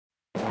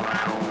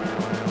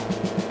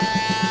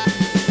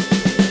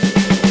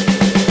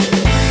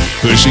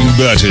pushing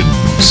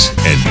buttons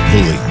and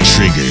pulling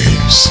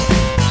triggers.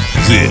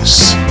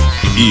 This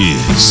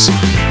is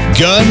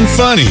Gun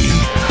Funny.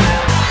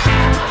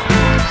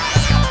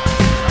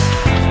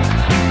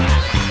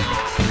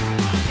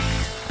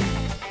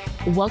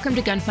 Welcome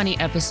to Gun Funny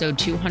episode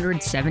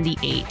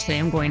 278. Today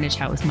I'm going to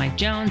chat with Mike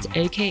Jones,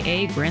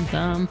 aka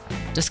Grantham,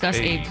 discuss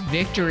a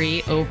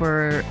victory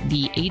over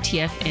the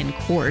ATF in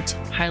court,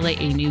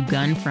 highlight a new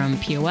gun from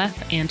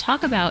POF, and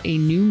talk about a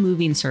new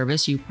moving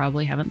service you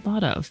probably haven't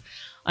thought of.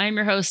 I'm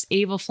your host,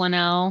 Ava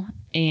Flannel,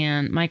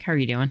 and Mike, how are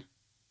you doing?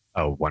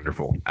 Oh,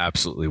 wonderful.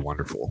 Absolutely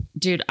wonderful.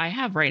 Dude, I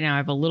have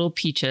a little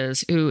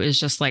Peaches who is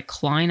just like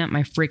clawing at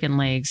my freaking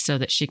legs so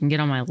that she can get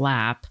on my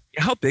lap.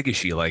 How big is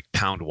she, like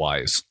pound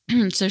wise?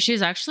 So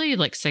she's actually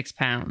like 6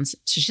 pounds.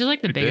 So she's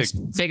like the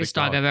biggest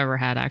dog I've ever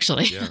had,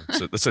 actually. Yeah.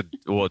 So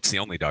it's the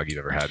only dog you've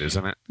ever had,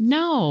 isn't it?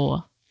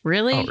 No,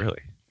 really? Oh,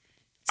 really?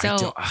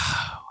 So,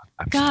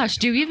 gosh,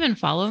 do you even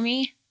follow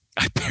me?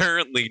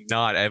 Apparently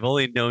not. I've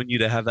only known you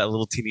to have that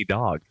little teeny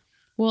dog.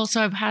 Well,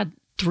 so I've had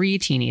 3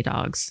 teeny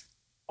dogs.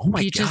 Oh my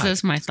Peaches God.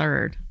 is my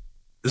third.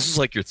 This is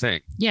like your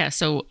thing. Yeah.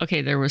 So,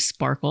 okay, there was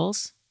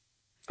Sparkles.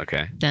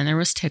 Okay. Then there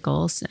was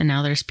Tickles. And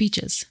now there's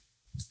Peaches.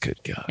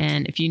 Good God.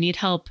 And if you need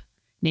help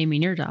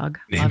naming your dog,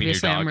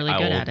 obviously I'm really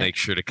good at it. I will make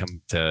sure to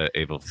come to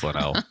Ava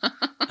Flannel.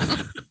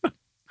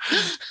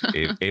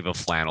 Ava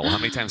Flannel. How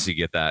many times do you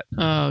get that?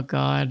 Oh,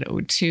 God.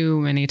 Too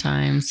many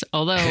times.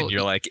 Although. And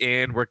you're like,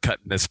 and we're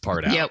cutting this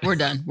part out. Yeah, we're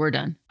done. We're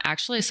done.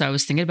 Actually, so I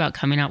was thinking about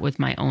coming out with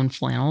my own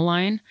flannel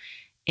line.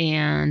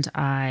 And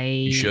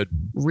I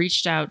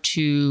reached out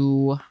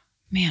to,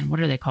 what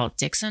are they called?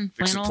 Dixon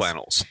Flannels? Dixon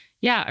Flannels.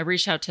 Yeah, I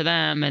reached out to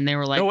them and they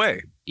were like, no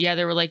way. Yeah,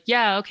 they were like,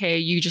 yeah, okay,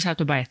 you just have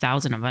to buy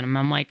 1,000 of them. And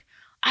I'm like,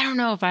 I don't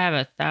know if I have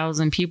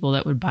 1,000 people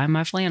that would buy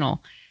my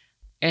flannel.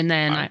 And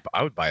then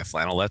I would buy a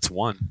flannel. That's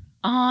one.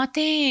 Aw,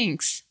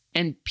 thanks.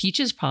 And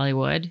Peaches probably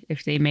would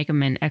if they make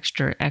them in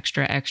extra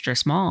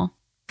small.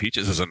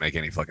 Peaches doesn't make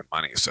any fucking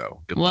money,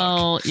 so good luck.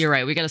 Well, you're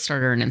right. We got to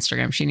start her on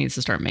Instagram. She needs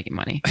to start making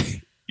money.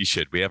 You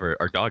should. We have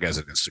our dog has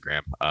an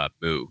Instagram.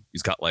 Moo.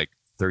 He's got like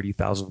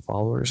 30,000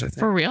 followers, I think.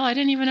 For real? I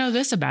didn't even know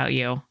this about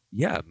you.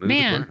 Yeah, Moo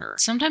Man, the Burner.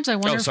 Sometimes I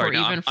wonder if we're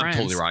even friends. I'm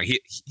totally wrong. He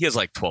has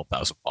like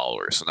 12,000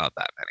 followers, so not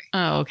that many.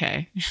 Oh,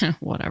 okay.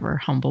 Whatever.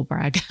 Humble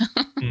brag.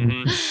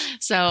 Mm-hmm.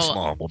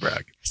 Small humble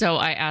brag. So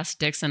I asked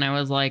Dixon, I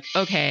was like,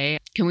 okay,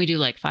 can we do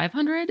like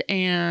 500?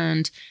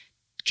 And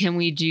can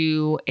we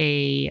do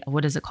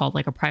what is it called?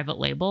 Like a private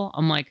label?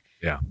 I'm like,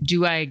 yeah.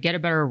 Do I get a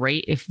better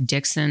rate if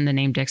the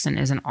name Dixon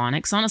isn't on it?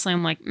 Because honestly,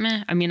 I'm like,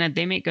 meh. I mean,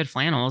 they make good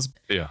flannels.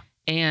 Yeah.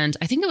 And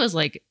I think it was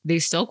like, they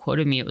still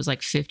quoted me, it was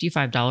like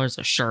 $55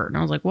 a shirt. And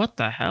I was like, what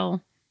the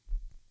hell?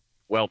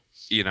 Well,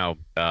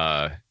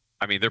 I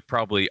mean,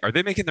 are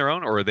they making their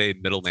own or are they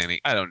middlemaning?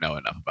 I don't know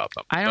enough about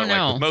them. I don't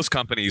know. Like with most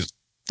companies,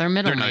 they're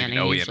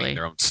middlemaning usually.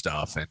 Their own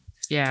stuff. And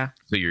yeah.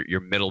 So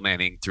you're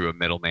middlemaning through a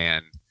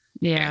middleman.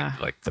 Yeah.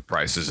 And like the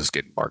price is just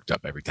getting marked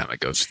up every time it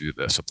goes through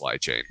the supply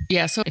chain.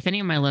 Yeah. So if any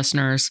of my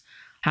listeners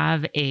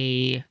have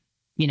a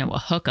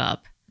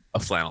hookup, a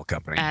flannel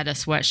company at a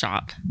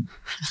sweatshop.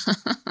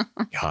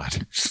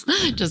 God.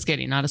 Just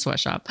kidding. Not a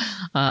sweatshop.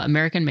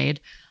 American made.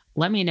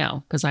 Let me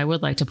know because I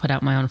would like to put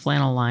out my own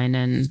flannel line.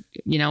 And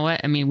you know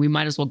what? I mean, we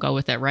might as well go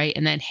with it, right?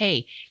 And then,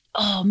 hey,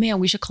 oh man,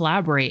 we should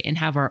collaborate and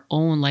have our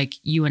own, like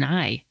you and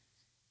I.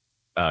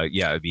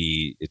 Yeah,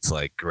 it's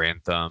like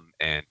Grantham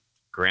and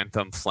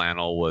Grantham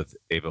Flannel with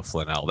Ava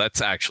Flannel. That's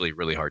actually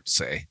really hard to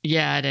say.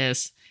 Yeah, it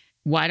is.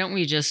 Why don't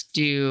we just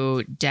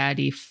do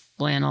Daddy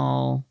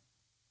Flannel?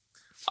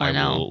 I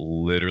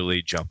will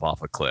literally jump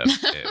off a cliff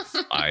if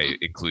I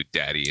include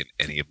Daddy in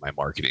any of my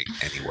marketing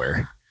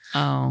anywhere.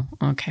 Oh,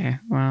 okay.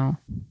 Well,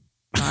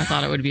 I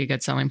thought it would be a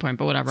good selling point,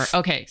 but whatever.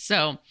 Okay,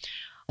 so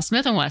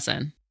Smith &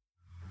 Wesson.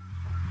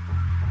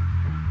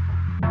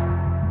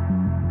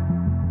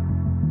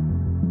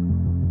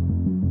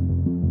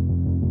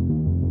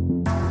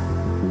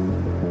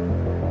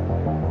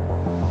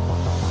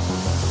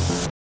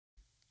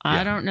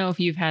 I don't know if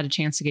you've had a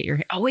chance to get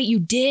your... Oh, wait, you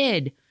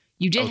did.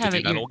 You did have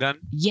it. Metal gun?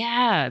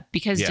 Yeah,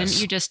 because didn't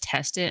you just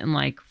test it in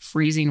like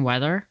freezing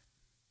weather?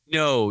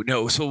 No.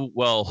 So,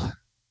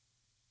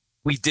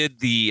 we did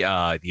the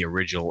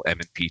original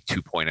M&P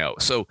 2.0.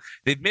 So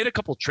they've made a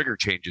couple trigger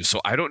changes. So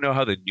I don't know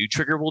how the new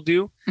trigger will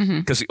do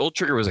because the old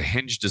trigger was a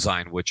hinge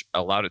design, which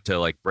allowed it to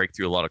like break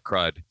through a lot of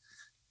crud.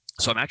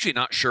 So I'm actually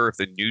not sure if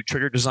the new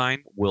trigger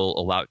design will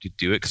allow it to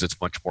do it because it's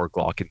much more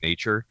Glock in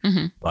nature.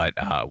 But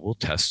we'll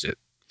test it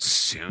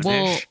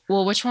soonish.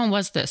 Well, which one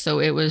was this? So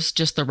it was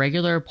just the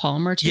regular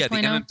polymer 2.0? Yeah,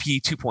 the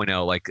M&P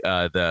 2.0, like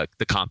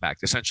the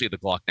compact, essentially the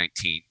Glock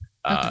 19,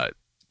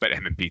 but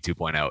M&P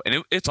 2.0.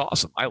 And it's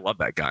awesome. I love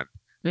that gun.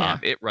 Yeah.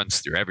 It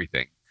runs through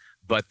everything.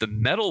 But the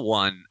metal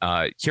one,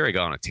 here I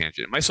go on a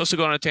tangent. Am I supposed to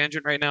go on a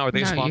tangent right now? Are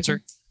they a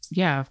sponsor?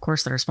 Yeah, of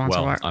course they're a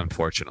sponsor. Well,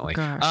 unfortunately.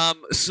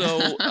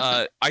 So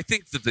I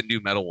think that the new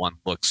metal one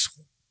looks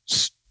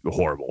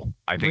horrible.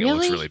 I think it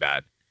looks really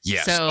bad.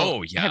 Yes.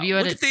 So, have you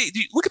had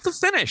look at the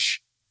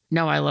finish.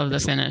 No, I love the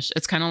finish.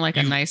 It's kind of like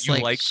a nice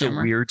like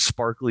shimmer. the weird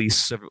sparkly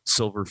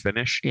silver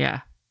finish.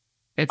 Yeah,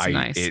 it's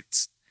nice.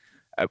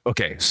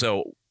 Okay,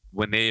 so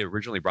when they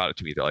originally brought it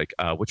to me, they're like,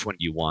 which one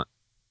do you want?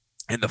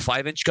 And the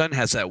 5-inch gun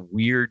has that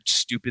weird,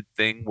 stupid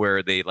thing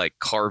where they like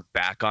carve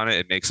back on it.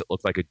 It makes it look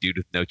like a dude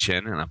with no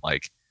chin. And I'm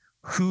like,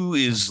 who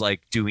is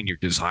like doing your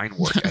design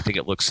work? I think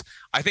it looks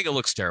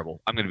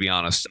terrible. I'm going to be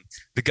honest.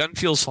 The gun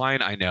feels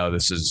fine. I know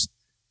this is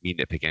me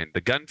nitpicking.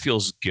 The gun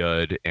feels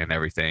good and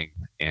everything.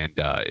 And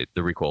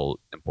the recoil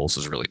impulse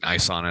is really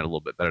nice on it, a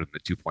little bit better than the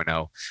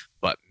 2.0.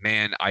 But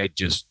man, I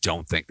just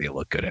don't think they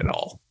look good at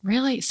all.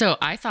 Really? So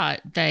I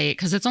thought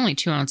because it's only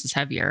 2 ounces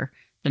heavier,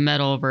 the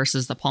metal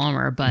versus the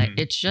polymer, but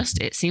it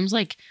seems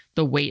like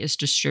the weight is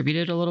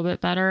distributed a little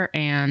bit better.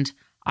 And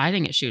I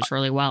think it shoots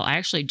really well. I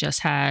actually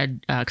just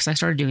had, cause I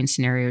started doing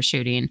scenario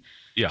shooting,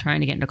 trying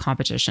to get into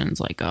competitions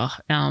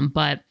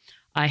but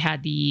I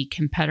had the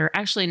competitor.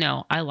 Actually,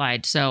 no, I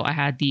lied. So I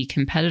had the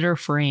competitor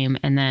frame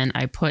and then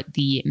I put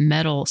the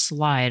metal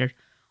slide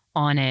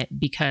on it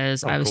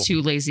because I was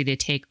too lazy to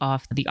take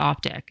off the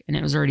optic and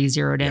it was already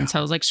zeroed in. So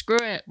I was like, screw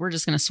it. We're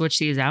just going to switch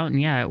these out. And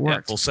it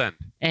worked. Yeah, full send.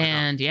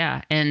 And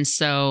and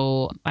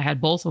so I had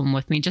both of them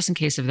with me just in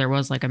case if there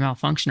was like a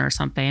malfunction or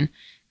something,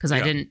 because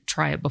I didn't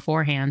try it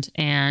beforehand.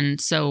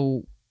 And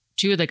so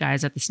 2 of the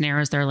guys at the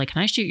Scenarios, they're like,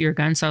 can I shoot your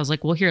gun? So I was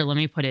like, well, here, let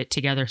me put it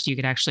together so you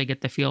could actually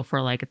get the feel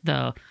for like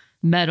the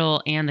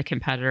metal and the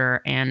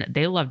competitor. And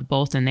they loved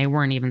both and they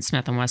weren't even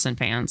Smith & Wesson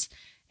fans.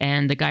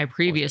 And the guy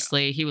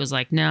previously, he was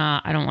like,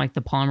 nah, I don't like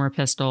the polymer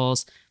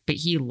pistols, but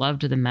he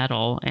loved the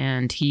metal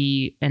and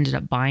he ended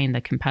up buying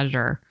the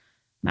competitor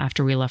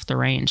after we left the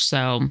range.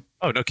 So,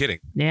 oh, no kidding.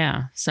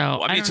 Yeah. So,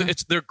 well, I mean,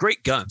 they're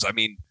great guns. I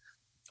mean,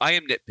 I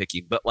am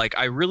nitpicking, but like,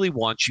 I really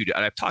want you to,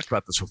 and I've talked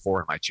about this before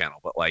in my channel,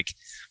 but like,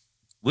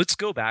 let's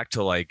go back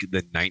to like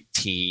the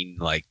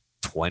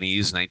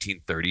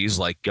 1930s,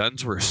 like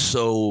guns were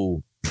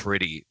so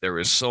pretty. There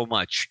was so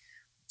much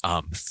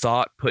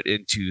thought put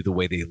into the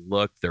way they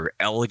look. They're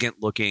elegant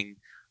looking.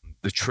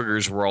 The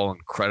triggers were all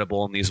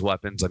incredible in these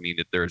weapons. I mean,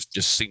 there's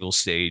just single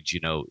stage,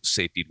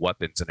 safety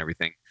weapons and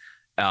everything.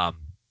 But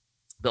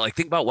like,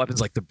 think about weapons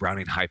like the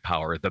Browning High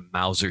Power, the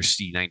Mauser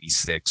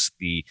C96,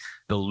 the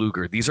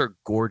Luger. These are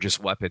gorgeous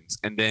weapons.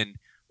 And then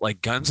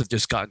like guns have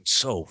just gotten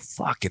so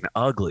fucking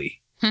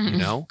ugly,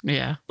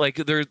 Yeah. Like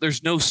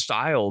there's no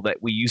style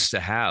that we used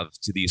to have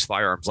to these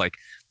firearms. Like,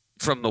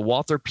 from the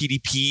Walther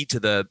PDP to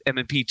the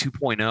M&P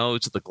 2.0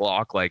 to the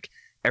Glock, like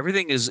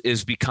everything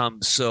is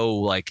become so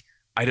like,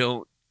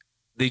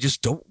 they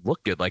just don't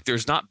look good. Like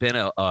there's not been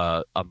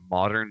a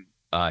modern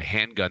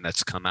handgun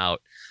that's come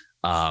out.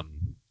 Well,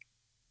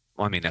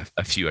 I mean,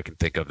 a few I can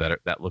think of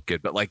that look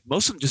good, but like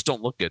most of them just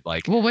don't look good.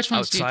 Like, well, which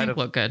ones do you think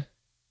look good?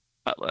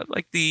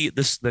 Like the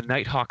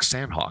Nighthawk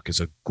Sandhawk is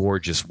a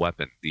gorgeous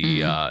weapon.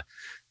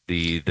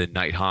 The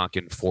Nighthawk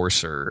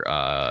Enforcer.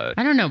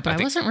 I don't know, but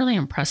I wasn't really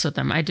impressed with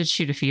them. I did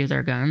shoot a few of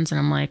their guns, and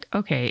I'm like,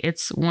 okay,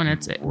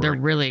 they're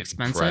really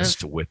expensive.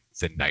 Impressed with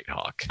the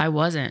Nighthawk? I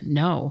wasn't.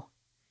 No.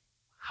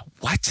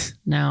 What?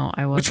 No,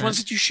 I wasn't. Which ones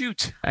did you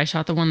shoot? I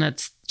shot the one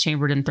that's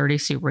chambered in 30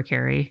 Super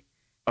Carry.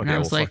 Okay,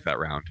 we'll fuck that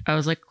round. I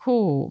was like,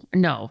 cool.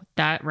 No,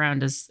 that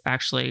round is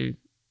actually.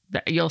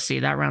 You'll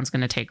see that round's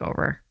going to take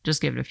over.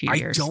 Just give it a few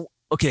years.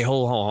 Okay,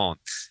 hold on.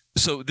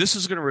 So this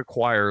is going to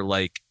require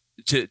like.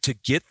 To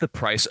get the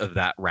price of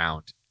that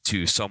round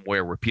to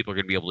somewhere where people are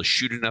going to be able to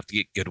shoot enough to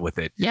get good with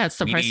it. Yeah, it's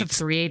the price of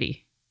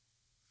 $380.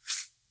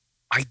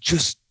 I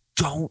just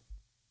don't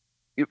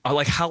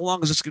like. How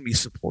long is this going to be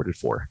supported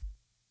for?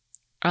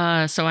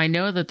 So I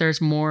know that there's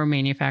more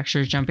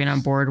manufacturers jumping on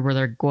board where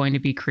they're going to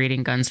be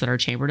creating guns that are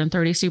chambered in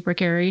 30 Super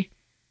Carry.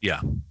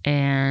 Yeah,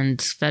 and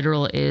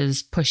Federal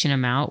is pushing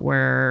them out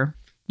where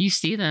you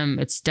see them.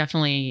 It's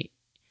definitely.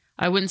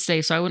 I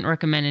wouldn't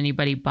recommend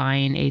anybody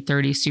buying a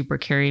 30 Super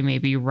Carry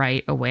maybe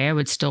right away. I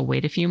would still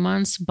wait a few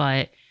months,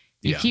 but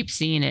you keep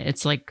seeing it.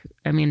 It's like,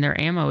 I mean, their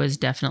ammo is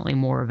definitely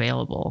more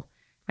available.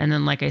 And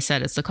then, like I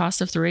said, it's the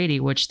cost of 380,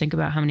 which think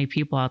about how many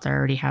people out there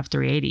already have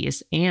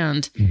 380s.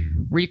 And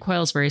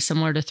recoil is very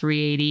similar to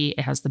 380.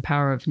 It has the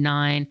power of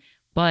 9,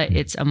 but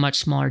it's a much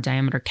smaller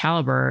diameter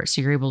caliber.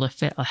 So you're able to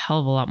fit a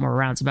hell of a lot more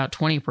rounds, about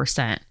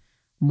 20%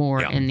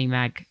 more in the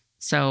mag.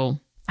 So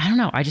I don't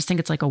know. I just think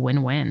it's like a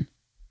win-win.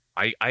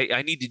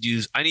 I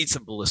need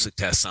some ballistic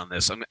tests on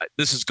this.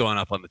 This is going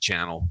up on the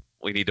channel.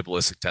 We need to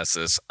ballistic test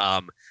this.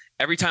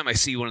 Every time I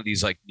see one of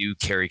these like new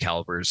carry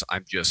calibers,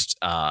 I'm just.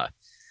 I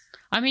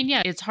mean,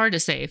 yeah, it's hard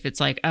to say if it's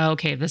like, oh,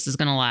 okay, this is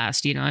gonna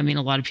last. I mean,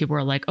 a lot of people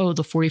are like, oh,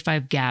 the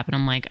 45 gap, and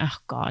I'm like, oh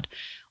god,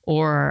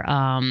 or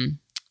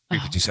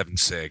 357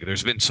 SIG.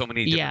 There's been so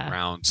many different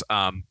rounds.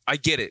 I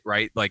get it,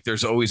 right? Like,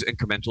 there's always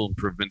incremental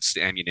improvements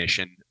to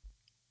ammunition.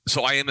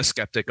 So I am a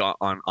skeptic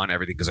on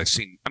everything because I've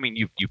seen. I mean,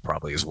 you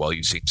probably as well.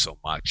 You've seen so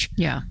much.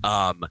 Yeah.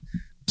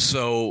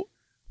 So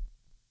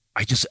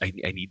I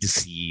need to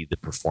see the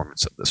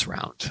performance of this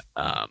round.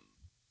 What?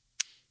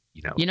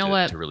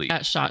 Really...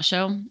 At SHOT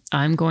Show,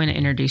 I'm going to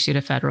introduce you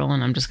to Federal,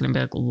 and I'm just going to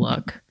be like,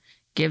 look,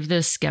 give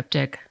this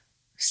skeptic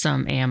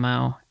some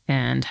ammo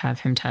and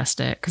have him test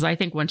it. Because I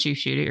think once you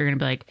shoot it, you're going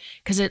to be like,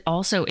 because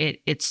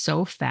it's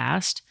so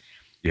fast.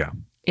 Yeah.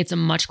 It's a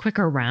much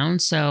quicker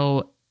round,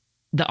 so.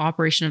 the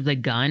operation of the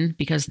gun,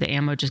 because the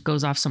ammo just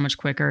goes off so much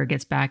quicker, it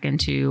gets back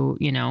into,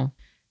 the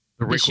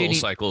recoil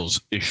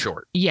cycles is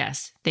short.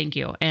 Yes. Thank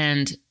you.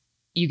 And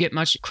you get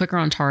much quicker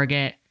on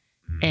target.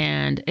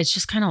 And it's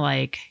just kind of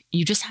like,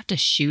 you just have to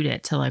shoot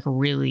it to like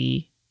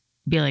really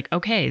be like,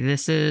 okay,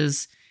 this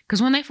is,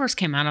 because when they first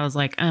came out, I was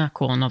like,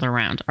 cool, another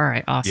round. All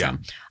right,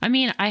 awesome. Yeah. I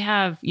mean, I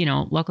have,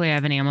 luckily I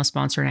have an ammo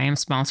sponsor and I am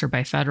sponsored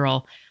by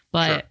Federal,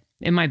 but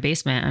in my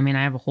basement, I mean,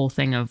 I have a whole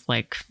thing of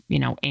like,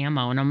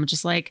 ammo, and I'm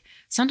just like,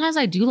 sometimes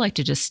I do like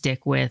to just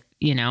stick with,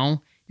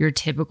 your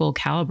typical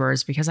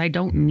calibers, because I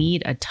don't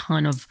need a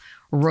ton of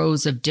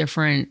rows of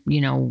different,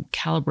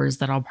 calibers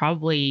that I'll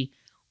probably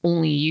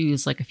only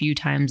use like a few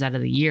times out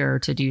of the year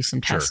to do some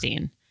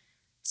testing.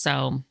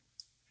 So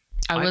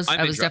I was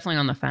definitely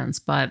on the fence,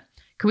 but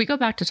could we go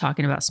back to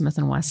talking about Smith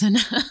 & Wesson?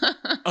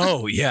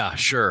 Oh yeah,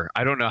 sure.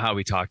 I don't know how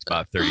we talked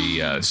about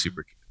 30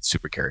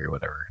 super carry or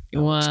whatever.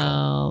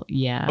 Well,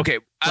 yeah. Okay.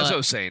 As I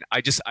was saying,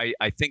 I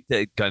think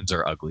that guns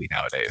are ugly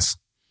nowadays.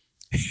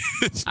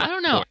 I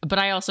don't know, but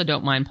I also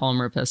don't mind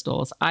polymer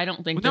pistols. I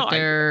don't think that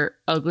they're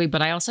ugly,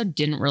 but I also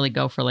didn't really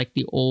go for like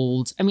the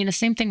old. I mean, the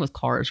same thing with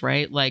cars,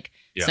 right? Like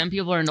some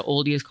people are into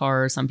oldies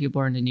cars, some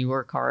people are into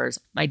newer cars.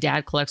 My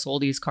dad collects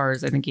oldies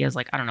cars. I think he has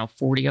like,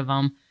 40 of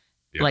them,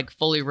 like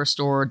fully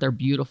restored. They're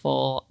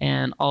beautiful,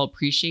 and I'll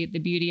appreciate the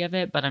beauty of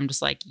it. But I'm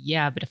just like,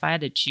 but if I had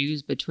to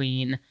choose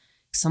between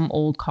some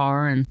old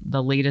car and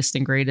the latest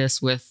and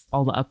greatest with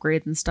all the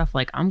upgrades and stuff,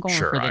 like I'm going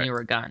for the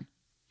newer gun.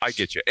 I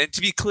get you. And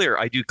to be clear,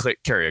 I do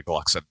carry a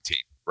Glock 17,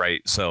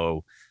 right?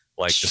 So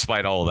like,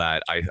 despite all of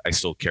that, I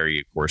still carry,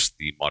 of course,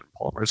 the modern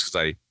polymers,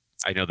 because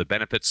I know the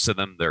benefits to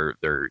them. They're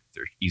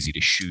easy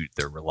to shoot.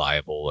 They're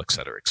reliable, et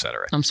cetera, et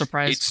cetera. I'm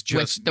surprised it's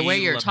just with the way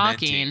you're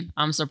talking.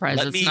 I'm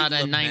surprised it's not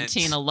a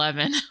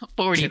 1911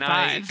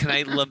 45. Can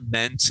I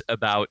lament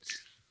about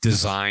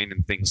design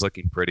and things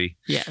looking pretty?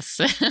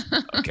 Yes.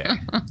 Okay.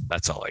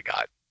 That's all I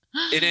got.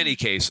 In any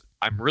case,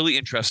 I'm really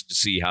interested to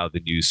see how the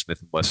new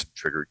Smith & Wesson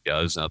trigger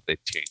does now that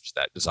they've changed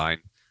that design.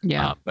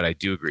 Yeah. But I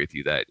do agree with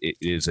you that it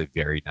is a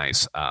very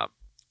nice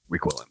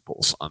recoil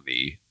impulse on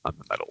the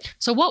metal.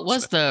 So what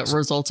was the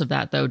result of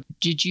that, though?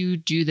 Did you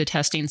do the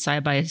testing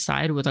side by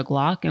side with a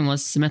Glock, and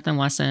was Smith &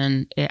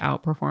 Wesson, it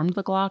outperformed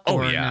the Glock?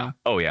 Oh, yeah. No?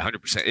 Oh, yeah,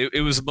 100%.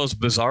 It was the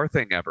most bizarre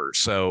thing ever.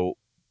 So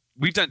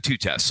we've done 2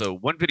 tests. So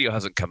one video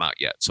hasn't come out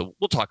yet. So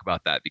we'll talk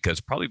about that, because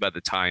probably by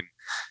the time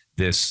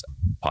this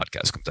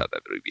podcast comes out,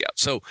 that video will be out.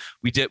 So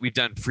we've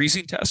done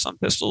freezing tests on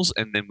pistols,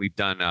 and then we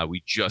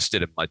just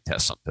did a mud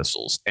test on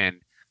pistols. And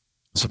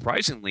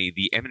surprisingly,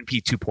 the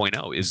M&P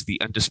 2.0 is the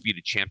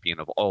undisputed champion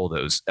of all of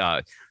those.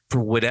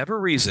 For whatever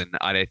reason,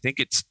 I think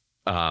it's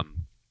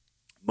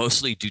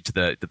mostly due to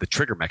the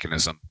trigger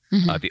mechanism,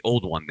 the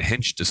old one, the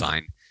hinge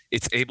design.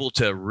 It's able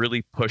to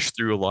really push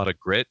through a lot of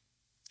grit,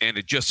 and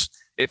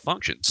it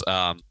functions.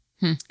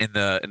 In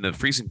the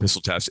freezing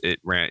pistol test, it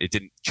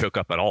didn't choke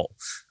up at all.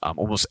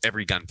 Almost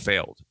every gun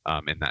failed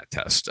in that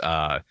test.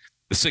 The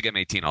SIG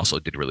M18 also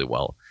did really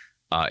well.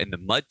 In the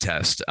mud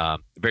test,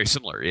 very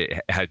similar.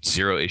 It had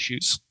 0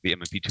 issues, the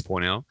M&P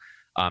 2.0.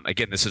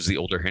 Again, this is the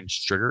older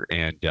hinge trigger,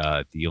 and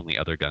the only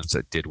other guns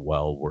that did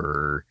well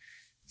were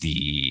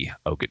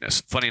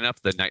funny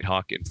enough, the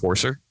Nighthawk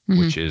Enforcer,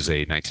 which is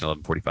a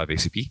 1911 45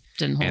 ACP.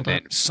 Didn't hold up.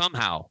 And then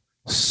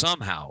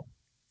somehow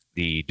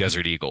the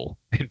Desert Eagle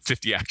and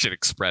 50 Action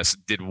Express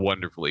did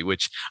wonderfully,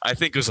 which I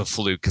think was a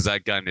fluke, because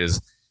that gun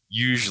is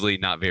usually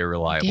not very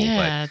reliable.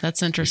 Yeah,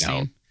 that's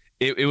interesting.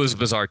 It was a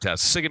bizarre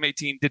test. SIG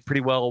M18 did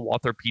pretty well.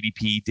 Walther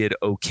PDP did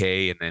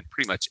okay, and then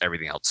pretty much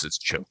everything else is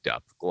choked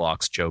up.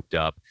 Glock's choked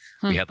up.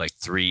 We had like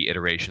 3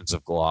 iterations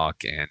of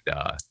Glock, and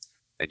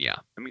yeah.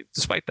 I mean,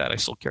 despite that, I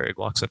still carry a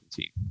Glock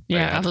 17.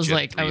 Yeah, I was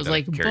like,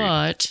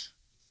 but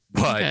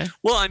okay.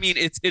 Well, I mean,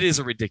 it is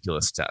a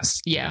ridiculous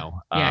test. Yeah,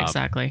 yeah,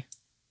 exactly.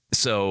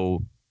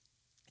 So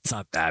it's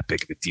not that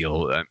big of a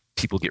deal.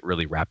 People get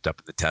really wrapped up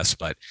in the test,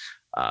 but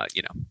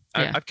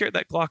I've carried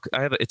that Glock.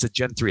 It's a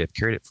Gen 3. I've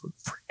carried it for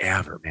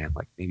forever, man.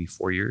 Like maybe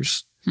 4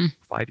 years,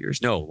 5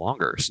 years, no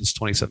longer, since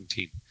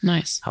 2017.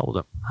 Nice. How old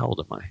am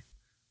I?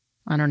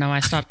 I don't know. I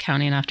stopped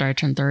counting after I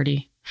turned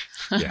 30.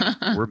 Yeah,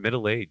 we're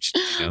middle aged.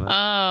 You know that?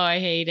 Oh, I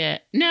hate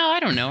it. No, I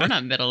don't know. We're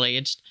not middle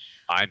aged.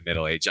 I'm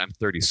middle aged. I'm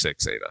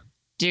 36, Ava.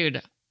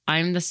 Dude,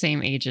 I'm the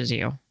same age as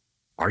you.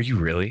 Are you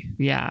really?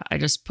 Yeah, I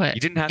just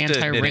put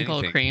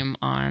anti-wrinkle cream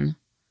on.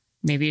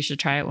 Maybe you should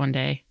try it one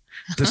day.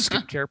 The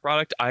skincare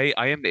product, I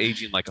am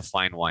aging like a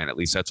fine wine. At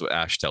least that's what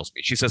Ash tells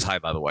me. She says hi,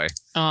 by the way.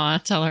 Oh,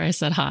 tell her I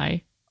said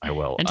hi. I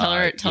will. And tell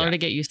her to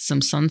get you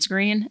some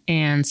sunscreen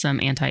and some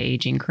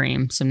anti-aging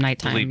cream, some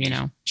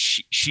nighttime,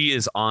 She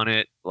is on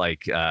it,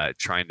 like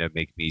trying to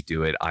make me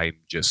do it. I'm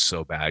just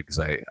so bad because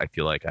I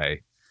feel like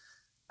I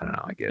don't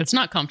know. It's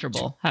not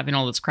comfortable having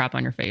all this crap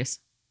on your face.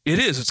 It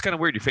is. It's kind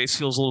of weird. Your face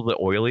feels a little bit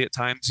oily at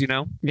times,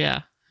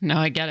 Yeah. No,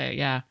 I get it.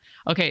 Yeah.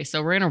 Okay,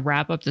 so we're going to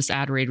wrap up this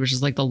ad read, which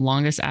is like the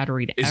longest ad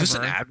read ever. Is this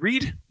an ad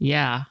read?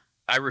 Yeah.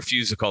 I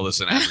refuse to call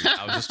this an ad read.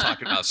 I was just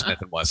talking about Smith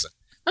 & Wesson.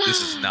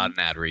 This is not an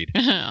ad read.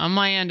 On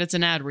my end, it's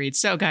an ad read.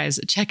 So, guys,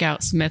 check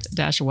out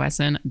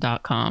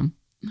smith-wesson.com.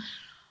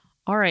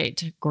 All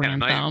right, And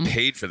Grantham. I am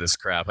paid for this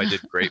crap. I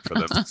did great for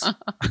them.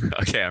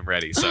 Okay, I'm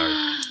ready. Sorry.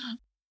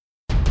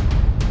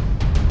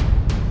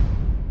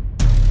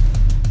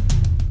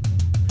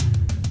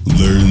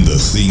 Learn the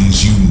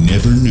things you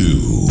never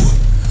knew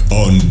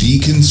on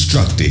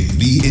Deconstructing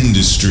the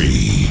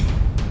Industry.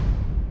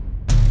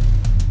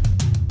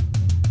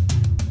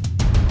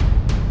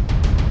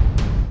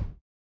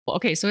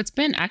 Okay, so it's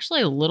been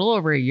actually a little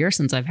over a year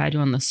since I've had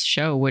you on this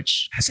show,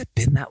 which... Has it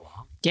been that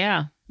long?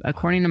 Yeah,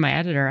 according to my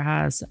editor, it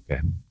has.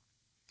 Okay.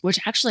 Which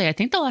actually, I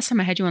think the last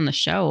time I had you on the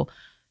show,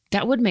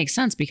 that would make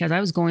sense because I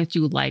was going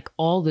through like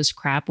all this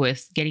crap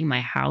with getting my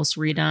house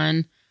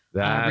redone,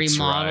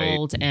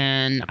 remodeled, right.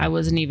 And I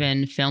wasn't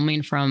even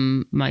filming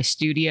from my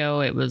studio.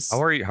 It was...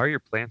 How are your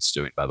plants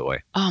doing, by the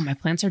way? Oh, my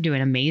plants are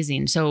doing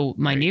amazing. So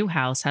my new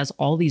house has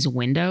all these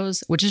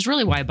windows, which is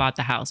really why I bought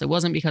the house. It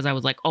wasn't because I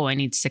was like, oh, I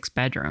need 6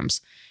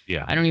 bedrooms.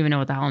 Yeah. I don't even know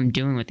what the hell I'm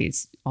doing with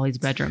all these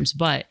bedrooms,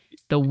 but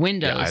the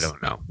windows. Yeah, I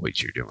don't know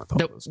what you're doing with all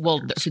those.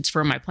 Well, it's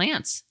for my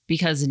plants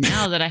because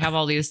now that I have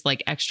all these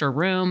like extra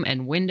room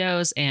and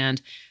windows, and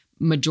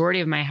majority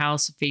of my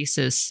house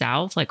faces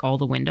south, like all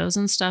the windows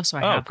and stuff. So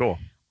I have cool.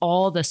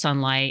 all the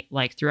sunlight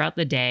like throughout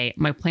the day.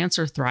 My plants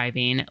are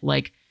thriving.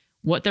 Like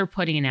what they're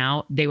putting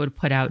out, they would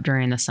put out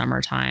during the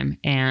summertime,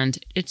 and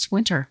it's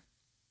winter.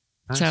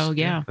 Nice. So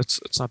yeah,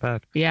 it's not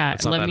bad. Yeah,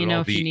 let me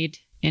know if you need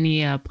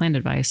any plant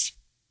advice.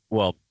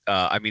 Well,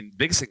 I mean, the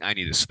biggest thing I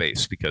need is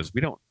space because we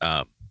don't.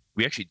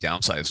 We actually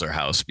downsized our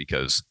house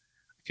because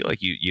I feel like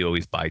you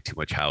always buy too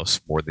much house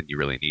more than you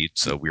really need.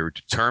 So we were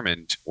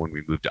determined when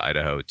we moved to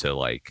Idaho to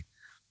like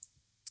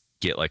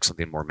get like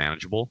something more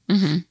manageable.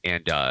 Mm-hmm.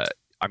 And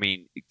I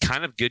mean,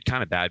 kind of good,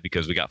 kind of bad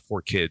because we got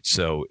 4 kids,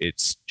 so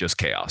it's just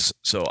chaos.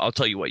 So I'll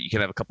tell you what, you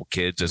can have a couple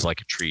kids as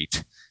like a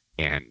treat,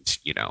 and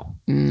you know.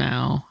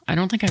 No, I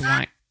don't think I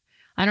want.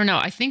 I don't know.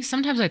 I think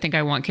sometimes I think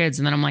I want kids,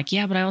 and then I'm like,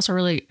 yeah, but I also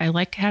I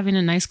like having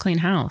a nice, clean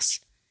house.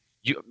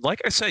 You,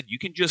 like I said, you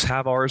can just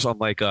have ours on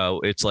like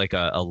it's like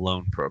a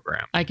loan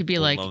program. I could be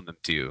we'll like loan them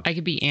to you. I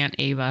could be Aunt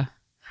Ava.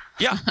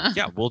 Yeah.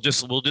 We'll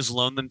just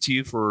loan them to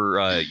you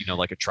for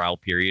like a trial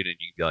period, and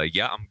you can be like,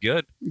 yeah, I'm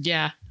good.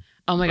 Yeah.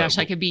 Oh my gosh,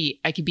 I could be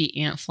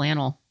Aunt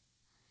Flannel.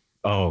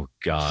 Oh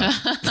God.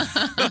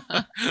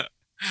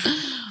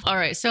 All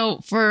right. So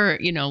for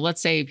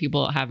let's say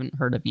people haven't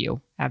heard of you,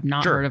 have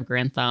not heard of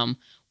Grantham.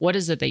 What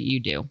is it that you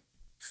do?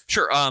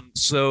 Sure.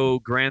 So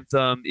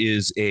Grantham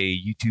is a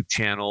YouTube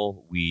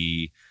channel.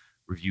 We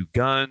review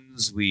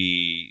guns.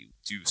 We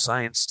do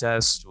science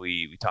tests.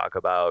 We talk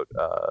about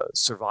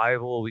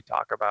survival. We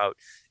talk about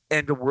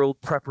end of world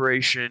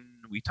preparation.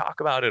 We talk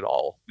about it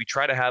all. We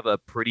try to have a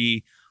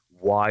pretty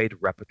wide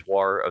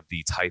repertoire of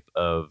the type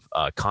of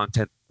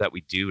content that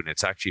we do, and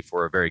it's actually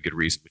for a very good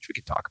reason, which we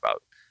can talk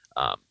about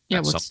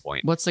at some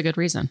point. What's the good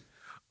reason?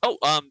 Oh,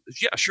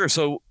 yeah, sure.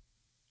 So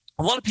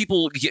a lot of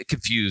people get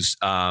confused.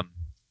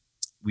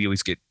 We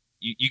always get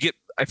you get.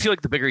 I feel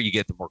like the bigger you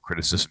get, the more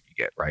criticism you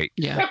get, right?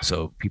 Yeah.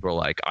 So people are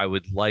like, I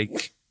would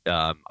like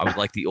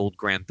the old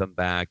Grantham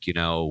back,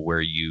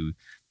 where you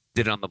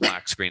did it on the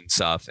black screen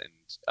stuff, and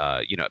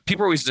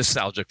people are always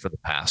nostalgic for the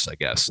past, I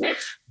guess.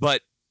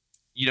 But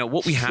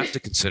what we have to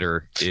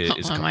consider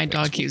is my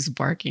dog keeps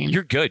barking.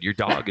 You're good. Your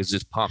dog is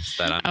just pumped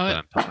that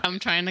I'm talking. I'm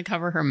trying to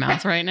cover her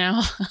mouth right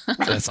now.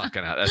 That's not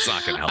gonna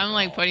help. I'm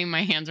like putting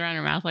my hands around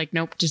her mouth, like,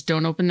 nope, just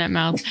don't open that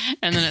mouth.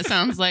 And then it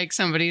sounds like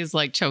somebody's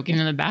like choking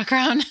in the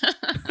background.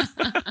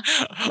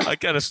 I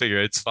gotta figure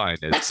it's fine.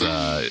 It's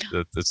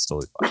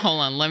totally fine.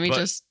 Hold on, let me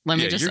just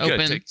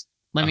open.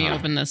 Let me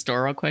open this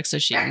door real quick so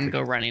she can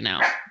go running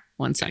out.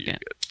 1 second.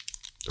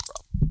 No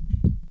problem.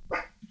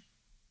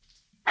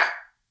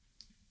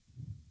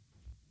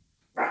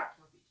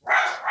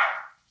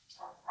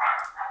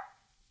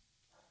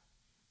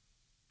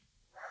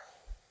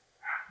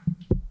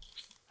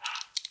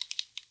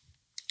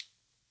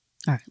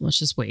 All right, let's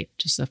just wait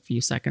just a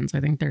few seconds. I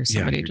think there's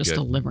somebody just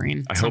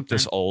delivering. I hope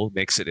this all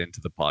makes it into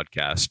the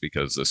podcast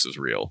because this is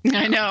real.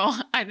 I know.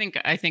 I think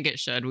it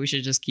should. We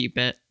should just keep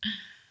it.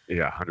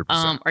 Yeah,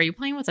 100%. Are you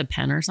playing with a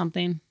pen or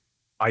something?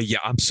 Yeah,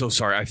 I'm so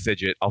sorry. I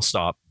fidget. I'll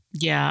stop.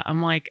 Yeah,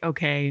 I'm like,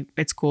 okay,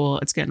 it's cool.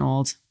 It's getting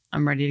old.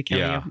 I'm ready to kill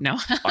you. No.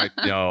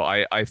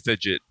 I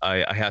fidget.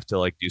 I have to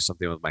like do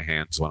something with my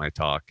hands when I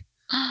talk.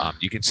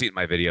 You can see it in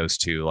my videos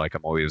too. Like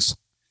I'm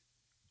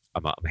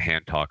a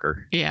hand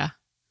talker. Yeah.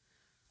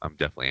 I'm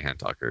definitely a hand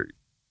talker.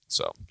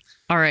 So.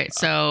 All right.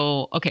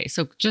 So, okay.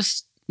 So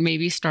just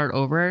maybe start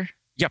over.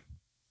 Yep.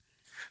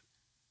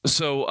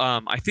 So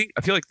I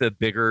feel like the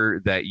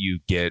bigger that you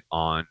get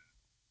on,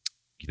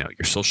 your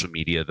social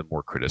media, the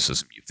more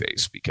criticism you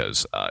face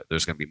because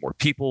there's going to be more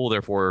people.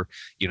 Therefore,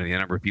 the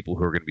number of people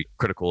who are going to be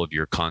critical of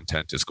your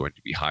content is going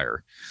to be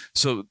higher.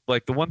 So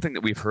like the one thing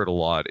that we've heard a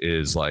lot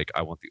is like,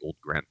 I want the old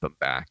Grantham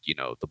back,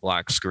 the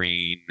black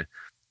screen,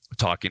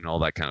 talking and all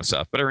that kind of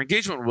stuff. But our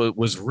engagement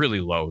was really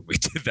low when we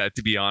did that,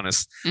 to be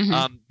honest,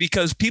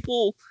 because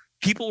people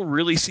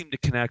really seem to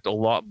connect a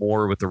lot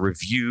more with a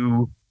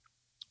review,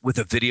 with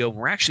a video.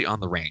 We're actually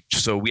on the range.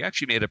 So we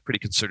actually made a pretty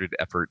concerted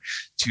effort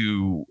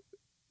to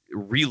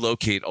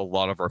relocate a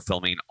lot of our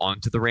filming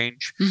onto the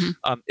range.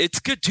 It's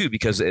good too,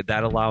 because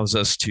that allows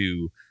us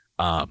to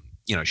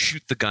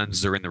shoot the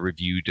guns during the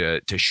review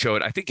to show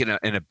it, I think, in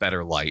a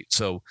better light.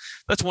 So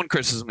that's one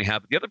criticism we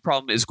have. The other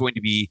problem is going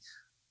to be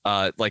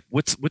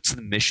what's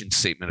the mission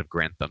statement of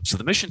Grantham? So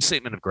the mission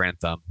statement of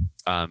Grantham,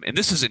 and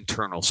this is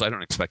internal, so I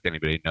don't expect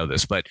anybody to know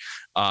this, but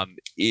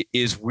it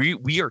is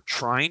we are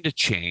trying to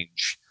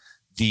change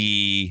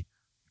the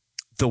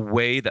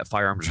way that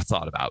firearms are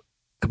thought about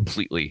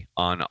completely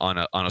on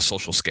a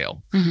social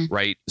scale,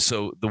 right?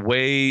 So the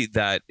way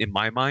that, in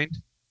my mind,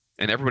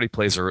 and everybody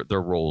plays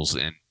their roles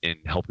in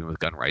helping with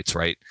gun rights,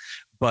 right?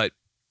 But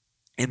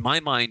in my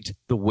mind,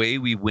 the way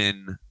we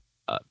win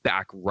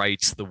back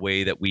rights, the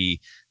way that we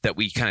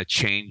kind of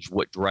change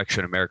what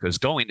direction America is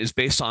going, is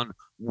based on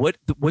what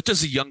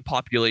does the young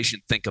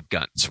population think of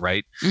guns,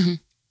 right?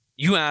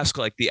 You ask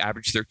like the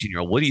average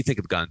 13-year-old, what do you think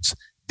of guns?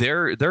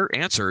 Their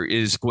answer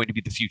is going to be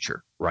the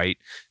future, right?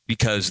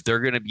 Because they're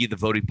going to be the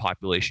voting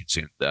population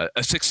soon. A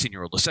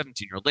 16-year-old, a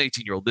 17-year-old,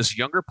 18-year-old, this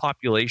younger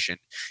population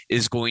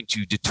is going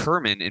to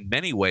determine in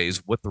many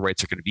ways what the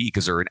rights are going to be,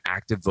 because they're an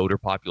active voter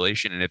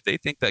population. And if they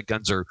think that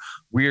guns are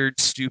weird,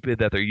 stupid,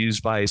 that they're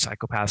used by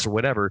psychopaths or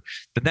whatever,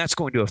 then that's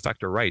going to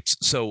affect our rights.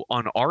 So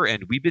on our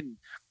end, we've been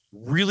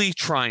really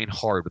trying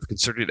hard with a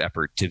concerted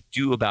effort to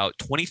do about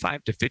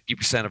 25 to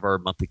 50% of our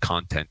monthly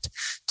content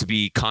to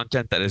be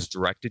content that is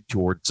directed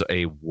towards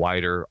a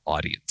wider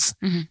audience.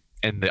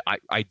 And the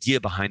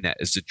idea behind that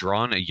is to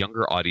draw in a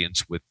younger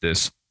audience with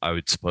this, I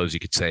would suppose you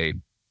could say,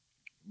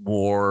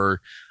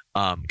 more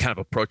kind of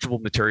approachable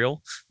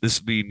material. This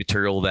would be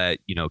material that,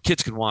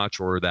 kids can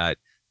watch, or that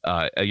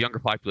a younger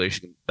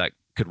population that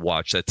could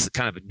watch, that's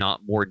kind of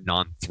more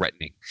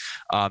non-threatening.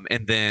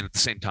 And then at the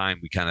same time,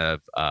 we kind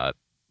of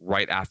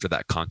right after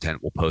that content,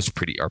 we'll post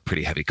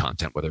pretty heavy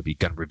content, whether it be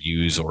gun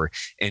reviews or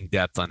in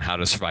depth on how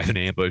to survive an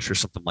ambush or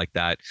something like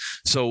that.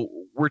 So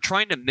we're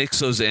trying to mix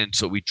those in,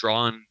 so we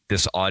draw on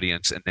this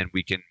audience, and then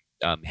we can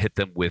hit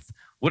them with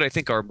what I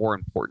think are more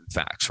important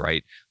facts,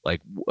 right?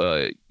 Like,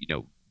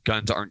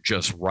 guns aren't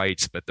just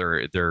rights, but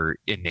they're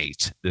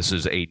innate. This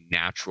is a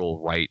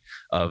natural right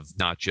of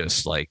not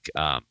just like,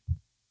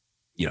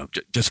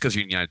 just because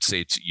you're in the United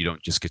States, you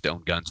don't just get to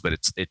own guns, but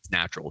it's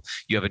natural.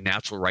 You have a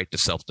natural right to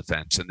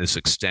self-defense, and this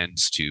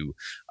extends to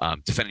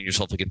defending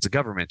yourself against the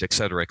government, et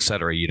cetera, et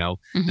cetera.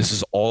 This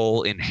is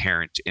all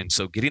inherent. And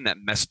so getting that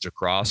message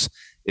across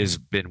has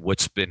been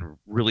what's been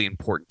really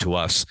important to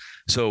us.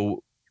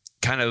 So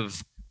kind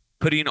of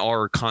putting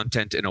our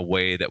content in a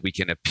way that we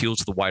can appeal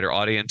to the wider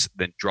audience,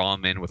 then draw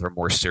them in with our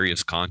more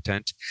serious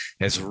content,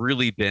 has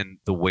really been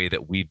the way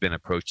that we've been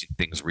approaching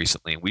things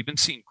recently. And we've been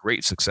seeing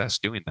great success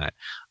doing that.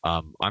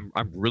 I'm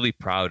really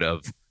proud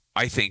of,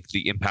 I think,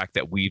 the impact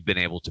that we've been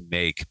able to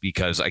make,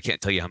 because I can't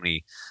tell you how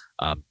many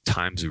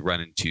times we run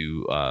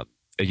into a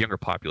younger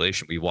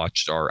population. We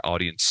watched our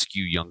audience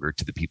skew younger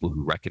to the people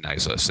who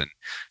recognize us and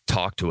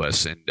talk to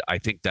us. And I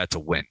think that's a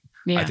win.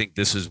 Yeah. I think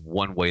this is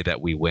one way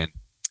that we win.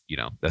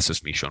 That's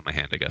just me showing my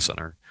hand, I guess, on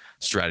our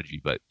strategy.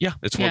 But yeah,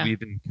 that's what we've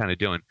been kind of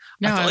doing.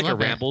 No, I felt like I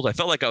rambled. I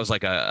felt like I was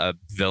like a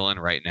villain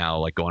right now,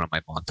 like going on my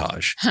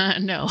montage.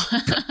 No.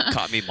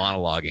 Caught me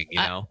monologuing,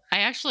 I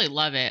actually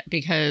love it,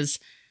 because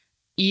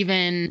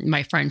even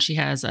my friend, she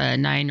has a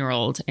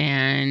 9-year-old,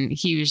 and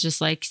he was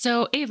just like,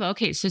 so Ava,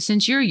 okay, so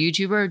since you're a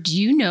YouTuber,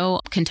 do you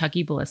know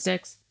Kentucky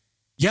Ballistics?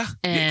 Yeah,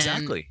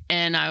 exactly.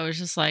 And I was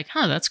just like,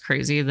 that's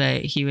crazy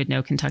that he would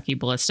know Kentucky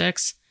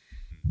Ballistics.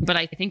 But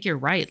I think you're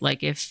right.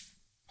 Like,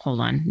 hold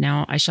on.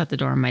 Now I shut the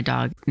door and my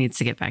dog needs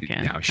to get back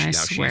in. I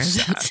swear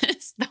this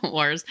is the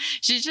worst.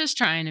 She's just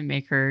trying to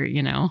make her,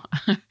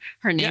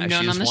 her name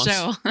known on the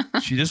show.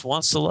 She just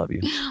wants to love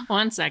you.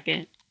 1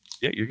 second.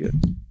 Yeah, you're good.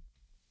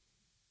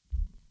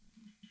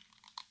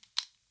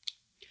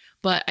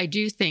 But I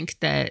do think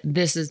that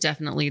this is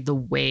definitely the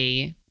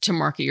way to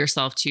market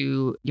yourself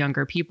to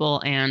younger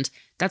people. And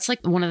that's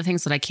like one of the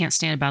things that I can't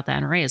stand about the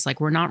NRA is like,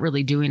 we're not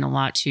really doing a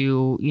lot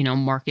to,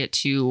 market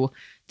to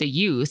the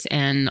youth.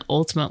 And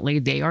ultimately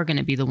they are going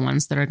to be the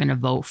ones that are going to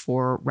vote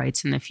for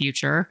rights in the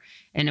future.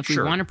 And if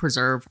we want to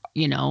preserve,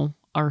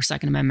 our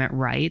Second Amendment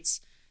rights,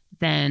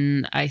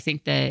 then I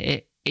think that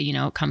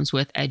it comes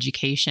with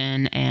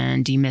education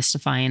and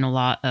demystifying a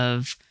lot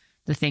of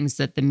the things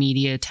that the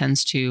media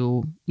tends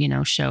to,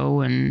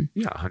 show and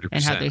 100%.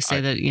 And how they say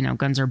that,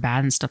 guns are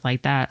bad and stuff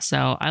like that.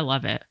 So I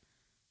love it.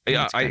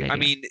 Yeah. I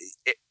mean,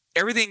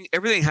 everything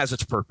has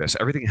its purpose.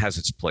 Everything has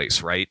its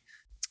place, right?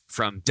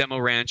 From Demo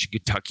Ranch in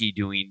Kentucky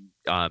doing,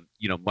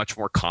 much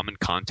more common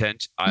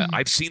content.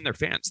 I've seen their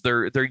fans.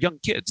 They're young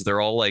kids.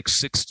 They're all like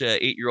 6 to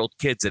 8-year-old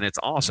kids, and it's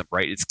awesome,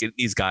 right? It's getting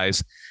these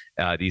guys,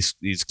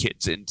 these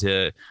kids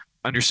into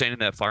understanding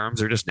that firearms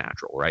are just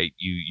natural, right?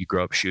 You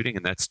grow up shooting,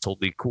 and that's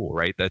totally cool,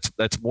 right?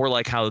 That's more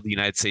like how the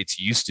United States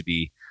used to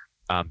be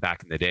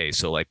back in the day.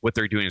 So like what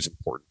they're doing is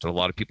important. A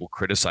lot of people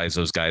criticize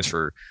those guys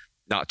for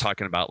not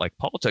talking about like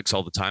politics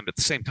all the time. But at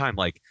the same time,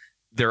 like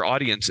their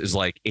audience is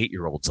like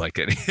 8-year-olds. Like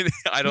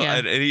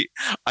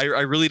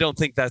I really don't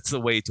think that's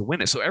the way to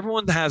win it. So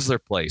everyone has their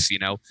place.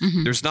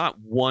 There's not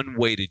one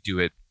way to do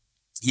it.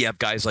 you have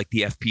guys like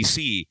the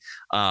FPC,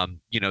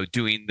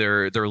 doing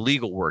their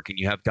legal work, and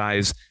you have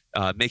guys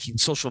making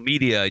social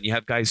media, and you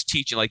have guys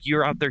teaching. Like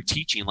you're out there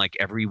teaching like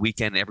every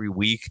weekend, every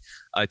week,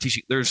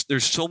 teaching. There's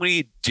so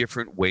many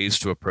different ways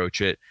to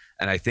approach it,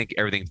 and I think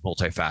everything's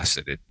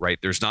multifaceted, right?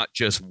 There's not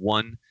just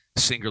one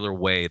singular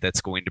way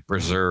that's going to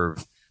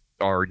preserve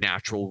our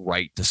natural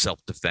right to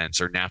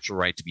self-defense, our natural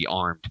right to be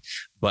armed,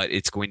 but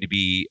it's going to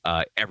be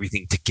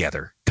everything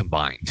together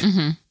combined.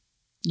 Mm-hmm.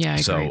 Yeah, I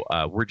agree. So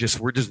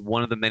we're just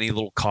one of the many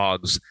little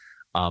cogs.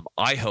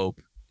 I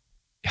hope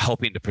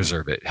helping to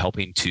preserve it,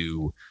 helping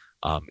to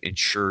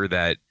ensure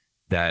that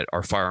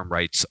our firearm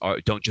rights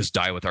don't just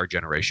die with our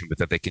generation, but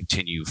that they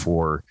continue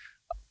for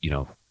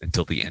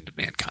until the end of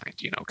mankind.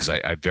 Because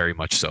I very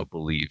much so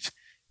believe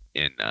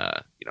in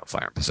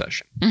firearm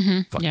possession.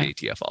 Mm-hmm. Fuck the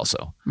ATF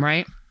also.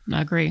 Right,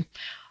 I agree.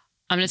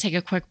 I'm going to take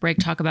a quick break,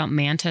 talk about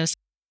Mantis.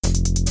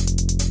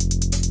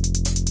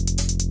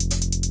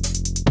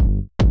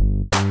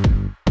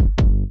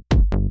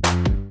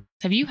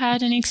 Have you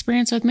had any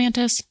experience with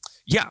Mantis?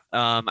 Yeah,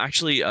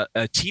 actually a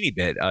teeny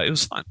bit. It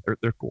was fun.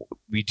 They're cool.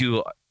 We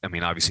do,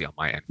 obviously on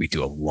my end, we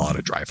do a lot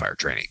of dry fire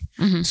training.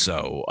 Mm-hmm.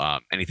 So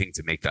anything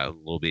to make that a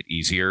little bit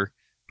easier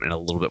and a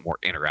little bit more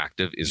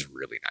interactive is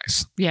really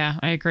nice. Yeah,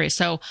 I agree.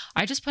 So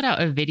I just put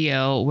out a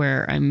video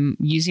where I'm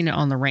using it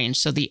on the range.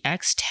 So the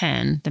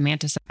X10, the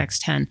Mantis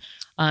X10,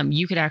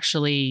 you could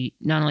actually,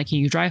 not only can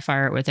you dry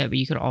fire it with it, but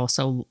you could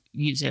also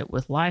use it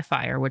with live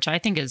fire, which I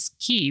think is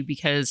key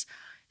because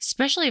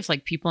especially if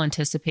like people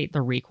anticipate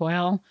the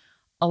recoil,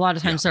 a lot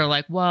of times they're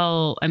like,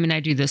 well, I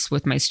do this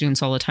with my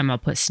students all the time. I'll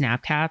put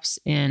snap caps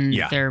in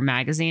their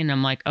magazine.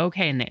 I'm like,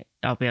 okay. And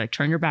I'll be like,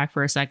 turn your back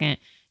for a second,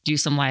 do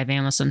some live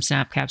ammo, some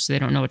snap caps so they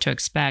don't know what to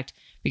expect.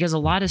 Because a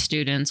lot of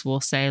students will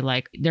say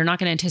like, they're not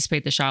going to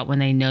anticipate the shot when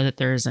they know that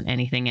there isn't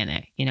anything in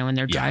it, when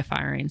they're dry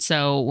firing.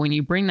 So when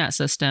you bring that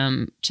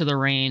system to the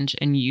range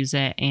and use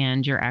it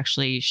and you're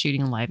actually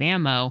shooting live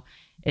ammo,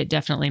 it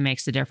definitely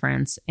makes a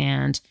difference.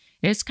 And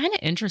it's kind of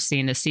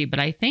interesting to see, but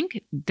I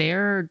think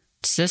their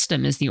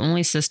system is the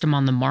only system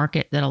on the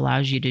market that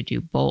allows you to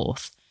do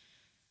both.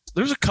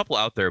 There's a couple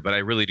out there, but I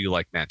really do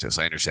like Mantis.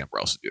 I understand we're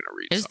also doing a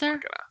read. Is there?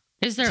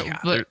 Is there? Yeah,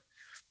 but,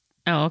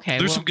 oh, okay.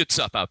 There's some good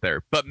stuff out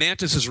there, but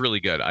Mantis is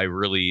really good. I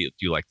really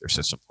do like their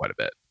system quite a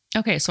bit.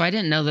 Okay, so I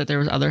didn't know that there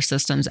was other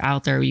systems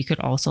out there where you could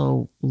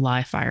also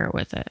live fire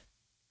with it.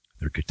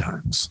 They're good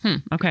times.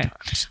 Okay. Good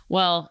times.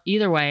 Well,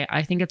 either way,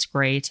 I think it's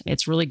great.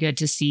 It's really good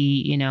to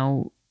see,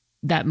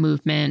 that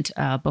movement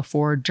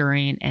before,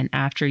 during, and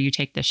after you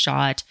take the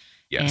shot.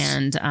 Yes.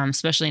 And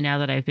especially now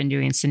that I've been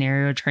doing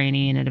scenario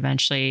training and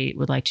eventually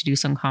would like to do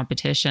some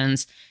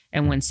competitions,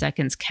 and when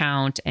seconds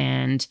count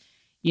and,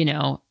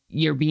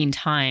 you're being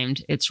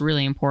timed, it's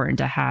really important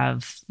to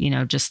have,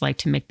 just like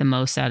to make the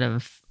most out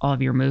of all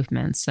of your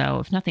movements. So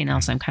if nothing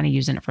else, I'm kind of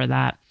using it for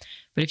that.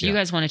 But if you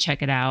guys want to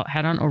check it out,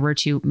 head on over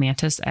to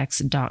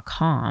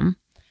mantisx.com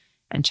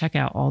and check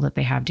out all that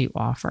they have to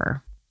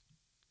offer.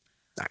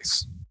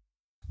 Nice.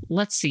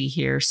 Let's see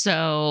here.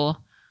 So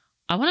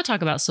I want to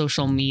talk about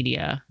social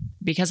media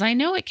because I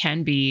know it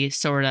can be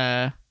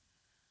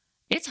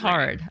it's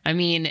hard. And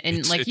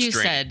it's you draining.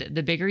 said,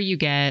 the bigger you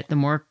get, the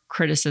more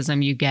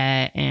criticism you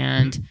get.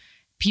 And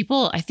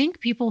I think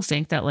people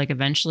think that like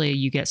eventually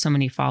you get so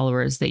many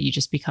followers that you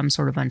just become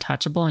sort of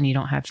untouchable and you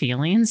don't have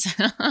feelings.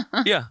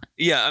 Yeah.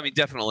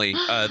 Definitely.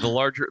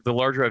 The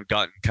larger I've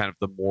gotten, kind of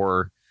the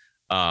more,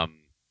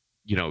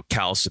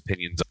 callous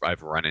opinions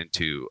I've run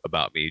into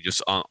about me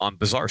just on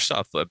bizarre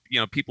stuff.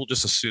 People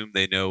just assume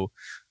they know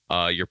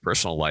your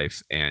personal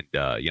life, and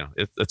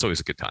it's always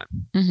a good time.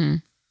 Mm-hmm.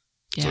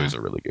 It's always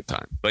a really good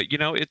time. But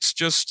it's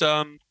just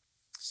the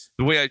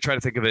way I try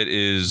to think of it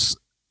is,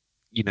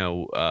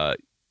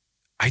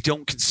 I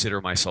don't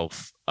consider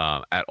myself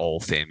at all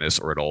famous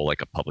or at all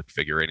like a public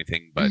figure or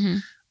anything, but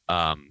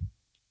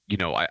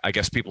I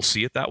guess people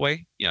see it that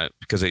way,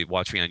 because they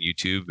watch me on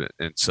YouTube,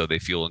 and so they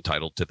feel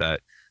entitled to that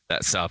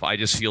stuff. I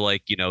just feel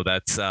like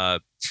that's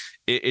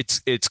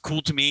it's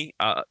cool to me.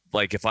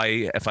 Like if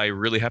I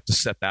really have to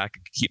step back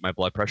and keep my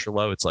blood pressure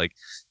low, it's like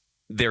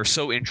they're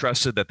so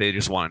interested that they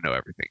just want to know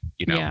everything.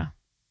 Yeah.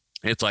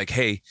 It's like,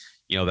 hey,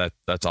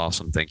 that's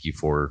awesome. Thank you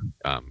for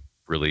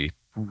really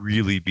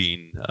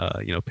being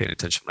paying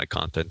attention to my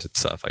content and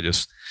stuff. I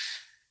just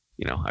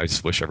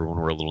wish everyone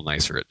were a little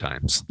nicer at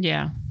times.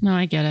 Yeah. No,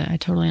 I get it. I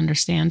totally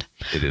understand.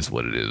 It is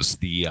what it is.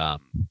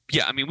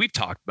 We've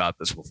talked about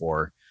this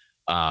before.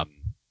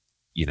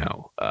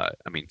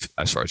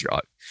 As far as your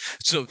audience.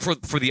 So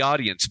for the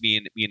audience, me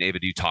and Ava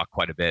do talk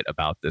quite a bit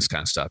about this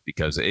kind of stuff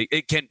because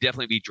it can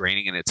definitely be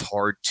draining, and it's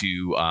hard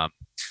to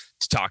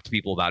talk to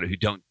people about it who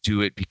don't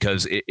do it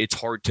because it's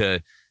hard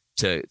to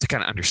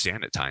kind of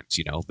understand at times,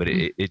 but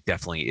it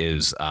definitely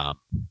is.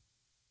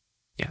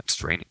 It's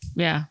draining.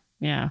 Yeah.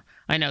 Yeah.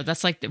 I know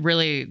that's like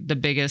really the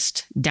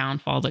biggest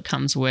downfall that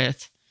comes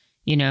with,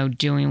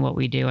 doing what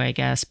we do, I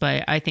guess.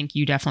 But I think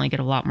you definitely get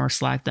a lot more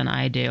slack than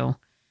I do.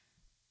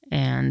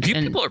 And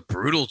people are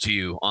brutal to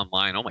you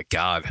online. Oh my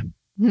God.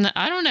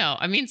 I don't know.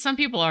 Some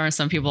people are and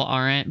some people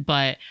aren't,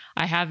 but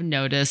I have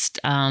noticed,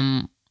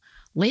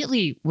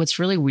 lately what's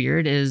really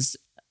weird is,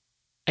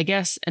 I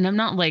guess, and I'm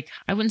not like,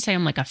 I wouldn't say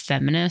I'm like a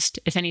feminist.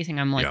 If anything,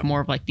 I'm like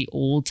more of like the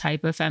old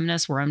type of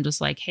feminist where I'm just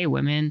like, hey,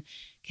 women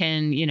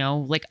can,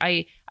 like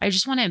I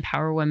just want to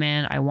empower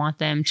women. I want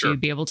them to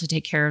be able to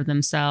take care of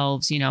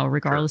themselves,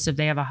 regardless if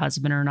they have a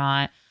husband or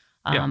not.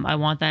 I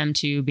want them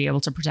to be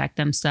able to protect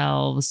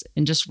themselves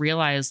and just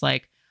realize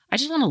like, I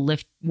just want to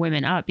lift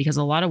women up because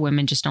a lot of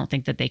women just don't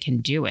think that they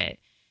can do it.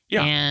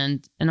 Yeah.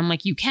 And I'm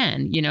like, you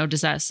can, does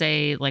that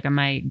say like, am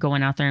I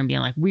going out there and being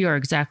like, we are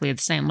exactly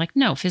the same? Like,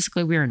 no,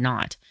 physically we are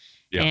not.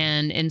 Yeah.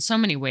 And in so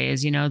many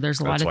ways,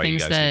 there's a lot of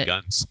things that,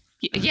 guns.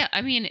 Yeah,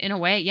 I mean, in a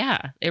way,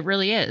 yeah, it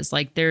really is.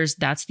 Like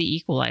that's the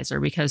equalizer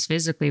because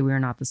physically we're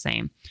not the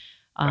same.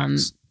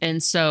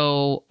 And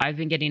so I've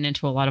been getting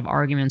into a lot of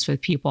arguments with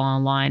people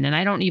online and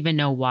I don't even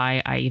know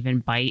why I even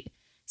bite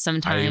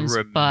sometimes. I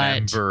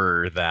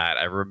remember that.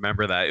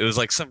 It was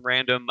like some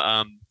random,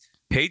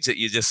 page that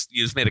you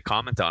just made a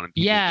comment on and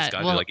people just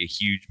got like a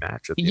huge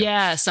match with you.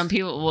 Yeah, some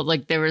people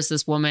like there was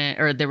this woman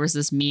or there was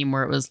this meme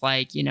where it was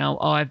like, oh,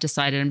 I've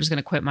decided I'm just going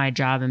to quit my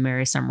job and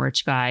marry some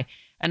rich guy.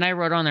 And I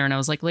wrote on there and I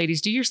was like,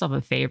 ladies, do yourself a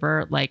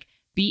favor, like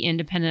be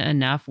independent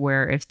enough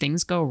where if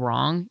things go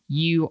wrong,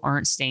 you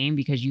aren't staying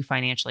because you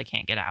financially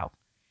can't get out.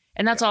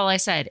 And that's all I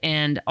said.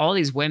 And all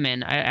these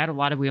women, I had a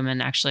lot of women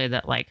actually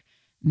that like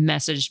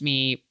messaged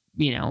me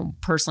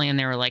personally, and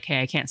they were like,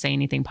 hey, I can't say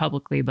anything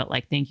publicly, but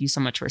like, thank you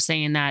so much for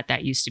saying that.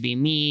 That used to be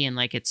me. And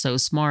like, it's so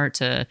smart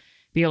to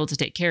be able to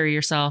take care of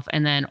yourself.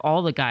 And then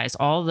all the guys,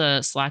 all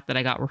the slack that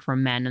I got were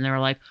from men. And they were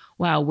like,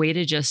 wow, way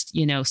to just,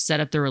 set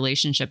up the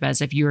relationship as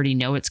if you already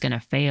know it's going to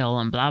fail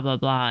and blah, blah,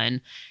 blah.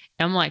 And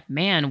I'm like,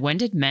 man, when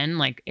did men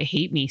like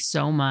hate me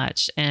so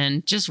much?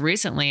 And just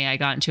recently I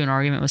got into an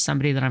argument with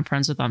somebody that I'm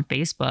friends with on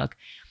Facebook.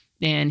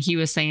 And he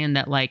was saying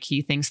that like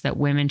he thinks that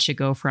women should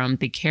go from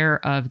the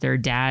care of their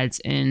dads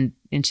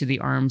into the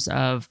arms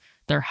of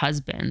their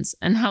husbands.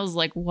 And I was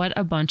like, what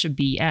a bunch of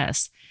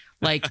BS.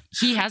 Like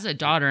he has a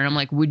daughter and I'm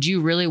like, would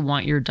you really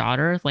want your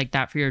daughter like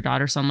that for your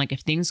daughter? So I'm like, if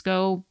things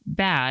go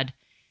bad,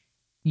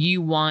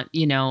 you want,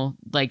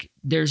 like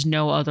there's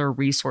no other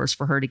resource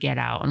for her to get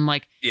out. And I'm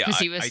like, because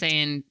he was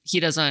saying he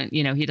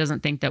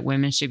doesn't think that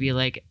women should be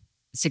like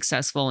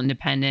successful,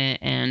 independent,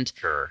 and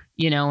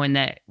and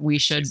that we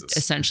should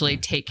essentially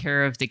take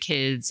care of the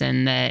kids,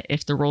 and that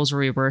if the roles were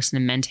reversed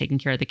and men taking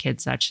care of the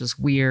kids, that's just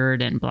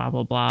weird and blah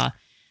blah blah.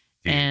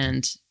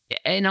 And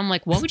I'm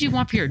like, what would you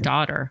want for your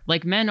daughter?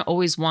 Like men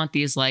always want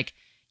these like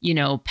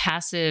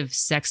passive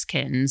sex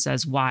kittens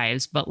as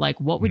wives, but like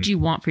what would you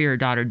want for your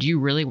daughter? Do you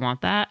really want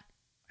that?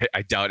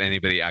 I doubt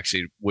anybody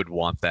actually would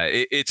want that.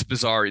 It's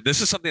bizarre.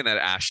 This is something that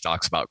Ash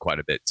talks about quite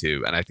a bit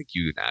too, and I think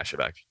you and Ash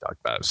have actually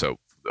talked about it. So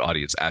the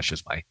audience,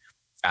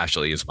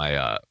 Ashley is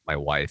my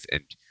wife,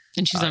 and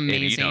she's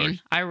amazing. And,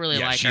 I really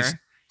like her.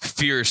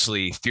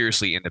 Fiercely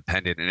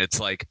independent, and it's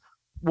like,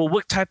 well,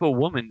 what type of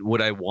woman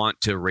would I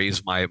want to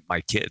raise my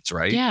kids,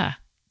 right? Yeah,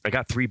 I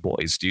got 3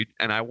 boys, dude,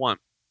 and I want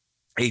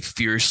a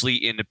fiercely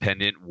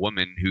independent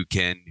woman who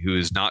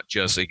is not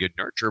just a good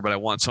nurturer, but I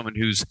want someone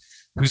who's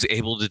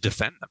able to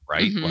defend them,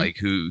 right? Mm-hmm. Like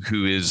who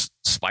is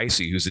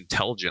spicy, who's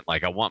intelligent.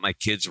 Like I want my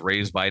kids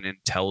raised by an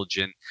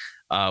intelligent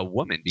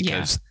woman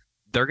because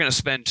they're going to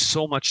spend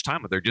so much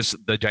time with her. Just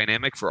the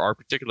dynamic for our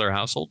particular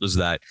household is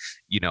that,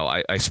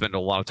 I spend a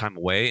lot of time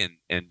away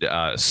and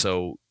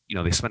so,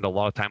 they spend a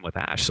lot of time with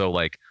Ash. So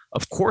like,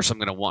 of course I'm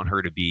going to want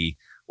her to be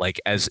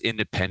like as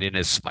independent,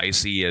 as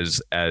spicy,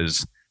 as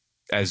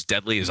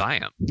deadly as I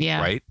am.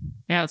 Yeah. Right.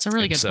 Yeah. It's a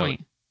really good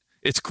point.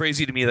 It's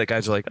crazy to me that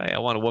guys are like, I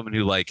want a woman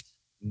who like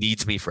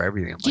needs me for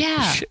everything. I'm like,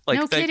 yeah, shit. Like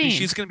no kidding.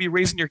 She's going to be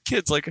raising your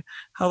kids. Like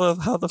how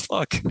the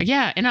fuck?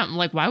 Yeah. And I'm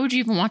like, why would you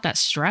even want that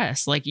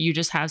stress? Like you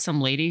just have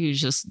some lady who's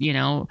just,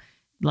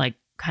 like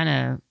kind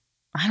of,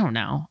 I don't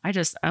know.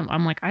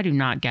 I'm like, I do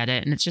not get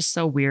it. And it's just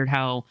so weird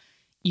how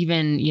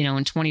even,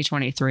 in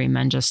 2023,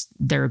 men just,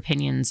 their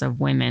opinions of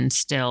women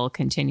still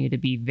continue to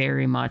be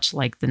very much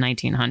like the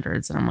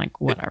 1900s. And I'm like,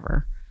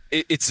 whatever.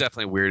 It's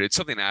definitely weird. It's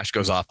something Ash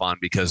goes off on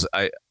because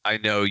I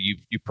know you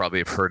probably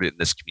have heard it in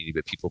this community,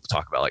 but people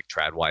talk about like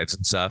trad wives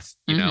and stuff,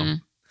 you know?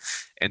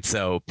 And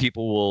so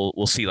people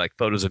will see like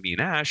photos of me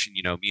and Ash, and,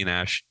 me and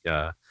Ash,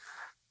 Ash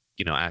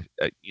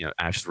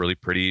is a really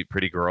pretty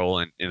girl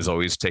and is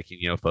always taking,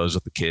 photos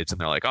with the kids,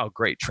 and they're like, oh,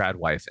 great, trad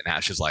wife. And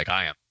Ash is like,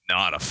 I am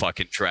not a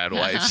fucking trad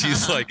wife.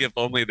 She's like, if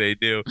only they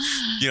do.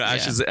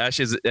 Ash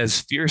is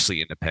as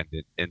fiercely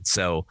independent. And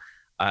so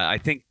I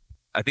think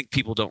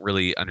people don't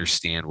really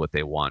understand what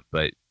they want,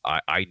 but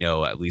I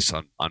know, at least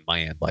on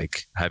my end,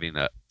 like having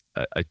a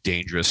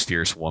dangerous,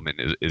 fierce woman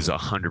is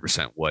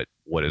 100% what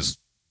is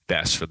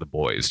best for the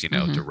boys,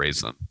 to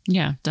raise them.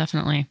 Yeah,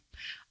 definitely.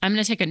 I'm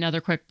going to take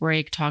another quick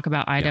break, talk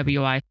about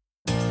IWI.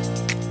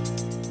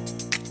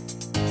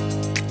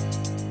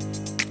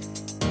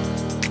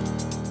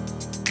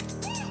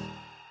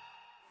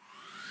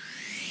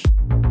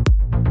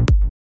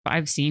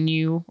 I've seen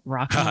you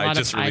rocking a lot of IWI. I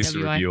just released a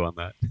review on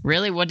that.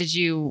 Really? What did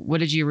you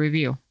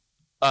review?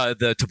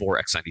 The Tavor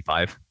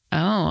X95.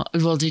 Oh,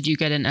 well, did you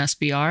get an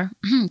SBR?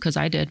 Because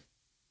I did.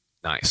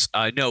 Nice.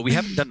 No, we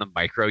haven't done the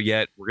micro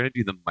yet. We're gonna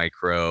do the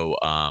micro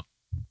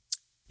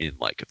in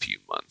like a few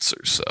months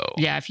or so.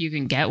 Yeah, if you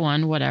can get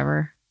one,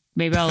 whatever.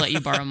 Maybe I'll let you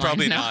borrow mine.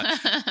 Probably not.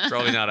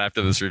 Probably not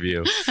after this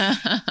review.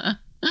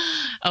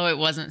 Oh, it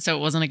wasn't. So it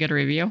wasn't a good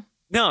review.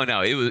 No,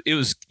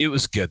 it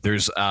was good.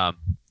 There's I'm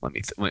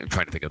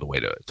trying to think of the way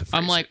to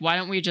I'm like, why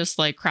don't we just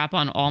like crap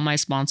on all my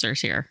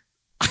sponsors here?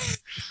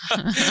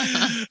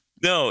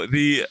 No,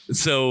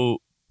 so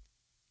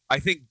I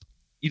think,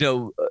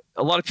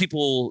 a lot of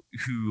people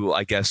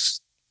think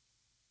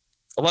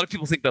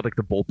that like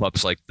the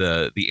bullpup's like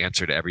the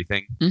answer to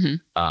everything.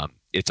 Mm-hmm.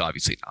 It's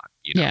obviously not.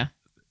 Yeah.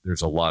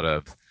 There's a lot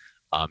of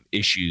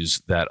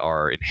issues that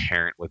are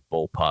inherent with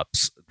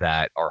bullpups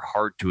that are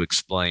hard to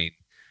explain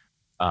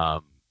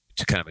to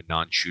kind of a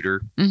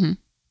non-shooter,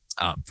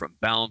 from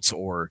balance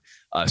or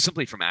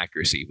simply from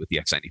accuracy with the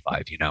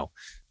X95.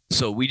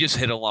 So we just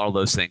hit a lot of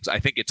those things. I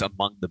think it's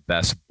among the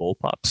best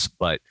bullpups,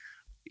 but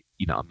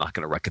I'm not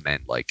going to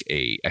recommend like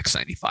a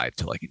X95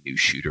 to like a new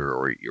shooter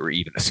or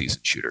even a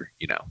seasoned shooter.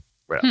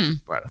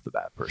 Right off the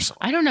bat, personally.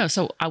 I don't know.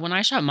 So when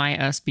I shot my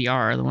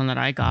SBR, the one that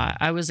I got,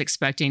 I was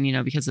expecting,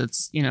 because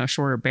it's,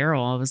 shorter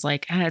barrel, I was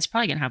like, it's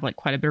probably going to have like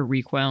quite a bit of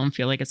recoil and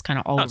feel like it's kind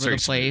of all over the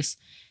place.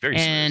 Very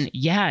and smooth.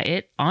 Yeah,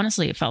 it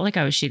felt like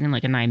I was shooting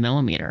like a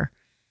 9mm.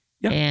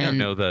 Yeah. And,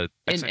 no, the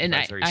and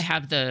I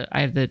have the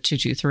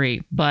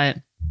 223, but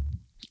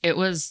it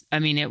was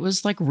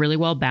like really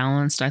well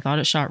balanced. I thought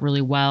it shot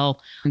really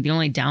well. The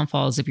only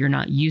downfall is if you're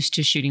not used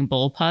to shooting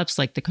bullpups,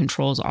 like the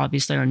controls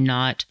obviously are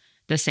not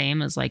the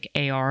same as like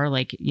AR,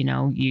 like,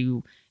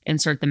 you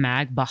insert the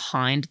mag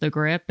behind the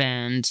grip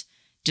and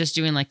just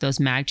doing like those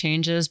mag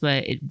changes,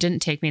 but it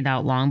didn't take me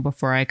that long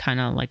before I kind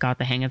of like got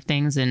the hang of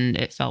things and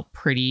it felt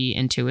pretty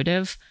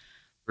intuitive.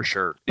 For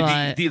sure.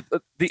 But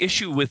the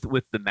issue with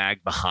the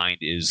mag behind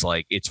is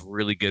like, it's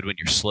really good when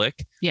you're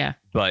slick. Yeah.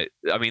 But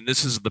I mean,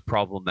 this is the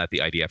problem that the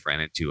IDF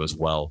ran into as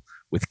well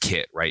with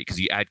kit, right? Because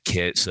you add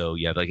kit. So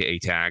you have like an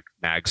ATAC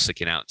mag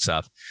sticking out and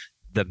stuff.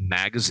 The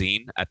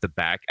magazine at the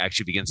back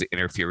actually begins to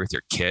interfere with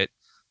your kit,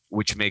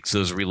 which makes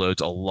those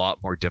reloads a lot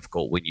more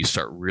difficult when you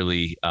start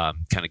really kind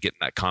of getting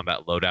that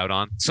combat loadout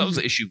on. So that was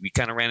the issue we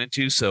kind of ran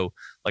into. So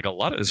like a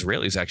lot of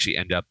Israelis actually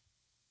end up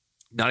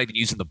not even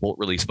using the bolt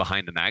release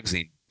behind the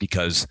magazine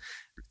because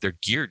their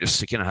gear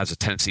just has a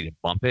tendency to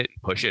bump it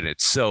and push it.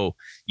 It's so,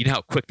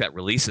 how quick that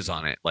release is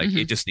on it. Like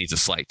it just needs a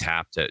slight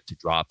tap to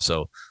drop.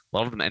 So a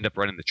lot of them end up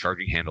running the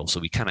charging handle. So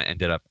we kind of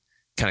ended up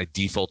kind of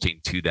defaulting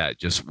to that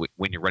just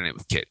when you're running it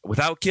with kit.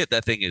 Without kit,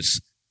 that thing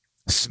is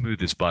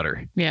smooth as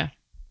butter. Yeah.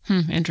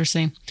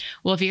 Interesting.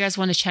 Well, if you guys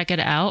want to check it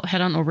out,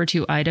 head on over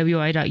to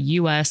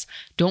iwi.us.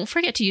 Don't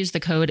forget to use the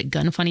code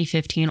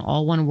GUNFUNNY15,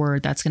 all one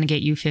word. That's going to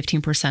get you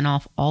 15%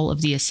 off all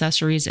of the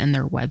accessories in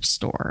their web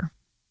store.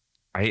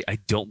 I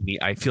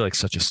feel like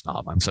such a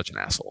snob. I'm such an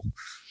asshole.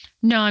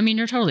 No, I mean,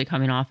 you're totally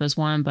coming off as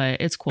one, but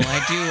it's cool.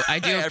 I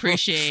do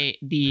appreciate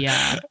the,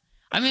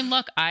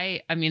 look,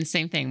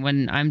 same thing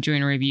when I'm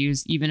doing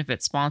reviews, even if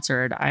it's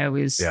sponsored, I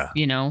always,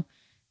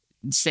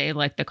 say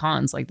like the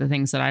cons, like the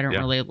things that I don't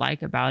really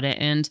like about it.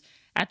 And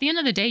at the end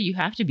of the day, you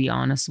have to be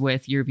honest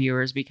with your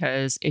viewers,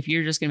 because if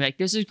you're just gonna be like,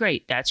 this is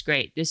great, that's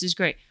great, this is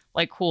great,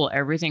 like, cool,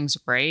 everything's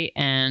great.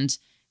 And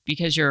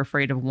because you're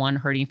afraid of one,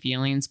 hurting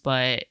feelings.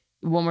 But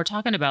when we're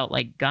talking about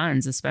like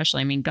guns,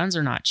 especially, guns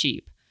are not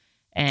cheap.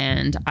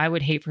 And I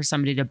would hate for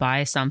somebody to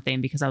buy something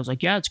because I was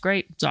like, yeah, it's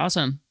great, it's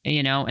awesome,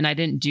 and I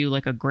didn't do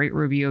like a great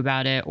review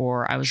about it,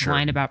 or I was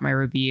lying about my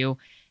review.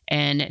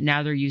 And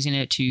now they're using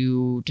it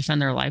to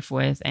defend their life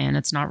with, and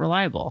it's not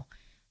reliable.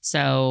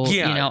 So,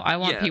 I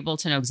want people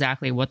to know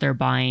exactly what they're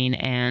buying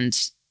and,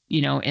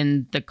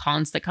 and the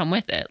cons that come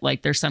with it.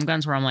 Like there's some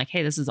guns where I'm like,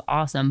 hey, this is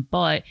awesome,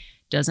 but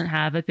doesn't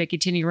have a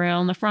Picatinny rail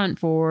in the front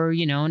for,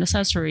 an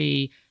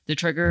accessory. The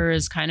trigger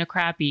is kind of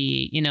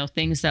crappy,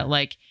 things that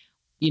like,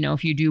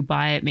 if you do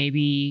buy it,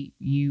 maybe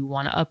you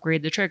want to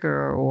upgrade the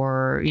trigger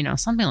or,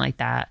 something like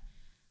that.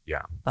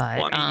 Yeah.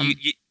 But,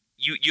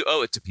 you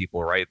owe it to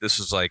people, right? This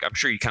is like, I'm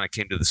sure you kind of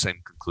came to the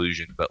same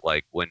conclusion, but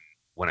like when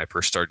I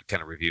first started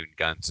kind of reviewing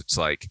guns, it's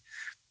like,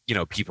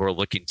 people are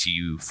looking to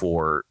you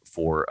for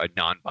a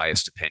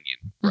non-biased opinion,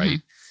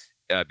 right?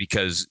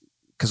 Because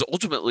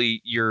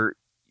ultimately you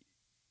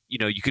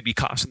could be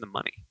costing them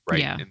money,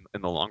 right? Yeah.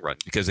 In the long run,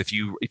 because if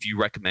you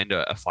recommend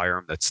a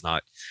firearm that's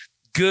not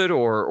good,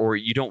 or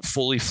you don't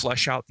fully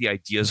flesh out the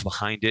ideas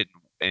behind it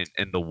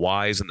and the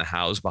whys and the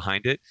hows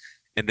behind it,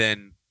 and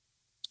then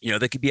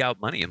they could be out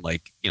money and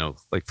like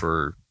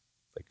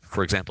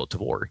for example,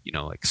 Tavor,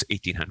 like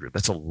 1,800.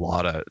 That's a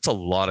lot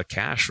of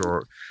cash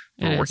for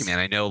a working man.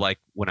 I know, like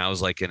when I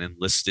was like an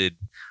enlisted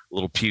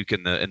little puke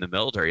in the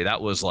military, that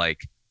was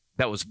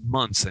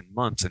months and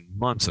months and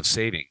months of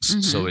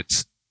savings. So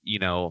it's,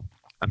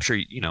 I'm sure,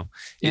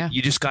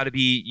 you just got to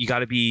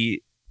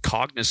be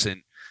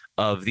cognizant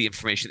of the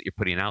information that you're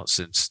putting out,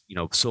 since,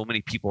 so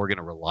many people are going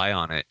to rely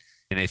on it.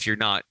 And if you're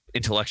not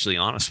intellectually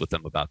honest with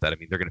them about that,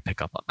 they're going to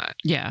pick up on that.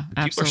 Yeah,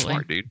 absolutely. People are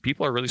smart, dude.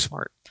 People are really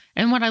smart.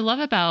 And what I love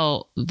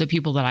about the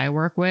people that I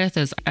work with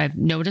is I've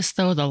noticed,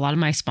 though, that a lot of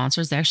my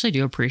sponsors, they actually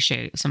do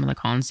appreciate some of the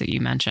cons that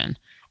you mentioned.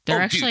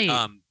 They're actually,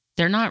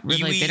 they're not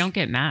really, they don't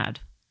get mad.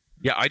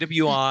 Yeah,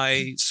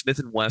 IWI,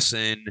 Smith &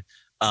 Wesson,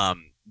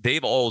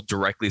 they've all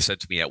directly said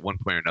to me at one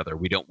point or another,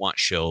 we don't want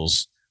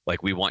shills.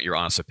 Like, we want your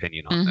honest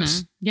opinion on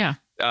this. Yeah.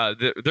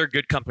 They're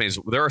good companies.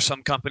 There are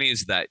some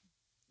companies that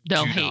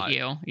they'll hate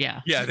you.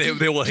 Yeah. Yeah,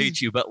 they will hate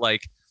you. But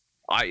like,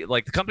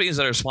 the companies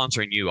that are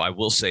sponsoring you, I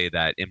will say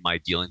that in my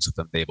dealings with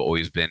them, they've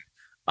always been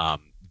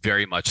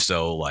very much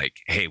so like,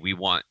 hey, we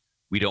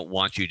don't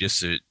want you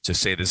just to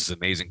say this is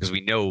amazing, because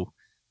we know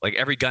like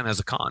every gun has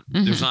a con.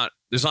 There's not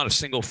a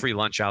single free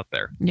lunch out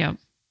there. Yep.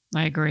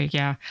 I agree.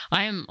 Yeah.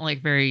 I am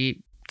like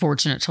very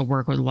fortunate to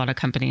work with a lot of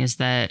companies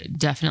that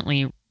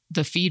definitely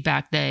the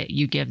feedback that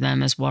you give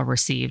them is well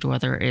received,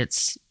 whether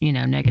it's,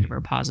 negative or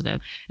positive.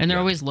 And they're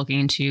always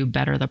looking to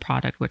better the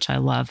product, which I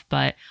love.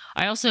 But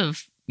I also,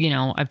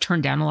 I've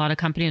turned down a lot of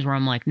companies where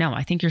I'm like, no,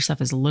 I think your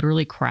stuff is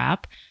literally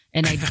crap.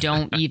 And I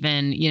don't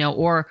even,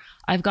 or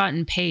I've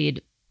gotten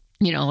paid,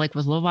 like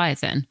with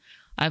Leviathan,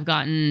 I've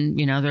gotten,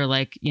 they're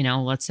like,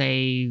 let's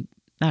say,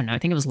 I don't know, I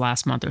think it was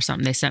last month or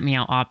something. They sent me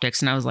out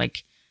optics and I was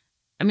like,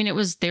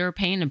 they were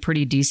paying a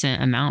pretty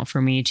decent amount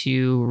for me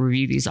to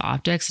review these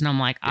optics. And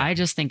I'm like, I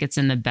just think it's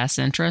in the best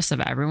interest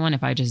of everyone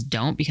if I just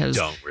don't, because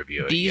don't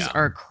review it. These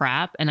are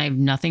crap and I have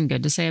nothing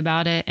good to say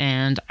about it.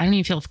 And I don't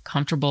even feel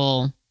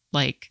comfortable,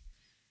 like,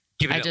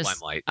 giving it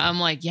limelight. I'm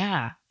like,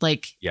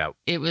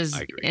 it was.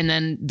 I agree. And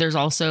then there's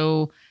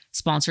also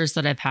sponsors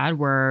that I've had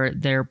where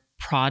their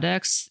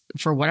products,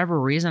 for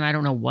whatever reason, I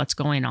don't know what's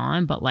going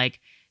on, but like,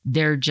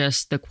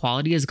 the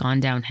quality has gone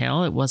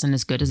downhill. It wasn't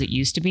as good as it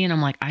used to be. And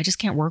I'm like, I just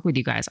can't work with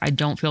you guys. I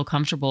don't feel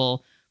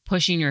comfortable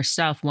pushing your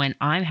stuff when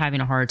I'm having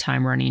a hard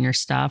time running your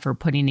stuff or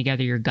putting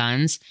together your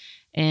guns.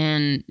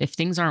 And if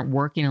things aren't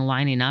working and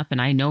lining up,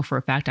 and I know for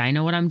a fact I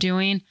know what I'm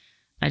doing,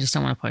 I just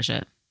don't want to push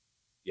it.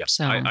 Yeah,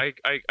 so I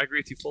agree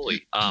with you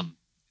fully.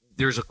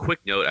 There's a quick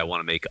note I want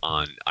to make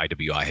on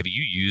IWI. Have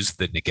you used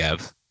the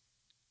Negev?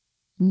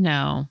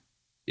 No.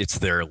 It's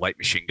their light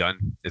machine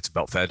gun. It's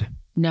belt fed.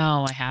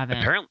 No, I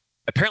haven't.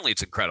 Apparently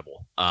it's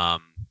incredible. I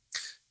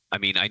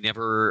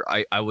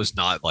was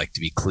not, like, to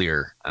be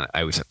clear,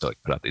 I always have to like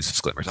put out these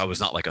disclaimers. I was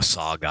not like a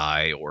saw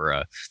guy or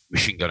a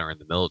machine gunner in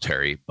the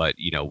military, but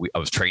I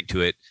was trained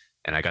to it,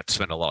 and I got to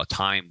spend a lot of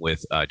time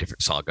with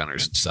different saw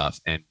gunners and stuff.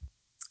 And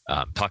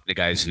talking to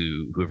guys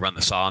who have run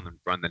the saw and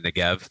run the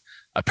Negev,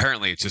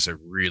 apparently it's just a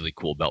really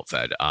cool belt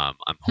fed. I'm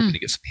hoping to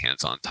get some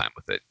hands-on time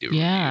with it.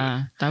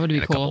 That would be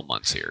in cool. A couple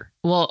months here.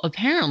 Well,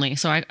 apparently,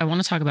 so I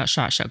want to talk about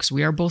SHOT Show because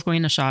we are both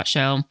going to SHOT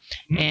Show,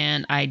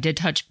 and I did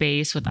touch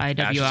base with IWI.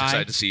 Ash is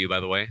excited to see you, by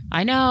the way.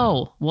 I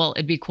know. Well,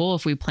 it'd be cool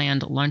if we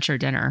planned lunch or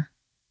dinner.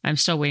 I'm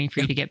still waiting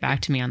for you to get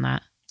back to me on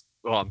that.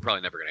 Well, I'm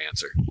probably never going to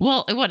answer.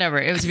 Well, whatever.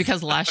 It was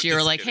because last year you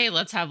were like, hey,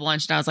 let's have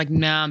lunch. And I was like,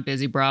 no, I'm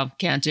busy, bro.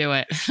 Can't do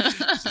it.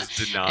 Just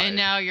deny. And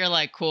now you're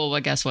like, cool. Well,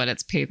 guess what?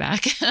 It's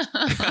payback.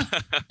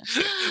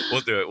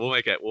 We'll do it. We'll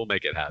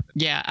make it happen.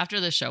 Yeah.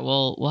 After the show,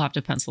 we'll have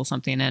to pencil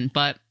something in.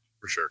 But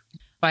for sure.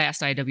 I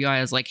asked IWI,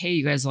 I was like, hey,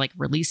 you guys like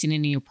releasing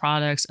any new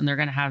products? And they're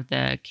going to have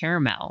the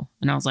caramel.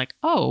 And I was like,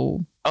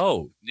 oh,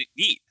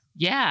 neat.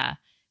 Yeah.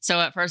 So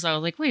at first I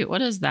was like, wait,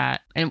 what is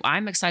that? And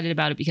I'm excited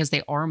about it because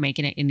they are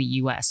making it in the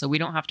US. So we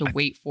don't have to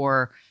wait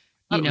for,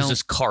 it was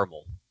just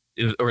caramel.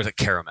 Or is it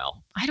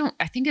caramel?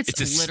 I think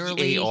it's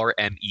literally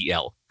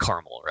CARMEL,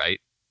 caramel, right?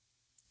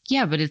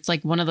 Yeah, but it's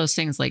like one of those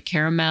things like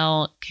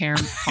caramel.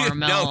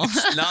 No,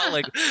 it's not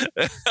like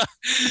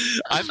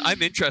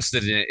I'm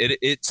interested in it.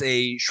 It's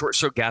a short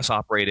stroke gas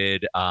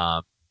operated,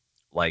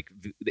 like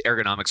the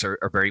ergonomics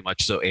are very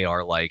much so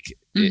AR like.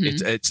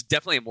 It's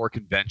definitely a more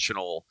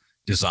conventional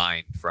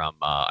design from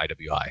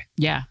IWI.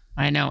 Yeah,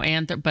 I know.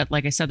 And but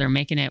like I said, they're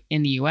making it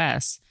in the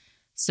US,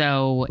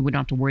 so we don't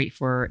have to wait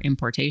for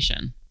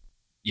importation.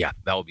 Yeah,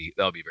 that'll be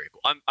very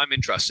cool. I'm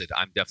interested.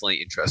 I'm definitely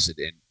interested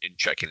in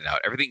checking it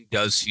out. Everything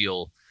does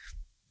feel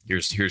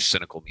here's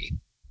cynical me.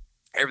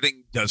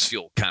 Everything does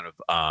feel kind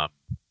of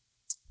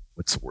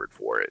what's the word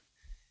for it?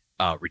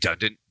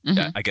 Redundant,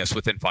 I guess,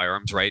 within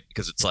firearms, right?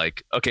 Because it's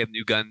like, okay, the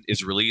new gun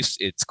is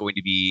released. It's going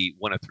to be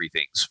one of three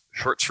things: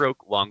 short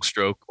stroke, long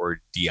stroke,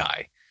 or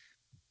DI.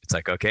 It's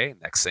like, okay,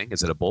 next thing,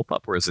 is it a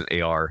bullpup or is it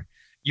an AR?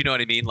 You know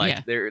what I mean?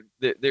 Like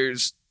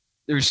there's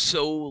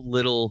so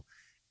little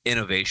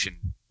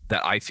innovation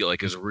that I feel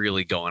like is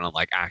really going on,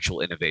 like actual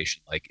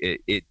innovation. Like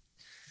it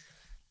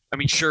I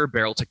mean, sure,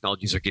 barrel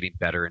technologies are getting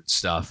better and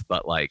stuff,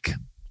 but like,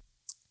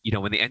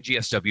 when the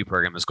NGSW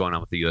program is going on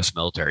with the U.S.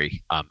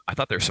 military, I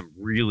thought there's some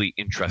really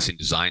interesting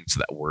designs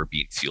that were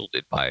being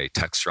fielded by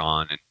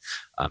Textron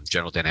and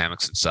General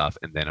Dynamics and stuff.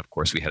 And then, of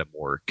course, we had a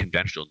more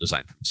conventional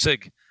design from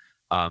SIG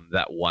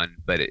that won.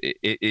 But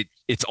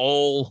it's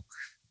all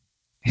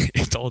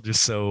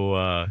just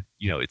so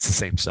it's the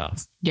same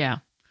stuff. Yeah.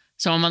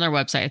 So I'm on their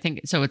website. I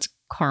think so. It's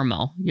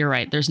caramel. You're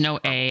right. There's no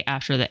A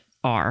after the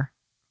R.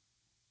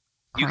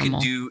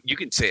 Caramel. You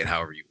can say it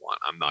however you want.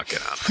 I'm not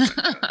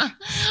gonna.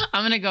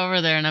 I'm gonna go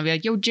over there and I'll be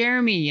like, "Yo,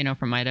 Jeremy,"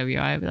 from IWI.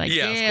 I'll be like,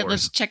 "Yeah,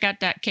 let's check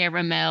out that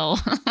caramel."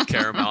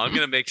 Caramel. I'm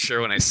gonna make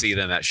sure when I see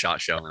them at SHOT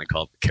Show, I'm gonna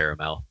call it the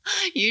caramel.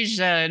 You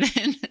should,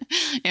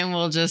 and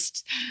we'll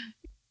just.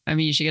 I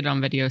mean, you should get it on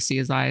video, see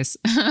his eyes.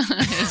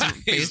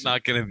 He's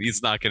not gonna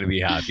be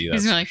happy.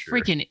 He's like,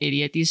 freaking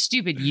idiot, these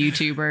stupid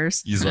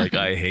YouTubers. He's like,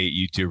 I hate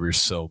YouTubers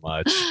so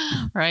much.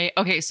 Right.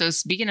 Okay. So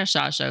speaking of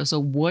SHOT Show,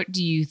 so what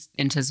do you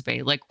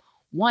anticipate? Like,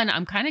 one,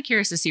 I'm kind of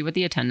curious to see what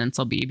the attendance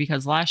will be,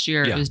 because last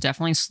year it was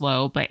definitely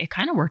slow, but it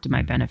kind of worked to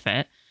my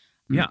benefit.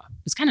 Yeah.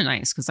 It's kind of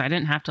nice because I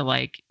didn't have to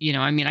I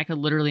could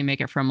literally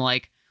make it from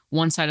like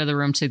one side of the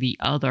room to the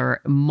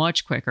other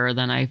much quicker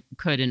than I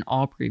could in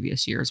all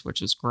previous years,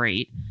 which is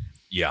great.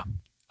 Yeah.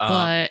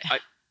 But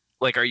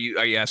are you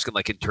asking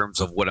like in terms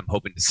of what I'm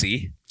hoping to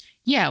see?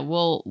 Yeah.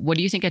 Well, what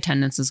do you think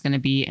attendance is going to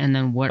be? And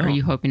then what are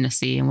you hoping to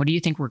see? And what do you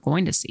think we're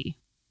going to see?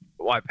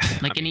 Well,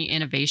 any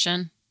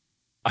innovation?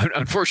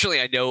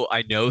 Unfortunately, I know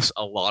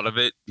a lot of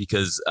it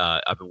because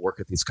I've been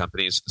working with these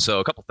companies. So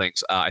a couple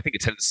things. I think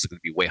attendance is going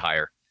to be way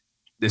higher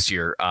this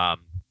year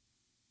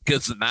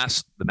because the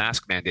mask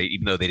mandate,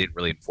 even though they didn't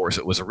really enforce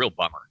it, was a real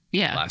bummer.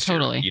 Yeah, last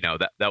totally. year. You know,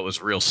 that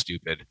was real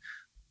stupid,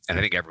 and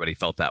I think everybody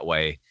felt that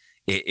way.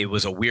 It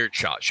was a weird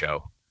SHOT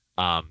Show.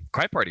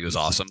 Cry Party was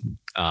awesome.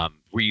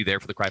 Were you there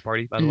for the Cry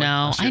Party, by the way?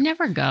 No, I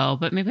never go,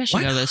 but maybe I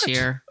should go this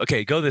year.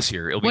 Okay, go this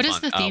year. It'll be fun. What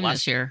is the theme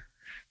this year?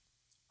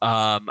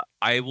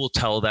 I will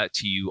tell that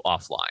to you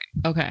offline.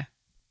 Okay.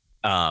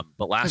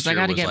 But last year I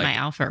got to get my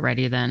outfit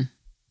ready then.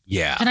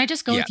 Yeah. Can I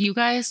just go with you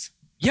guys?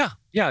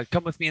 Yeah.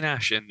 Come with me and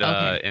Ash and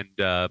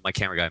my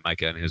camera guy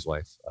Micah and his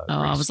wife.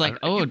 I was like,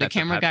 the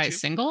camera guy is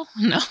single?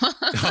 No.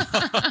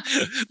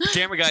 The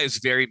camera guy is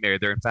very married.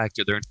 They're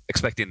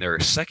expecting their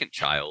second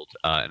child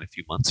in a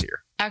few months here.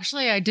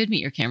 Actually, I did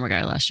meet your camera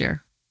guy last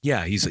year.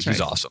 Yeah, he's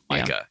awesome,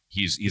 Micah.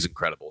 Yeah. He's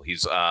incredible.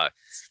 He's I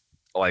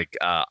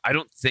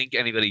don't think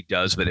anybody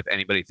does, but if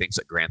anybody thinks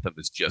that Grantham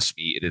is just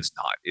me, it is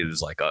not. It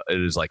is like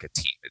a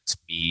team. It's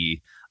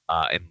me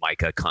and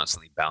Micah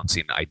constantly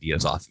bouncing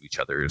ideas off of each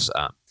other's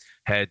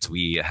heads.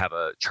 We have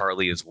a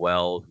Charlie as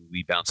well, who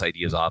we bounce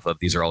ideas off of.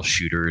 These are all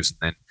shooters,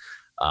 and then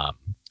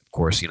of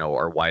course,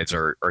 our wives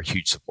are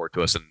huge support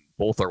to us, and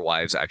both our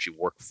wives actually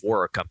work for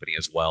our company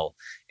as well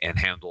and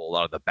handle a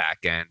lot of the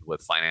back end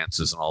with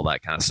finances and all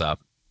that kind of stuff.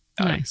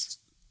 Nice.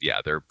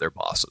 They're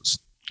bosses.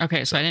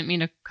 Okay, so I didn't mean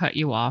to cut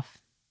you off.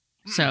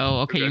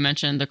 So, you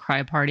mentioned the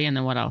Cry Party, and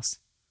then what else?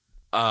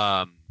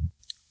 I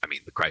mean,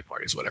 the Cry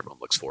Party is what everyone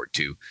looks forward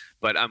to,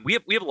 but we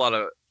have a lot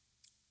of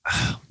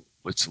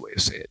what's the way to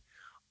say it?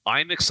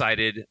 I'm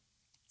excited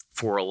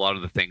for a lot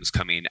of the things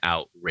coming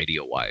out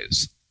radio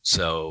wise.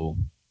 So,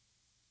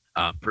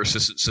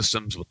 persistent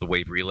systems with the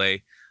wave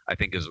relay, I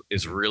think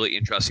is really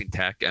interesting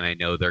tech, and I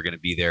know they're going to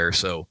be there.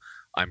 So,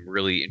 I'm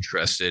really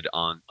interested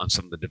on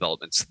some of the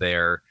developments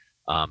there.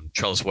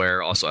 Trellis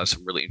Ware also has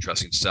some really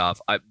interesting stuff.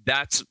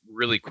 That's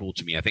really cool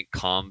to me. I think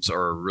comms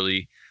are a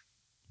really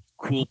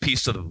cool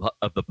piece of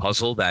the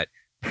puzzle that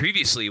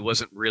previously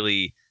wasn't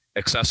really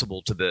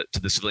accessible to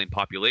the civilian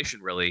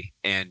population, really,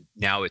 and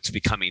now it's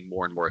becoming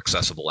more and more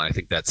accessible. And I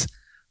think that's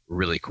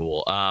really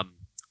cool.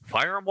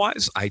 Firearm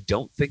wise, I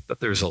don't think that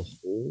there's a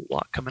whole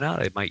lot coming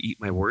out. I might eat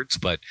my words,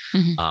 but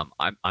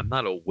I'm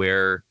not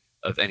aware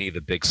of any of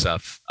the big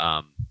stuff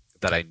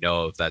that I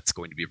know of that's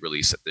going to be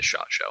released at this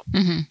SHOT Show.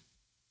 Mm-hmm.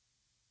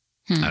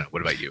 I don't know.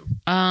 What about you?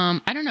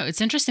 I don't know.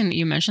 It's interesting that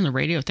you mentioned the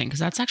radio thing,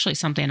 because that's actually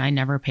something I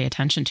never pay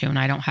attention to and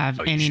I don't have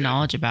any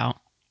knowledge about.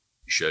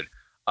 You should.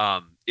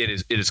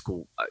 It is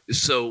cool.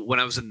 So when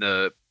I was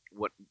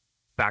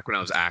back when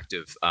I was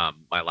active,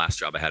 my last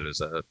job I had as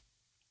a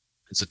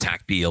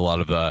TAC B, a lot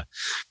of the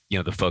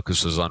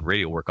focus was on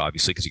radio work,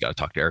 obviously, because you got to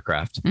talk to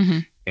aircraft.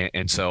 Mm-hmm.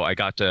 And so I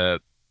got to.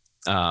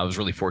 I was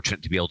really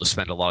fortunate to be able to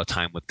spend a lot of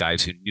time with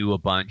guys who knew a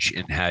bunch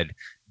and had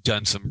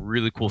done some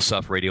really cool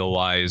stuff radio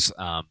wise.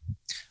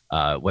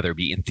 Whether it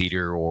be in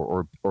theater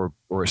or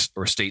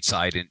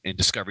stateside, and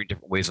discovering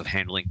different ways of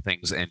handling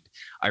things. And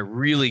I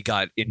really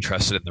got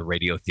interested in the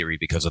radio theory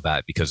because of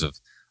that, because of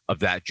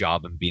that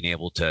job and being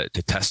able to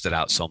test it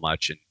out so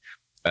much. And,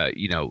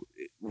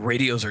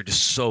 radios are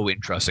just so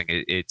interesting.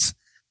 It's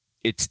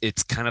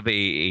kind of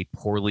a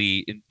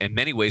poorly, in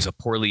many ways, a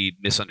poorly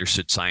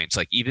misunderstood science.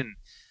 Like even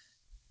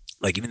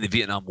the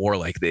Vietnam War,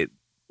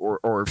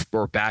 or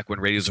back when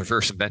radios were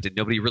first invented,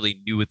 nobody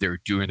really knew what they were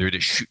doing. They were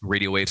just shooting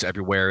radio waves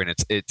everywhere, and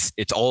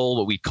it's all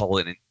what we call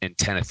an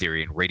antenna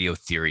theory and radio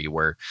theory,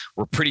 where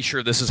we're pretty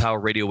sure this is how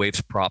radio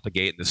waves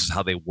propagate and this is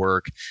how they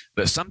work.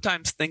 But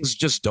sometimes things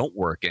just don't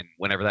work, and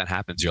whenever that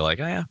happens, you're like,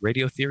 oh yeah,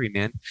 radio theory,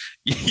 man.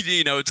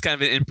 It's kind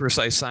of an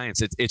imprecise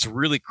science. It's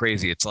really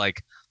crazy. It's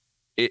like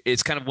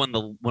it's kind of one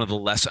of the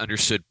less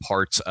understood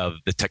parts of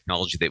the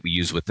technology that we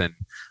use within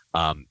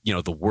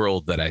the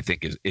world, that I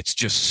think it's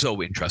just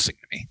so interesting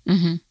to me.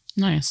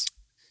 Mm-hmm. Nice.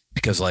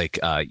 Because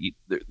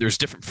there's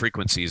different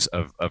frequencies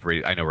of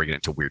radio. I know we're getting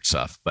into weird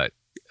stuff, but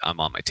I'm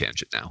on my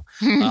tangent now.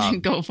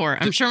 Go for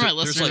it. I'm sure my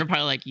listeners are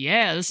probably like,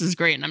 yeah, this is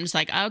great. And I'm just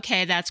like,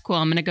 okay, that's cool.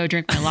 I'm going to go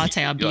drink my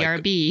latte. I'll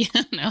BRB.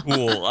 No.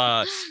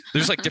 Cool.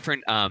 There's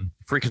different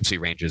frequency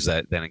ranges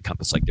that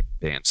encompass different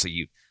bands.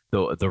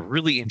 So the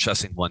really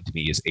interesting one to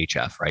me is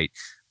HF, right?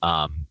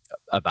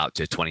 About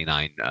to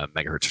 29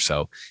 megahertz or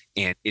so.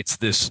 And it's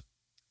this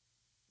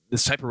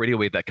this type of radio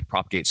wave that can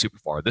propagate super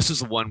far. This is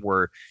the one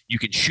where you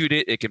can shoot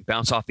it. It can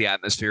bounce off the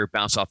atmosphere,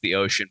 bounce off the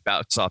ocean,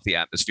 bounce off the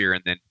atmosphere,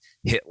 and then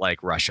hit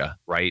like Russia,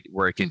 right?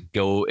 Where it can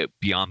go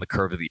beyond the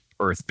curve of the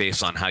Earth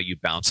based on how you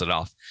bounce it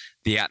off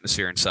the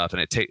atmosphere and stuff.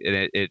 And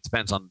it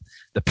depends on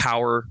the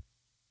power,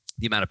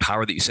 the amount of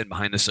power that you send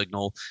behind the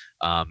signal,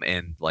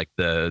 and like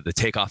the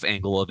takeoff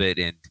angle of it.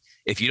 And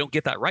if you don't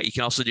get that right, you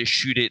can also just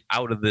shoot it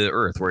out of the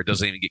Earth where it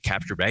doesn't even get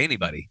captured by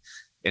anybody.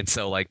 And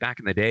so like back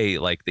in the day,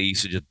 like they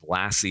used to just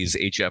blast these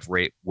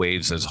HF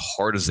waves as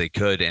hard as they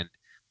could. And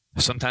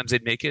sometimes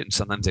they'd make it and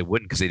sometimes they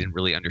wouldn't because they didn't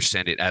really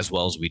understand it as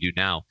well as we do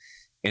now.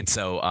 And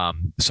so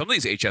some of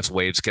these HF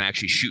waves can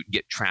actually shoot and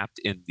get trapped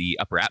in the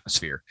upper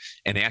atmosphere,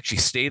 and they actually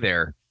stay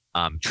there,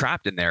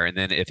 trapped in there. And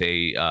then if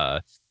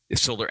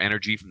solar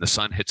energy from the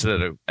sun hits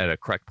it at a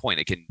correct point,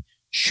 it can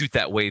shoot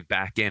that wave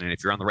back in. And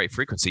if you're on the right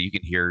frequency, you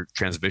can hear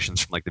transmissions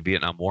from like the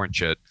Vietnam War and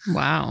shit.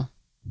 Wow.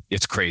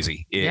 It's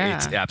crazy.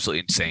 It's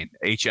absolutely insane.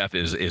 HF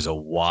is a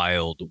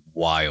wild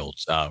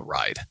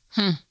ride.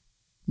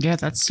 Yeah,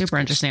 that's super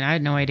interesting. I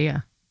had no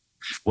idea.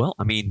 Well,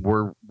 I mean,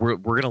 we're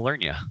gonna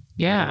learn you.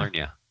 Yeah,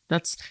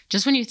 that's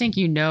just when you think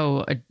you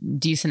know a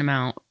decent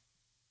amount,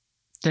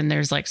 then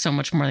there's like so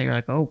much more that you're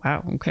like, oh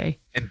wow, okay.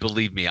 And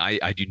believe me,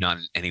 I do not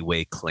in any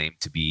way claim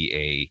to be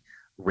a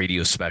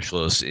radio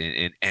specialist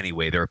in any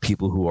way. There are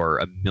people who are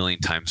a million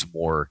times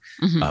more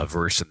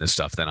versed in this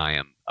stuff than I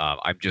am.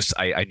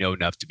 I know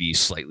enough to be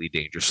slightly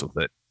dangerous with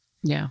it.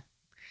 Yeah.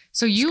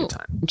 So you,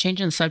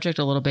 changing the subject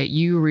a little bit,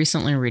 you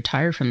recently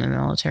retired from the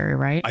military,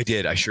 right? I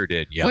did. I sure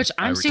did. Yeah. Which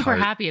I'm super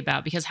happy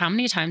about, because how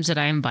many times did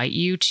I invite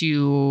you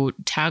to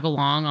tag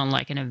along on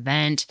like an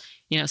event,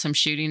 some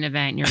shooting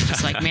event, and you're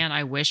just like, man,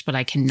 I wish, but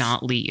I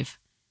cannot leave.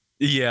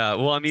 Yeah.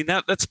 Well, I mean,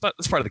 that's part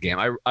of the game.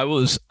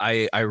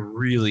 I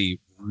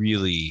really,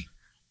 really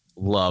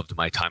loved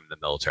my time in the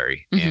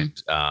military. And,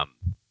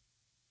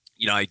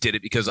 I did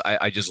it because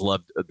I just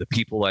loved the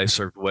people I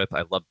served with.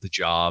 I loved the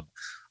job.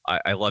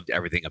 I loved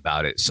everything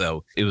about it.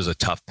 So it was a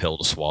tough pill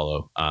to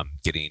swallow,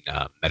 getting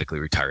medically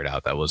retired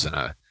out. That was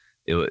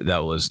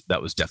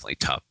definitely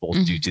tough,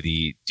 both due to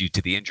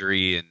the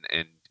injury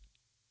and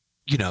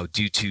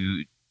due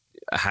to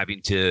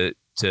having to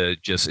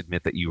just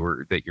admit that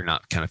you're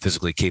not kind of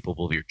physically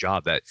capable of your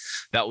job.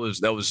 That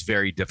was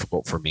very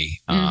difficult for me.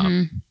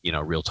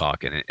 Real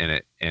talk.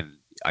 And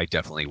I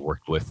definitely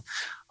worked with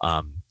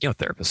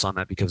therapists on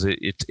that, because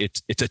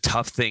it's a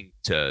tough thing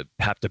to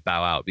have to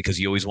bow out, because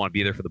you always want to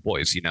be there for the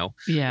boys,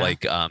 Yeah.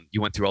 Like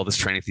you went through all this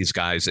training with these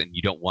guys and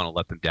you don't want to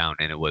let them down.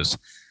 And it was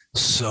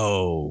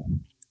so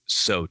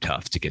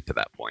tough to get to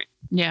that point.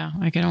 Yeah,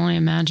 I can only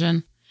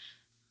imagine.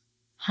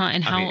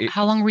 And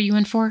how long were you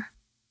in for?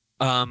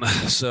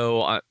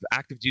 So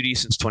active duty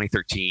since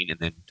 2013, and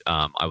then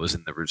I was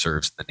in the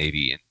reserves in the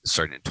Navy and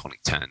started in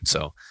 2010.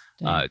 So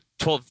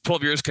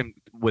 12 years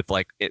with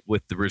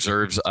the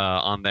reserves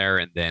on there,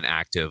 and then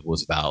active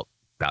was about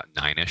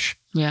 9-ish.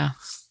 Yeah.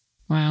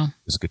 Wow. It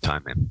was a good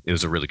time, man. It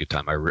was a really good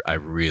time. I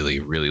really,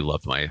 really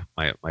loved my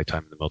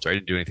time in the military. I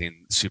didn't do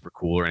anything super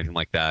cool or anything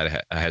like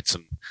that. I held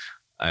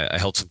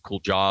some cool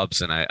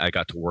jobs, and I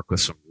got to work with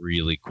some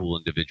really cool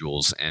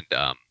individuals, and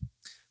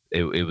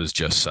it was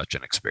just such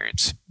an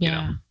experience.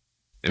 Yeah.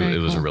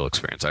 It was a real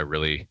experience. I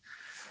mean,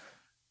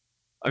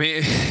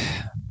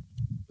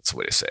 that's the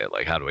way to say it.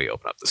 Like, how do I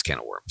open up this can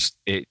of worms?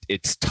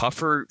 It's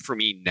tougher for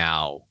me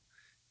now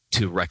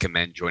to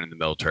recommend joining the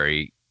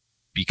military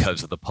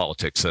because of the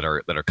politics that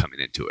are coming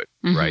into it.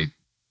 Right.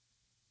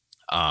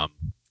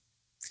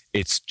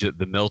 It's just,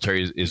 the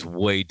military is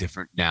way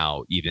different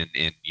now, even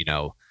in,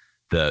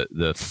 I've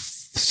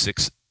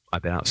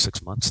been out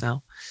 6 months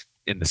now.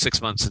 In the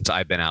 6 months since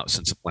I've been out,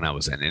 since when I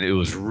was in, and it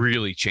was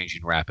really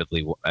changing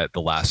rapidly at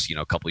the last,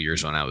 couple of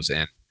years when I was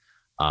in.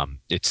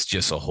 It's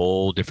just a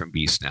whole different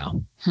beast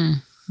now.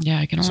 Yeah,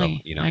 I can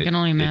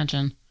only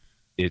imagine.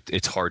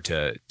 It's hard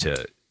to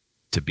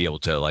be able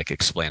to like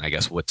explain, I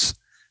guess,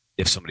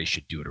 if somebody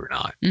should do it or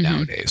not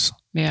nowadays.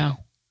 Yeah,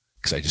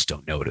 because I just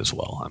don't know it as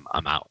well.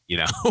 I'm out.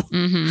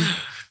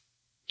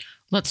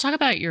 Let's talk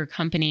about your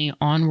company,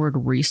 Onward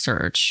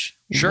Research.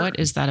 Sure. What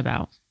is that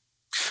about?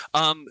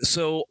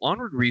 So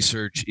Onward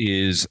Research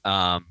is,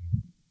 I've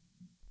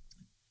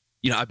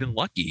been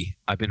lucky.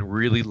 I've been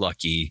really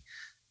lucky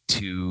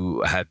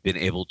to have been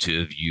able to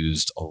have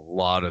used a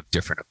lot of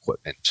different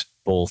equipment,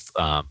 both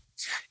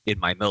in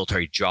my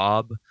military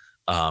job,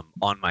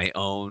 on my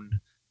own.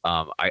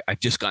 I've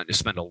just gotten to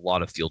spend a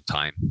lot of field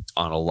time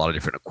on a lot of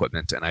different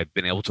equipment, and I've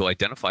been able to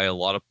identify a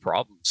lot of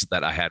problems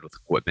that I had with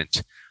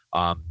equipment.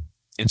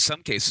 In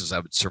some cases, I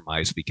would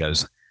surmise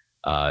because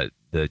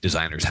the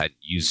designers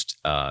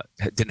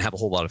didn't have a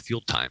whole lot of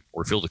field time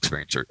or field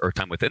experience or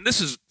time with it. And this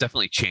has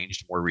definitely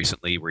changed more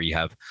recently, where you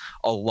have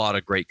a lot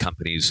of great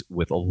companies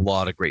with a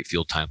lot of great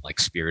field time, like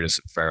Spiritus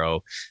and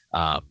Faro,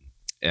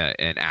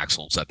 and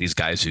Axel and stuff. These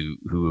guys who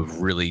have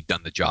really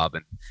done the job,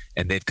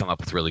 and they've come up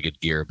with really good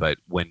gear. But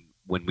when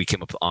we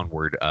came up with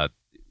Onward,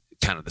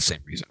 kind of the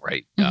same reason,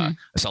 right? I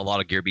saw a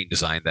lot of gear being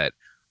designed that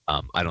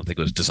I don't think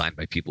it was designed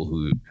by people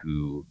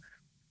who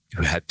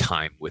had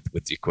time with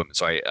the equipment.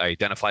 So I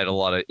identified a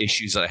lot of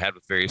issues that I had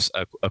with various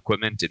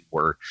equipment, and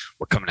we're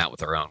coming out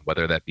with our own,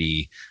 whether that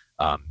be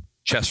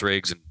chest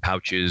rigs and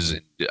pouches,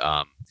 and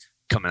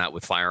coming out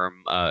with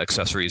firearm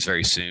accessories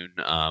very soon,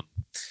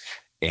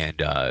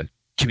 and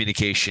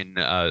communication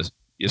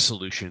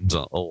solutions,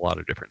 a lot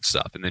of different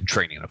stuff, and then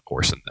training, of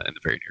course, in the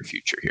very near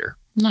future here.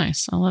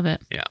 Nice, I love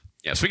it. Yeah.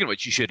 Speaking of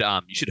which, you should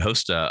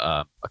host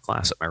a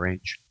class at my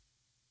range.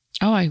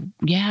 Oh,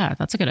 yeah,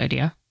 that's a good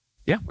idea.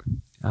 Yeah,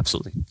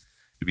 absolutely.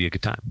 It'd be a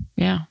good time.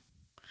 Yeah.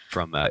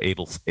 From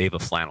Ava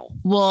Flannel.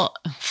 Well,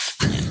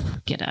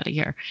 get out of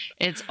here.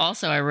 It's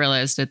also, I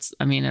realized it's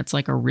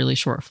like a really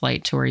short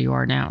flight to where you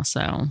are now.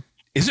 So.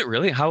 Is it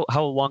really? How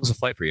long is the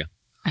flight for you?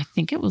 I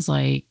think it was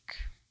like,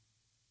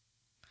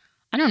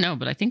 I don't know,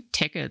 but I think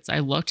tickets, I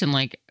looked, and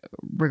like,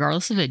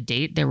 regardless of the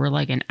date, they were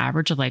like an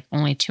average of like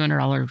only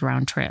 $200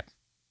 round trip.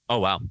 Oh,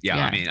 wow. Yeah.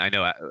 I mean, I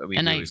know. We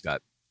always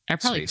got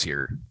space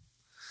here.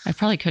 I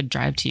probably could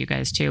drive to you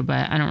guys too,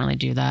 but I don't really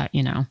do that,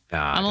 you know.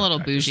 I'm a little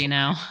bougie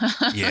now.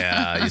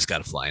 Yeah, you just got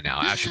to fly now.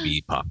 I should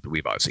be pumped.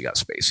 We've obviously got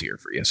space here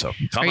for you. So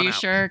are you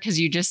sure? Because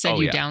you just said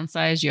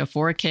downsized. You have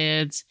 4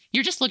 kids.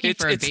 You're just looking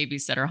for a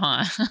babysitter,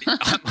 huh?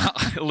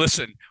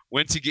 Listen,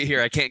 once you get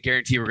here, I can't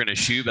guarantee we're going to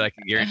shoot, but I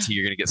can guarantee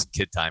you're going to get some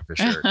kid time for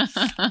sure.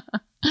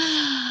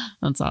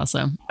 That's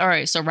awesome. All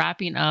right. So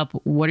wrapping up,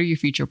 what are your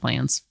future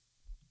plans?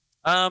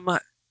 I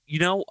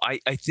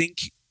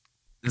think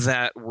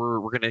that we're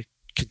going to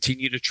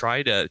continue to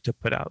try to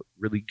put out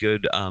really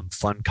good,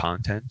 fun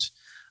content,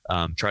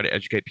 try to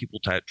educate people,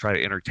 try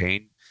to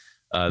entertain.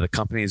 The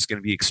company is going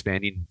to be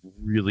expanding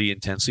really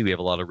intensely. We have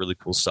a lot of really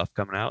cool stuff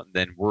coming out. And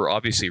then we're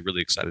obviously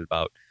really excited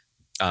about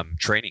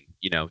training,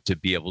 to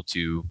be able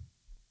to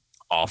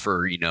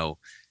offer,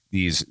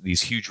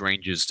 these huge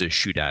ranges to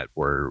shoot at,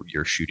 where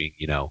you're shooting,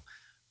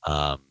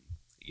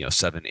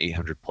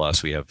 700-800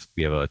 plus. We have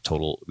a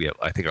total.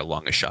 I think our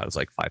longest shot is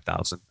like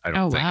 5,000. I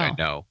don't think I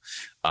know.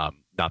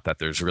 Not that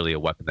there's really a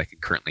weapon that can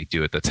currently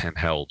do it that's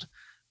handheld,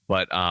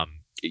 but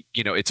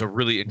it's a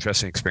really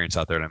interesting experience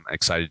out there, and I'm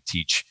excited to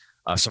teach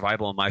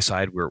survival on my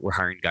side. We're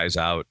hiring guys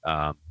out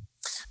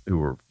who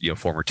were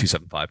former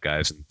 275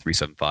 guys and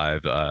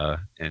 375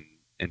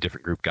 and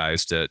different group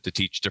guys to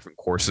teach different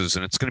courses,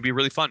 and it's going to be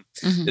really fun.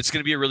 Mm-hmm. It's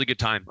going to be a really good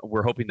time.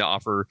 We're hoping to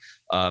offer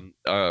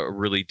a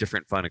really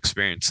different, fun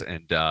experience,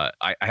 and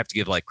I have to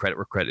give credit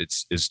where credit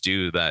is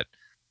due. That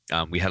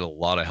we had a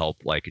lot of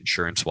help,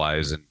 insurance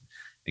wise, and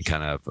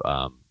kind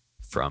of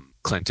from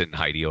Clinton and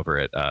Heidi over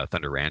at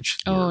Thunder Ranch.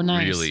 Oh,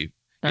 nice. Really,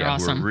 they're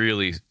awesome. We're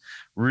really,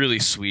 really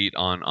sweet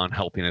on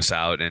helping us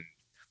out, and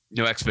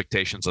no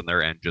expectations on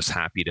their end. Just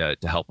happy to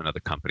help another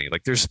company.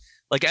 There's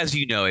as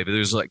you know, Ava,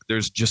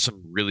 there's just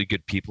some really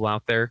good people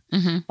out there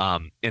in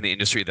the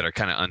industry that are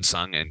kind of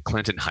unsung, and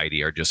Clinton and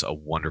Heidi are just a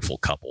wonderful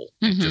couple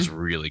and just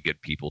really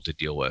good people to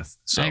deal with.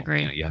 So I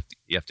agree. You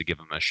have to give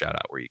them a shout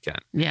out where you can.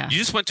 Yeah. You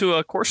just went to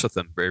a course with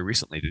them very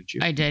recently, didn't you?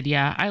 I did.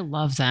 Yeah. I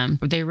love them.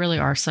 They really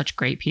are such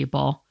great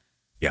people.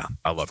 Yeah.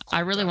 I love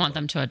Clinton. I really want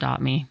them to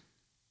adopt me.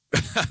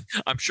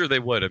 I'm sure they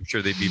would. I'm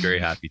sure they'd be very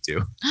happy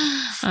to.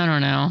 I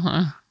don't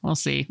know. We'll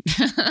see.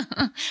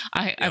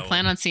 I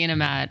plan on seeing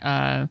him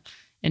at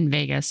in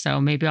Vegas,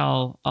 so maybe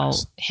I'll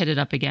hit it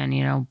up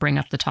again. Bring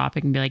up the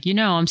topic and be like,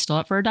 I'm still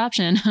up for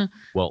adoption.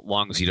 Well,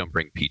 long as you don't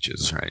bring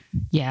Peaches, right?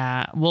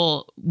 Yeah.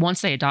 Well,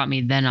 once they adopt me,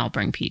 then I'll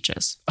bring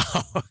Peaches.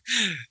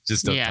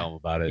 Just don't tell them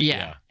about it.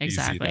 Yeah,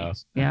 exactly.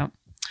 Yeah.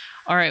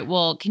 All right.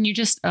 Well, can you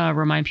just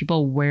remind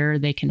people where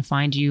they can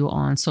find you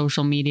on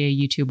social media,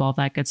 YouTube, all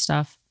that good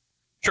stuff?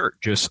 Sure.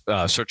 Just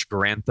search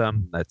Garand.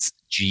 That's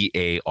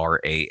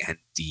GARAND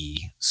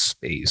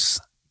space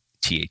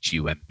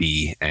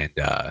THUMB, and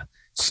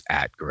it's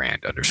at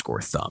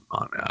Garand_thumb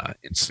on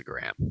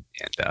Instagram.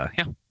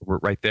 And we're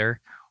right there.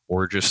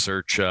 Or just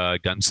search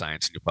Gun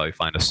Science and you'll probably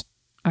find us.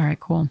 All right,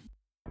 cool.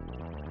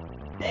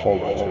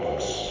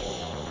 Politics.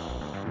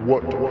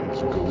 What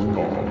is going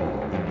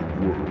on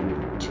in the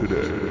world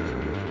today?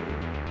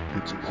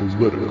 It's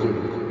political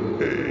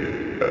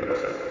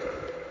AF.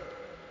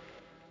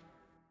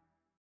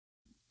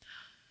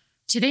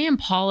 Today in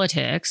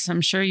politics,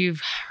 I'm sure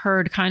you've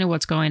heard kind of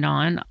what's going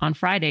on. On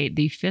Friday,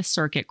 the Fifth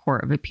Circuit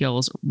Court of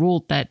Appeals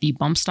ruled that the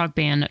bump stock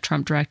ban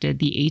Trump directed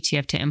the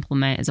ATF to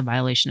implement is a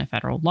violation of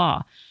federal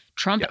law.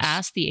 Trump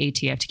asked the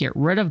ATF to get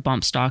rid of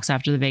bump stocks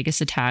after the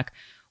Vegas attack,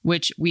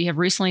 which we have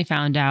recently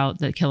found out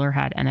the killer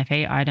had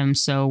NFA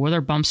items. So whether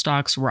bump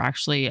stocks were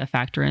actually a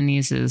factor in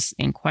these is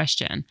in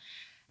question.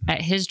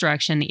 At his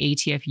direction, the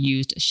ATF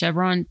used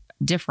Chevron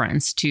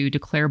deference to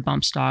declare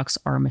bump stocks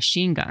are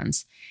machine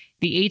guns.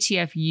 The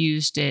ATF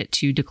used it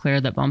to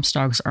declare that bump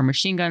stocks are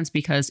machine guns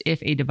because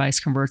if a device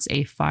converts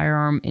a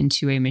firearm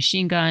into a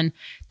machine gun,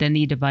 then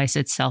the device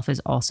itself is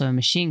also a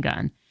machine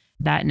gun.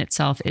 That in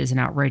itself is an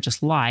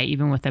outrageous lie.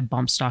 Even with a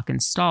bump stock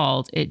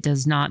installed, it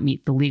does not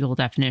meet the legal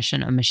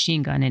definition of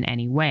machine gun in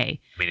any way.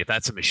 I mean, if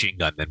that's a machine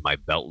gun, then my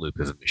belt loop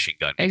is a machine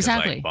gun.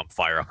 Exactly. I bump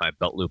fire off my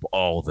belt loop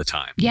all the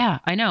time. Yeah,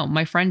 I know.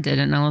 My friend did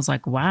it, and I was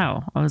like,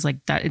 wow. I was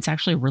like, that it's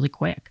actually really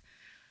quick.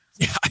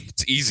 Yeah,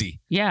 it's easy.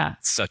 Yeah.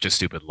 It's such a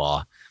stupid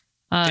law.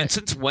 And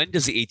since when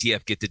does the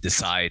ATF get to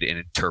decide and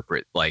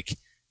interpret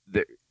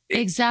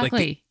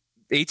exactly?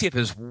 The ATF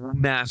is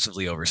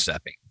massively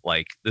overstepping.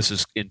 Like, this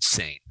is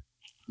insane.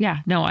 Yeah,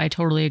 no, I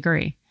totally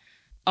agree.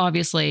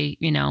 Obviously,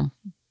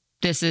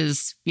 this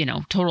is,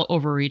 total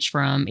overreach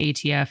from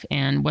ATF,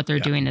 and what they're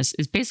doing is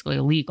basically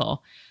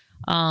illegal.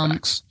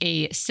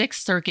 A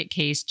Sixth Circuit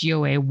case,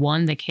 GOA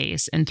won the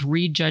case in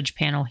 3-judge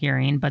panel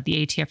hearing, but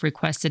the ATF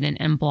requested an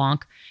en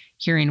banc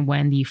hearing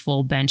when the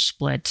full bench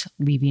split,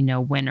 leaving no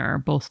winner.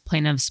 Both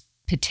plaintiffs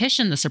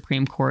petitioned the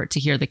Supreme Court to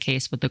hear the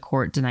case, but the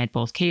court denied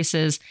both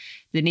cases.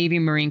 The Navy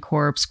Marine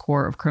Corps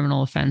Court of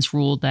Criminal Offense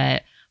ruled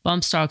that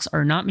bump stocks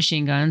are not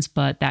machine guns,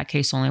 but that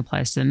case only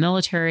applies to the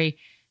military.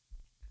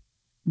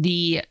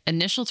 The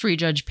initial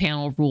 3-judge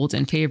panel ruled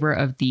in favor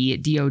of the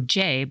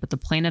DOJ, but the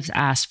plaintiffs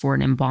asked for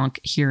an en banc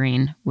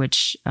hearing,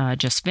 which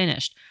just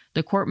finished.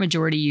 The court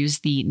majority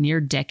used the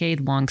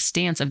near-decade-long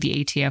stance of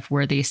the ATF,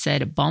 where they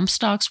said bump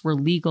stocks were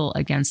legal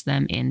against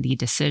them in the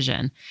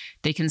decision.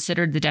 They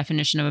considered the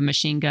definition of a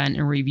machine gun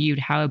and reviewed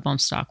how a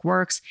bump stock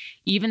works.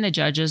 Even the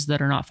judges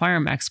that are not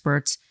firearm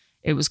experts,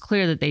 it was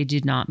clear that they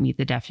did not meet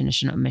the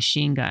definition of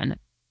machine gun.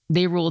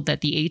 They ruled that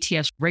the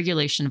ATF's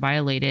regulation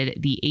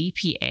violated the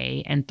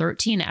APA, and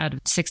 13 out of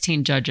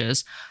 16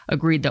 judges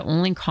agreed that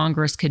only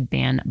Congress could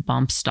ban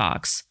bump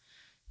stocks.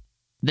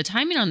 The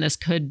timing on this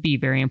could be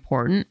very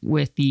important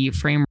with the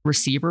frame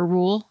receiver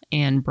rule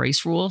and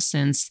brace rule,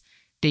 since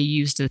they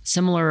used a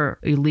similar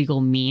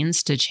illegal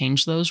means to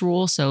change those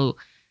rules. So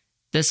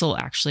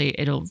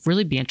it'll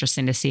really be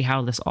interesting to see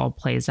how this all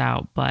plays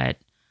out, but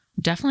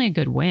definitely a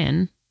good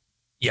win.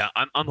 Yeah,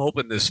 I'm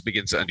hoping this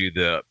begins to undo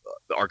the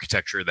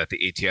architecture that the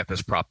ATF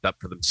has propped up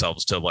for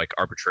themselves to like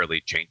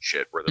arbitrarily change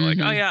shit, where they're like,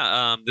 oh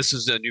yeah, this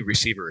is a new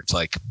receiver. It's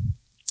like,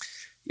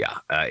 yeah,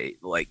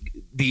 like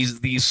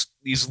these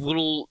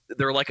little,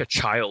 they're like a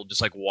child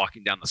just like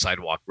walking down the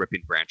sidewalk,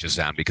 ripping branches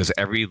down, because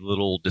every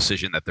little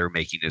decision that they're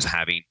making is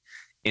having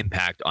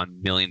impact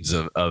on millions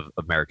of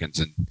Americans.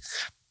 And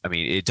I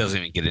mean, it doesn't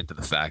even get into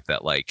the fact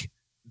that like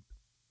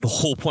the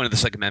whole point of the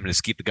Second Amendment is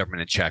to keep the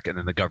government in check, and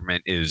then the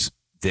government is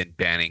then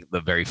banning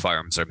the very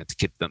firearms that are meant to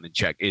keep them in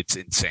check. It's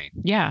insane.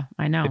 Yeah,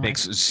 I know. It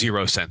makes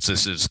zero sense.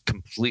 This is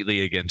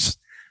completely against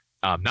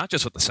not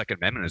just what the Second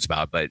Amendment is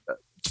about, but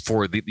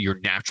for your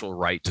natural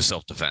right to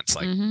self-defense.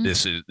 Like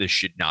this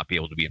should not be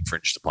able to be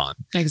infringed upon.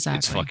 Exactly.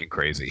 It's fucking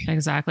crazy.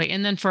 Exactly.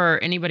 And then for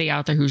anybody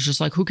out there who's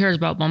just like, who cares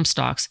about bump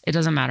stocks? It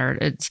doesn't matter.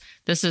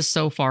 This is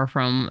so far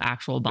from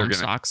actual bump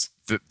stocks.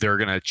 They're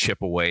going to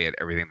chip away at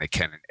everything they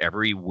can, and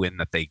every win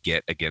that they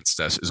get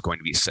against us is going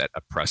to be set a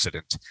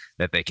precedent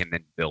that they can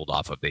then build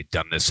off of. They've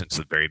done this since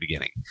the very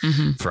beginning,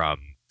 from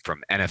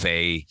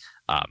NFA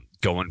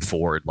going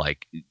forward.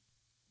 Like,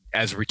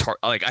 as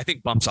like, I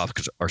think bump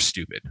stocks are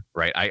stupid,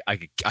 right? I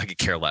could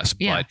care less,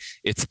 but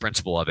it's the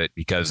principle of it,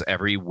 because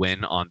every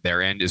win on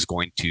their end is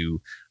going to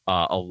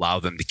allow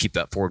them to keep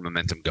that forward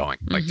momentum going.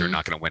 Like, they're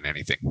not going to win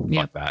anything.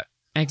 Fuck that.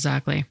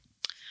 Exactly.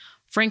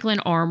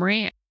 Franklin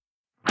Armory.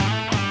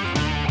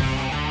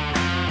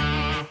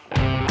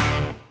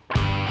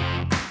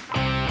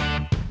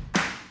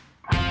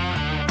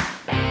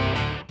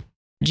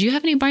 Do you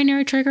have any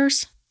binary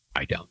triggers?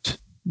 I don't.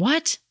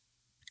 What?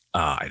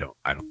 I don't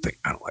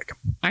like them.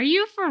 Are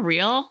you for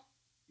real?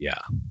 Yeah.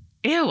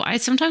 Ew.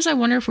 Sometimes I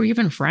wonder if we're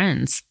even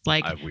friends.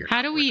 Like,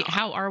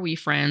 how are we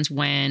friends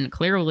when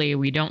clearly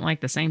we don't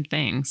like the same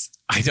things?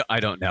 I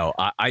don't know.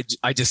 I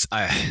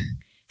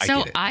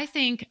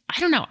think, I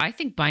don't know. I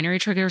think binary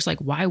triggers, like,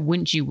 why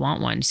wouldn't you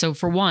want one? So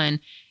for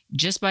one,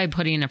 just by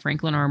putting a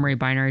Franklin Armory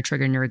binary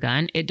trigger in your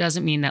gun, it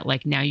doesn't mean that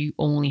like now you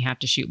only have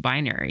to shoot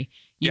binary.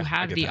 You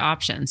have the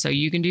option. So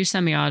you can do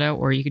semi-auto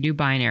or you can do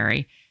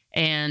binary.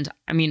 And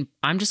I mean,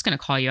 I'm just going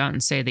to call you out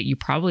and say that you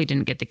probably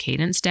didn't get the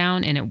cadence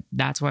down, and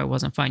that's why it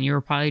wasn't fun. You were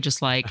probably just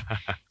like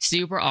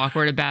super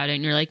awkward about it.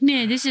 And you're like,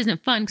 man, this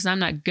isn't fun because I'm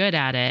not good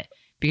at it,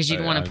 because you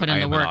don't want to put in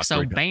the work.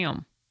 So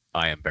bam.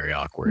 I am very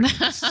awkward.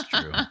 This is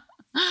true.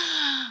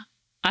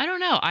 I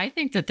don't know. I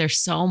think that they're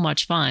so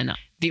much fun.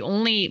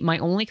 My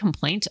only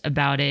complaint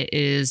about it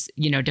is,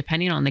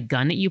 depending on the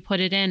gun that you put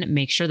it in,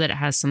 make sure that it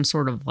has some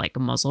sort of like a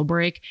muzzle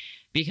brake,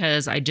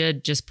 because I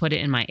did just put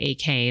it in my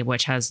AK,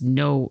 which has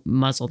no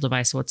muzzle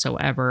device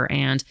whatsoever.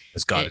 And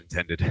as God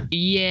intended.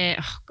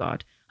 Yeah. Oh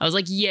God. I was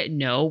like, yeah,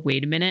 no,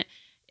 wait a minute.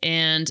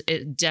 And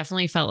it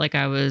definitely felt like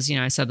I was,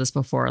 I said this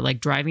before, like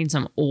driving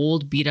some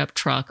old beat up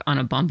truck on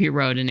a bumpy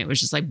road, and it was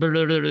just like. We'll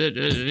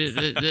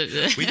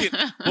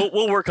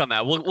work on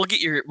that. We'll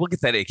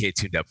get that AK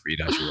tuned up for you.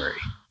 Don't you worry.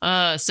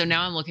 So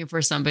now I'm looking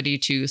for somebody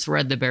to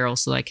thread the barrel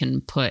so I can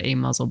put a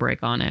muzzle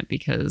brake on it,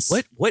 because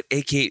what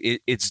AK?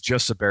 It's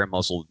just a bare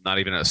muzzle, not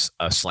even a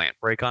slant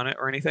brake on it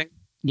or anything.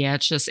 Yeah,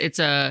 it's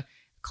a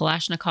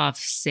Kalashnikov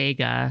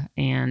Sega,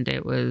 and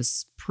it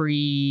was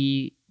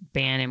importation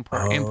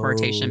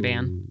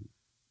ban.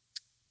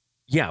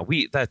 Yeah,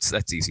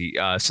 that's easy.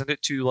 Send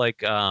it to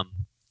like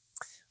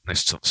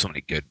there's so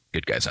many good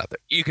guys out there.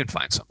 You can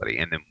find somebody,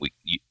 and then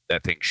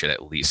that thing should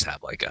at least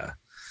have like a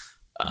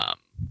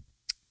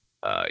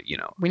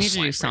we need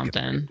to do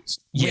something.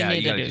 Yeah, we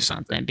need to do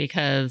something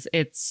because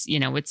it's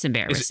it's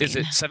embarrassing. Is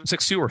it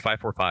 7.62 or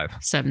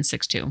 5.45?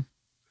 7.62.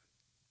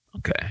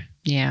 Okay.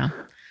 Yeah.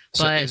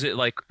 So but is it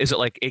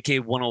like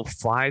AK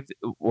 105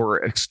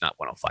 or it's not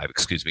 105?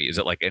 Excuse me. Is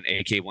it like an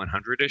AK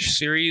 100-ish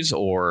series,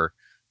 or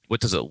what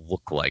does it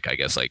look like? I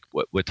guess like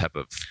what type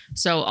of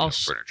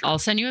furniture? I'll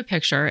send you a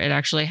picture. It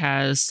actually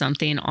has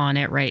something on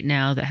it right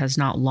now that has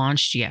not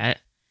launched yet.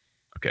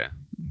 Okay.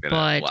 I'm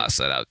gonna blast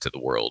that out to the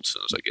world as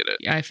soon as I get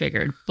it. I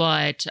figured,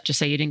 but just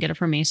say you didn't get it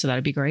from me, so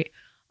that'd be great.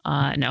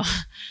 No,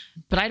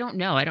 but I don't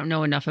know. I don't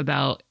know enough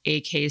about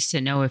AKs to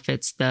know if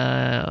it's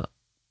the,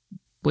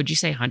 would you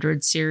say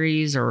 100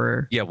 series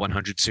or? Yeah,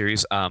 100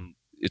 series.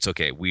 It's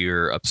okay.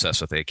 We're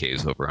obsessed with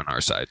AKs over on our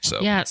side. So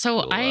yeah.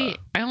 So I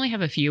only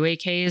have a few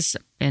AKs,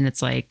 and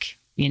it's like,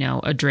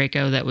 a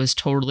Draco that was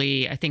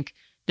totally, I think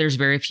there's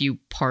very few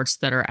parts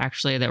that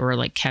were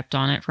like kept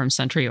on it from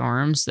Century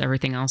Arms.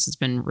 Everything else has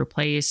been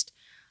replaced.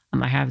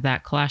 I have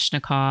that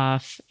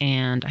Kalashnikov,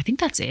 and I think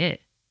that's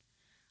it.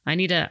 I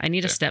need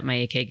to step my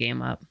AK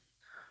game up.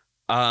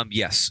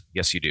 Yes,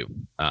 you do.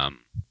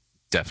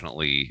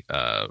 Definitely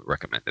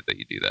recommended that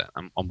you do that.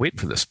 I'm waiting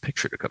for this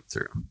picture to come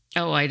through.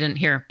 Oh, I didn't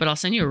hear, but I'll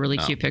send you a really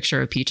cute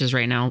picture of Peaches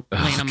right now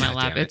laying on my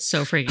lap. It's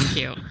so freaking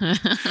cute.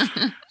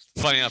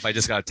 Funny enough, I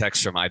just got a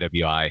text from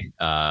IWI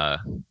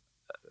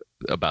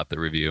about the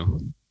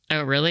review.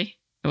 Oh, really?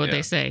 What'd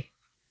they say?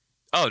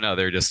 Oh no,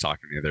 they're just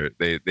talking to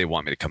me. They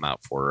want me to come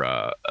out for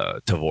a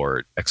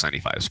Tavor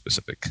X95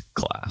 specific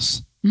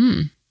class.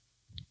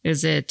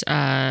 Is it?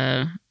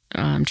 I'm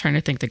trying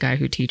to think. The guy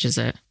who teaches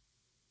it.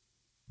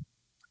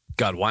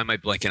 God, why am I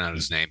blanking on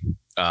his name?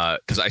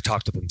 Because I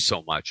talked with him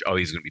so much. Oh,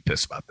 he's gonna be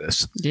pissed about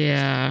this.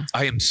 Yeah,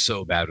 I am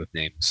so bad with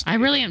names. I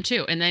really am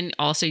too. And then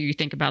also you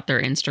think about their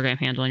Instagram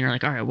handle, and you're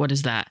like, all right, what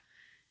is that?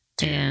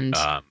 Dude, and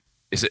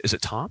is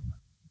it Tom?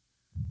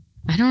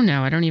 I don't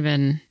know. I don't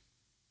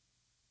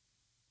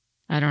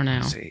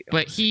know.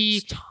 But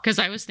because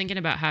I was thinking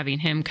about having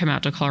him come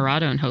out to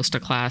Colorado and host a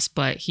class,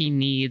 but he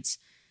needs,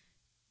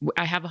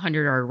 I have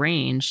 100-yard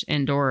range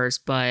indoors,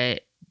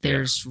 but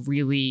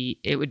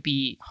it would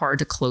be hard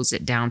to close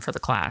it down for the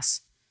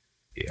class.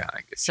 Yeah. I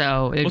get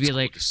so it'd be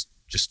like,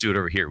 just do it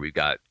over here. We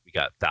got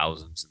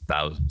thousands and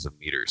thousands of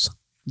meters.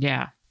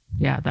 Yeah.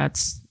 Yeah.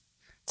 It's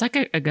like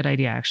a good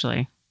idea,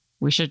 actually.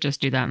 We should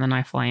just do that and then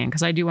I fly in,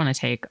 because I do want to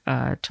take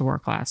a tour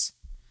class.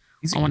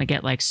 Easy. I want to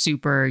get like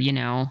super,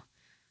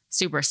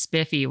 super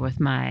spiffy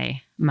with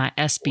my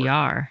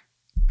SBR.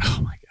 Oh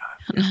my God.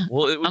 Yeah.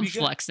 Well, I'm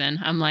flexing.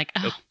 I'm like,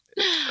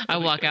 I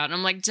walk out and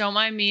I'm like, don't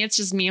mind me. It's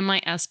just me and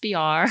my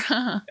SBR.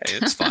 Hey,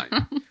 it's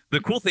fine. The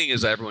cool thing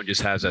is everyone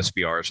just has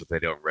SBRs, but they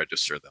don't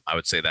register them. I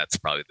would say that's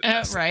probably the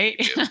best.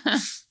 Right.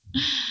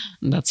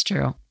 That's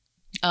true.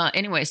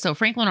 Anyway, so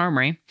Franklin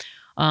Armory.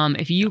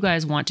 If you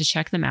guys want to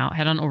check them out,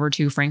 head on over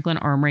to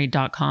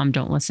franklinarmory.com.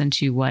 Don't listen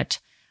to what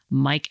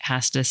Mike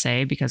has to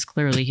say, because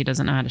clearly he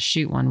doesn't know how to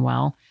shoot one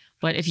well.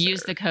 But if you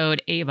use the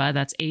code AVA,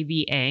 that's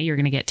AVA, you're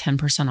going to get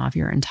 10% off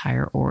your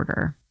entire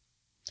order.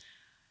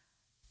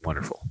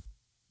 Wonderful.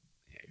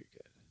 Yeah, you're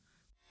good.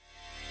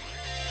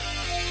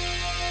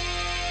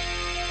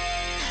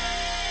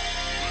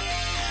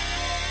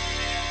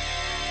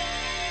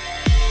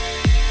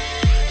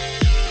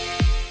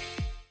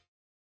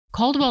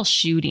 Caldwell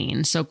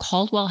shooting. So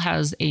Caldwell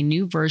has a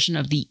new version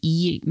of the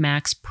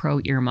E-Max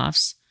Pro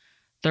earmuffs.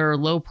 They're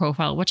low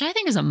profile, which I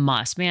think is a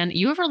must, man.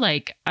 You ever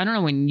I don't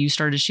know when you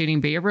started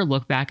shooting, but you ever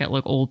look back at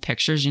old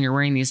pictures and you're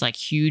wearing these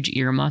huge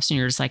earmuffs and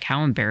you're just like,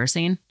 how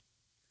embarrassing?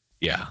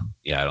 Yeah.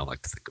 I don't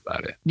like to think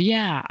about it.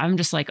 Yeah. I'm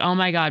just like, oh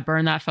my God,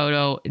 burn that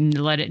photo and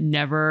let it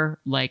never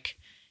make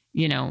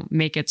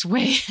its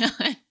way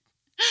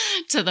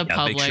to the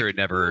public. Make sure it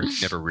never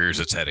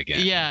rears its head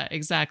again. Yeah,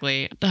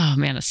 exactly. Oh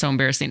man, it's so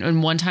embarrassing.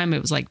 And one time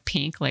it was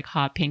pink,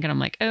 hot pink. And I'm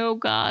like, oh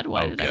God,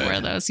 why did I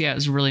wear those? Yeah, it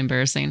was really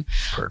embarrassing.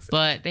 Perfect.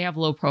 But they have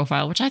low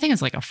profile, which I think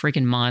is a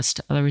freaking must.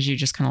 Otherwise you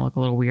just kind of look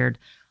a little weird.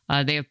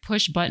 They have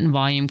push button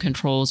volume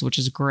controls, which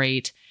is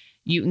great.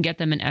 You can get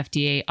them in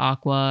FDA,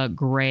 aqua,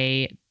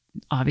 gray,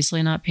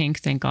 obviously not pink,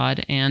 thank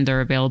God. And they're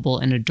available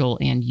in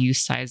adult and youth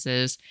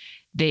sizes.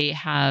 They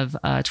have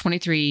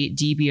 23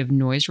 dB of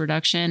noise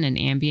reduction and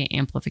ambient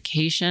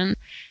amplification,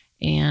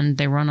 and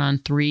they run on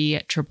 3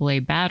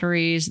 AAA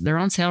batteries. They're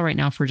on sale right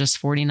now for just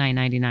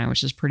 $49.99,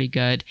 which is pretty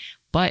good.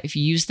 But if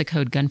you use the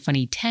code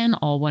GUNFUNNY10,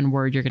 all one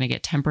word, you're going to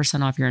get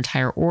 10% off your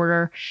entire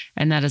order,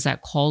 and that is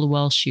at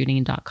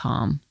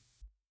caldwellshooting.com.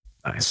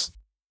 Nice.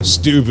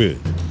 Stupid,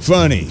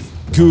 funny,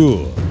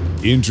 cool,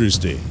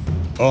 interesting,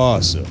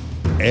 awesome,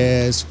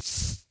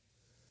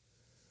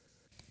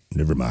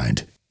 never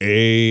mind.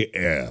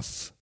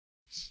 AF.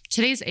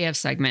 Today's AF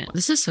segment.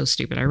 This is so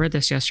stupid. I read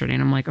this yesterday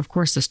and I'm like, of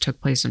course this took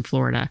place in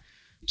Florida.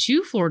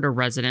 2 Florida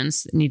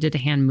residents needed a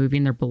hand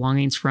moving their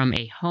belongings from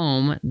a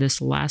home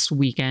this last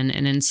weekend,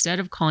 and instead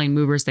of calling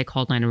movers, they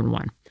called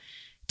 911.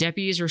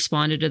 Deputies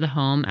responded to the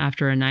home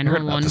after a 911. I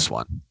heard about this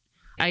one.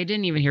 I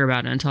didn't even hear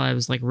about it until I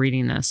was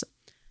reading this.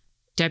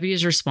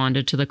 Deputies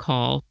responded to the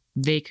call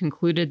They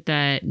concluded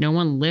that no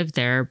one lived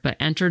there, but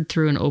entered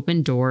through an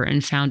open door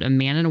and found a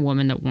man and a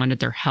woman that wanted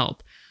their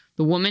help.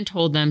 The woman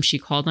told them she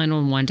called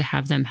 911 to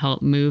have them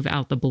help move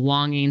out the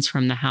belongings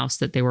from the house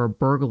that they were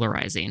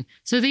burglarizing.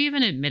 So they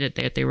even admitted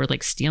that they were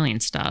like stealing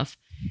stuff.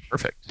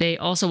 Perfect. They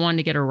also wanted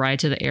to get a ride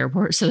to the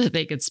airport so that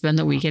they could spend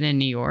the weekend in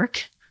New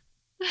York.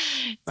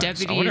 Nice.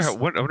 Deputies. I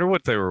wonder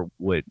what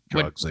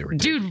drugs they were taking.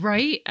 Dude,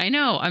 right? I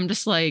know. I'm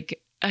just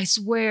like, I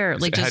swear.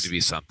 Like, it had just, to be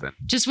something.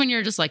 just when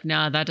you're just like,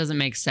 nah, that doesn't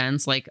make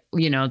sense. Like,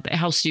 you know,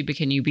 how stupid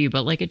can you be?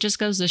 But like, it just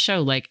goes to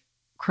show, like,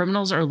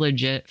 criminals are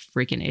legit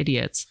freaking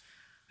idiots.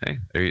 Hey,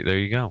 there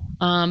you go.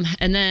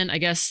 And then I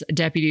guess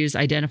deputies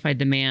identified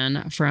the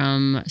man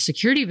from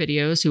security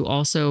videos who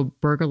also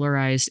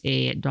burglarized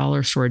a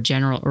dollar store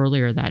general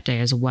earlier that day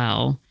as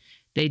well.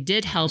 They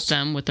did help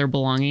them with their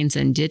belongings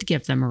and did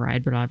give them a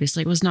ride, but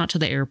obviously it was not to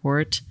the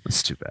airport.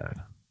 That's too bad.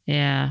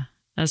 Yeah.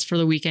 As for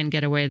the weekend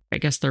getaway, I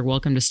guess they're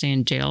welcome to stay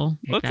in jail.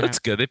 Well, that's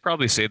good. They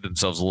probably saved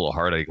themselves a little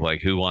heartache.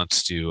 Like, who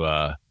wants to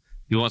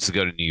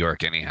go to New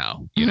York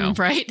anyhow? You know,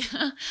 right?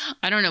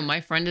 I don't know. My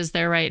friend is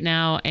there right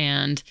now,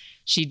 and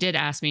she did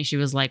ask me. She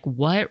was like,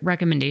 "What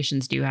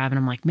recommendations do you have?" And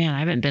I'm like, "Man, I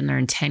haven't been there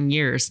in 10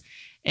 years."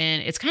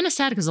 And it's kind of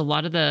sad because a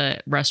lot of the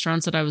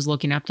restaurants that I was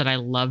looking up that I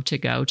love to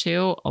go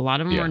to, a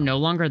lot of them are no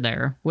longer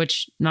there,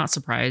 which not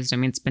surprised. I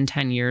mean, it's been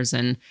 10 years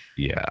and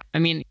I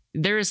mean,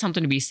 there is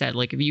something to be said.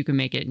 Like if you can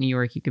make it in New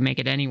York, you can make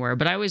it anywhere.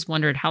 But I always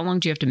wondered, how long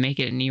do you have to make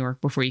it in New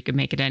York before you can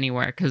make it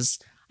anywhere? Because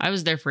I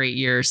was there for 8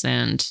 years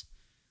and...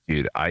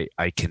 Dude, I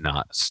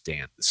cannot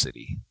stand the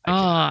city.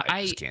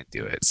 I just can't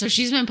do it. So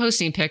she's been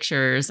posting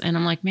pictures and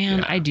I'm like,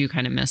 man, I do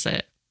kind of miss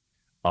it.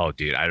 Oh,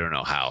 dude, I don't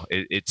know how.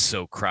 It's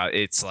so crowded.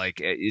 It's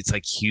like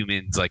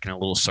humans like in a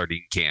little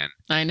sardine can.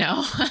 I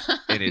know.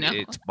 And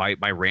it's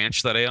my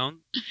ranch that I own.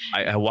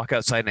 I walk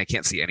outside and I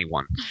can't see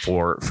anyone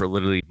for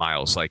literally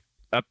miles. Like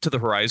up to the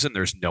horizon,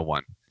 there's no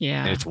one.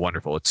 Yeah. And it's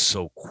wonderful. It's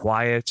so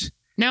quiet.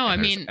 No, I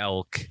mean,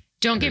 elk.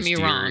 Don't get me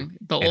wrong.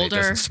 The older, it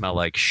doesn't smell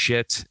like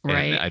shit.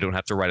 Right. And I don't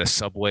have to ride a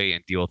subway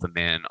and deal with a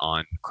man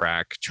on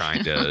crack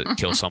trying to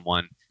kill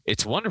someone.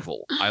 It's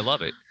wonderful. I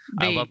love it.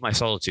 I love my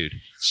solitude.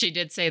 She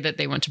did say that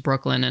they went to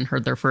Brooklyn and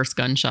heard their first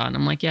gunshot. And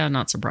I'm like, yeah,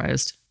 not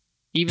surprised.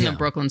 Even though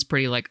Brooklyn's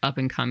pretty like up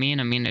and coming.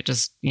 I mean, it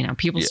just, you know,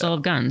 people still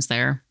have guns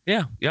there.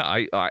 Yeah.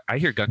 Yeah. I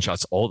hear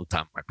gunshots all the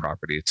time on my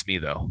property. It's me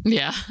though.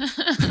 Yeah.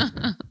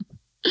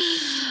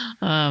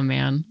 Oh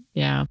man.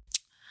 Yeah.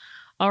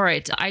 All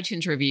right.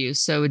 iTunes review.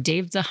 So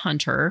Dave the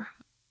Hunter,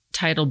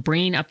 titled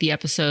Bringing Up the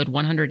Episode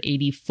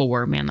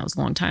 184. Man, that was a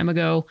long time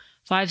ago.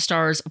 5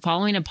 stars.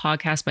 Following a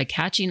podcast by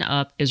catching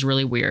up is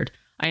really weird.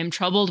 I am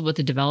troubled with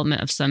the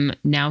development of some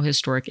now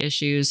historic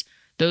issues.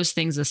 Those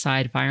things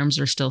aside, firearms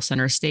are still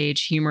center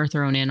stage, humor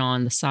thrown in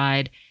on the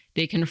side.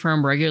 They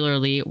confirm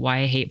regularly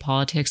why I hate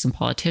politics and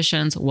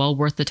politicians. Well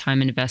worth the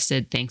time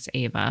invested. Thanks,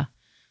 Ava.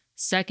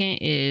 Second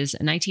is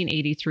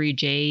 1983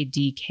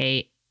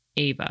 JDK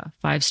Ava.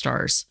 5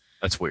 stars.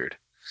 That's weird.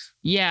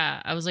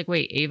 Yeah. I was like,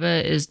 wait,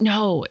 Ava's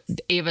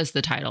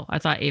the title. I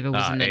thought Ava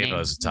was in the name.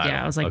 Ava's the title.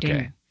 Yeah, I was like,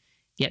 dang.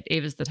 Yeah,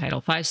 Ava's the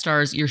title. 5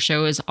 stars. Your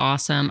show is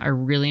awesome. I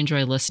really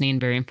enjoy listening.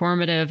 Very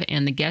informative.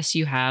 And the guests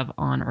you have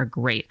on are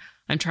great.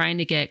 I'm trying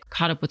to get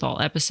caught up with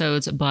all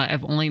episodes, but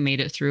I've only made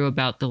it through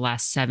about the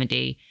last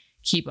 70.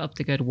 Keep up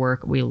the good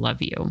work. We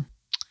love you.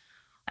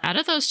 Out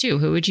of those two,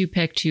 who would you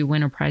pick to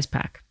win a prize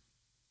pack?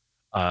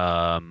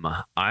 I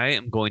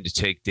am going to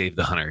take Dave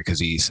the Hunter because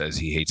he says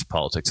he hates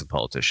politics and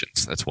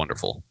politicians. That's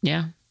wonderful.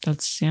 Yeah,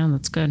 that's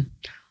good.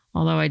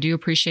 Although I do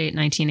appreciate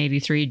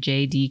 1983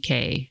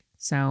 JDK.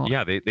 So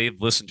yeah, they've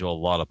listened to a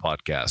lot of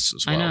podcasts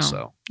as well. I know.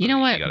 So you know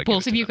what?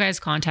 Both of you guys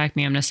contact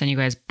me. I'm gonna send you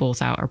guys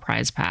both out a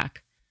prize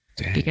pack.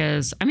 Dang.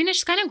 Because I mean, it's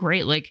just kind of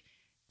great. Like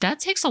that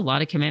takes a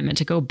lot of commitment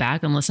to go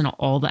back and listen to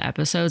all the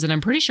episodes. And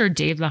I'm pretty sure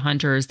Dave the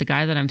Hunter is the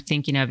guy that I'm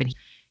thinking of, and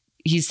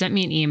he sent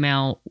me an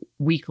email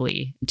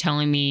weekly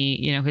telling me,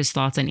 you know, his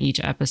thoughts on each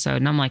episode.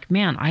 And I'm like,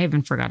 man, I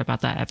even forgot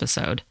about that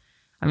episode.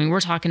 I mean,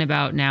 we're talking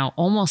about now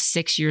almost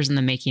 6 years in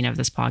the making of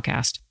this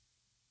podcast.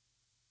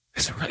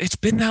 It's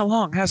been that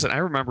long, hasn't it? I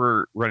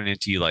remember running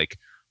into you like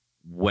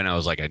when I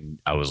was like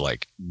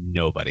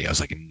nobody. I was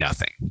like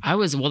nothing. I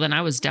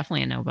was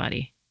definitely a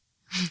nobody.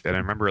 And I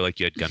remember like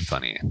you had Gun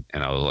Funny,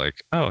 and I was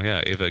like, oh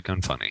yeah, Ava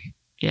Gun Funny.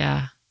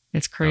 Yeah,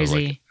 it's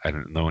crazy.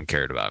 No one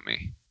cared about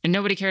me. And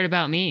nobody cared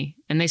about me,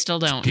 and they still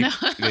don't.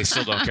 They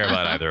still don't care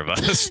about either of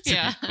us.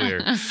 Yeah,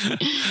 clear.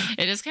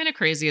 It is kind of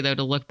crazy though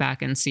to look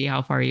back and see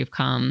how far you've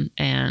come,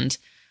 and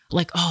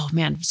like, oh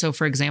man. So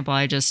for example,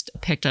 I just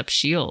picked up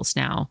Shields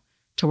now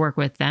to work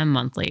with them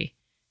monthly.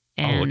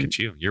 And look at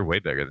you. You're way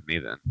bigger than me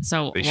then.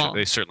 So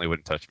they certainly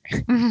wouldn't touch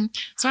me.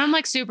 So I'm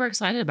like super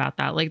excited about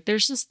that. Like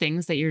there's just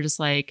things that you're just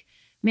like,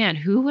 man,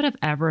 who would have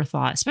ever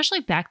thought, especially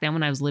back then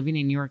when I was living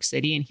in New York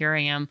City, and here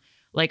I am,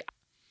 like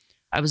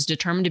I was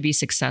determined to be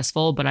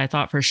successful, but I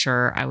thought for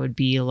sure I would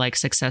be like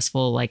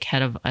successful, like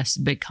head of a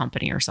big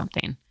company or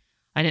something.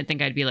 I didn't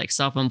think I'd be like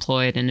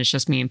self-employed and it's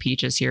just me and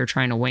Peaches here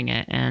trying to wing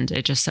it. And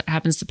it just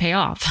happens to pay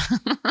off.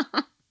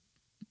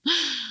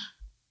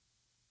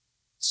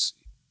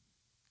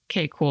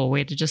 Okay, cool.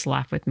 Way to just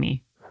laugh with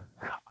me.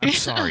 I'm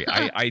sorry.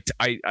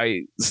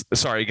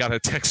 Sorry. I got a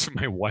text from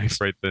my wife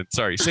right then.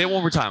 Sorry. Say it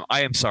one more time.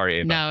 I am sorry,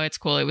 Ava. No, it's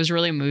cool. It was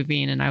really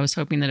moving, and I was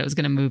hoping that it was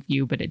going to move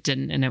you, but it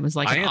didn't. And it was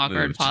like an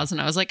awkward moved. pause,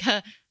 and I was like,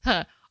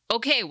 huh.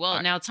 Okay, well,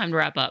 now it's time to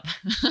wrap up.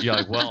 You're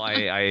like, well,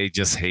 I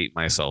just hate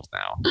myself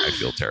now. I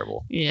feel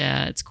terrible.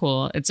 Yeah, it's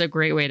cool. It's a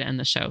great way to end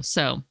the show.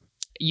 So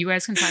you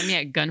guys can find me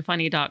at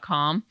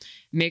gunfunny.com.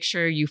 Make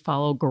sure you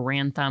follow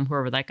Grantham,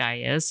 whoever that guy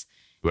is.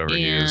 Whoever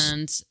he is.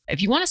 And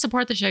if you want to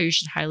support the show, you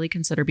should highly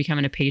consider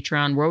becoming a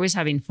Patreon. We're always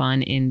having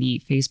fun in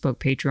the Facebook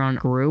Patreon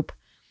group,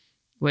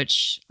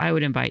 which I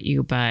would invite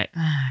you, but,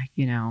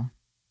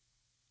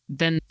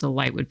 then the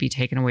light would be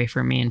taken away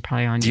from me and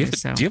probably on you.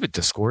 Do you have a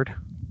Discord?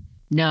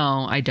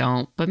 No, I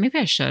don't. But maybe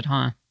I should,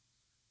 huh?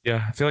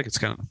 Yeah, I feel like it's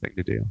kind of the thing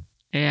to do.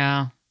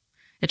 Yeah.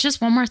 It's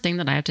just one more thing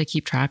that I have to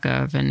keep track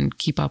of and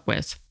keep up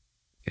with.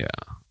 Yeah.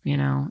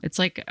 It's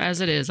like, as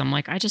it is, I'm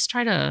like, I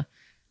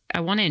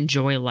want to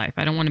enjoy life.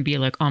 I don't want to be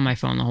like on my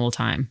phone the whole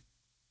time.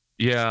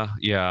 Yeah,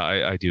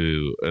 I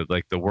do.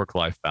 Like the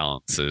work-life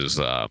balance is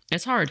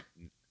it's hard.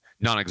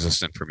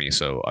 Non-existent for me,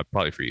 so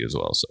probably for you as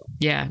well. So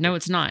yeah, no,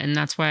 it's not, and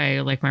that's why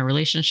like my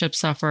relationships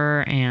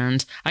suffer,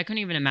 and I couldn't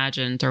even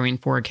imagine throwing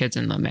 4 kids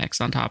in the mix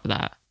on top of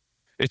that.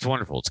 It's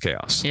wonderful. It's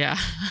chaos. Yeah,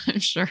 I'm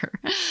sure.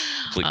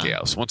 Complete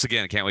chaos. Once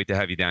again, I can't wait to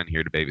have you down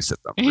here to babysit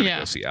them. We're gonna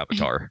go see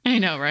Avatar. I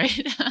know, right?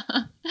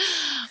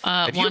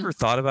 Have you ever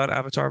thought about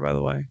Avatar? By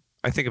the way,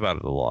 I think about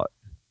it a lot.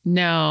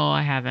 No,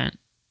 I haven't.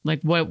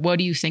 Like, what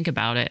do you think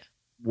about it?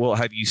 Well,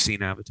 have you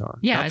seen Avatar?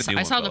 Yeah,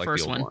 I saw the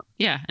first one.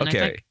 Yeah, and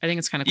okay. I think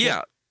it's kind of cool.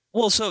 Yeah.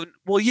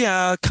 Well,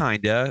 yeah,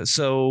 kinda.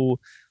 So,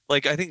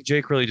 like, I think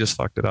Jake really just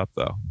fucked it up,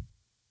 though.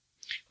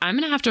 I'm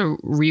gonna have to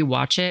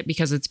rewatch it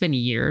because it's been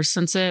years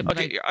since it. But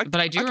okay,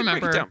 I do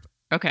remember.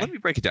 Okay, let me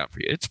break it down for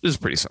you. It's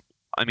pretty simple.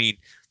 I mean,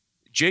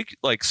 Jake,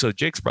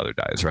 Jake's brother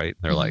dies, right?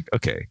 And they're like,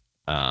 okay,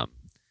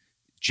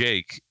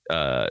 Jake,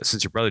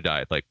 since your brother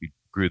died, like, we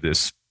grew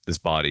this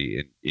body,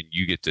 and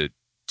you get to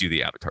do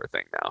the Avatar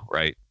thing now,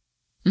 right?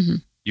 Mm-hmm.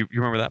 You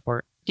remember that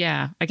part?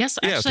 Yeah, I guess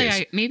actually,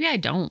 okay. Maybe I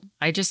don't.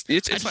 I just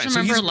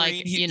remember so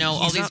like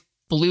all these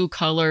blue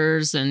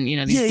colors and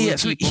these blue people.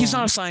 So he's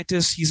not a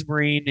scientist. He's a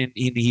Marine, and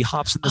he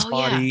hops in this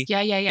body.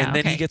 Yeah. And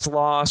then he gets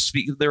lost.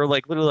 They're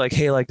like literally like,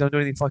 hey, like don't do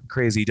anything fucking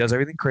crazy. He does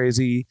everything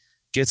crazy,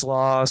 gets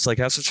lost, like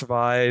has to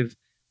survive,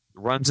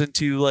 runs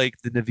into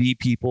like the Na'vi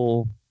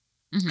people,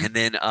 and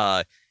then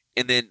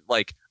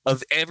like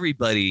of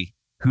everybody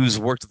who's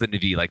worked with the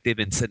Na'vi, like they've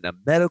been sitting up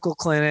medical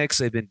clinics,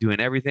 they've been doing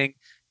everything.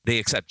 They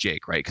accept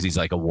Jake, right? Because he's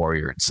like a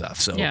warrior and stuff.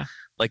 So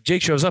like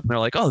Jake shows up and they're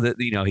like, oh,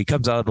 he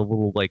comes out of the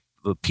little like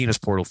the penis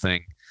portal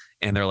thing,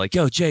 and they're like,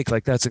 yo, Jake,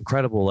 like that's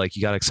incredible. Like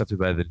you got accepted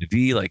by the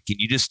Na'vi. Like, can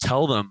you just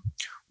tell them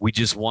we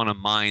just want to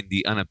mine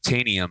the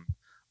unobtainium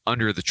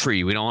under the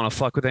tree? We don't want to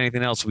fuck with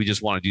anything else. We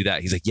just want to do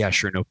that. He's like, yeah,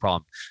 sure, no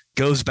problem.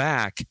 Goes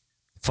back,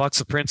 fucks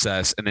the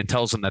princess, and then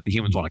tells them that the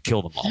humans want to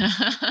kill them all.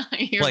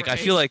 Like right. I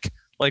feel like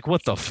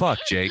what the fuck,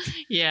 Jake?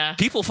 Yeah.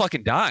 People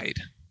fucking died.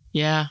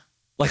 Yeah.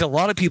 Like a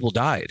lot of people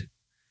died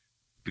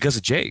because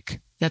of Jake.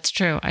 That's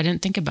true. I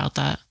didn't think about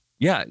that.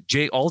 Yeah.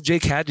 All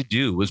Jake had to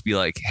do was be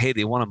like, hey,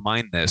 they want to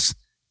mine this.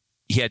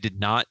 He had to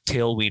not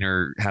tail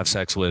wiener have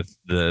sex with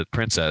the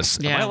princess.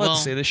 Yeah, Am I allowed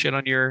to say this shit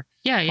on your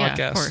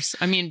podcast? Of course.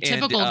 I mean,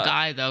 typical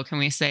guy, though. Can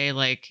we say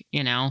like,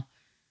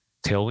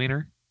 tail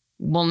wiener?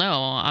 Well, no,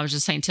 I was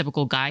just saying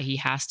typical guy. He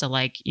has to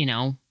like,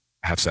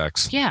 have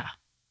sex. Yeah.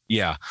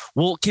 Yeah.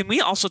 Well, can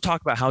we also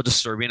talk about how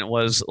disturbing it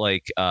was?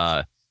 Like,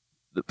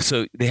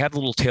 so they have the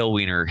little tail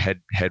wiener,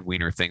 head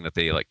wiener thing that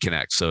they like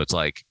connect. So it's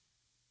like,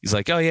 he's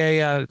like, oh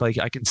yeah. Like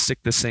I can stick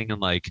this thing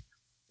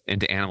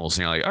into animals.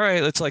 And you're like, all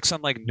right, it's like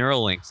some like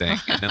Neuralink thing.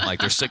 And then like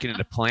they're sticking it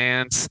into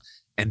plants.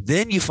 And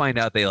then you find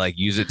out they like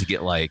use it to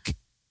get like,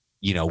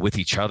 with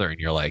each other. And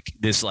you're like,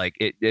 this like,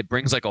 it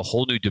brings like a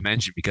whole new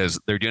dimension because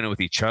they're doing it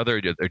with each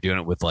other. They're doing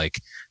it with like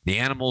the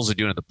animals, they're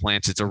doing it with the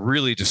plants. It's a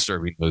really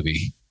disturbing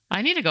movie.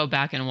 I need to go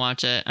back and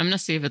watch it. I'm going to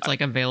see if it's like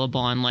available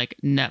on like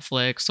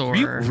Netflix or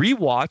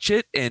rewatch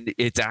it. And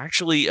it's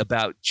actually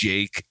about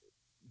Jake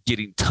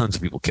getting tons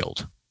of people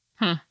killed.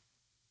 Huh.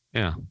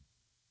 Yeah.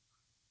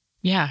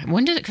 Yeah.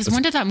 When did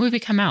that movie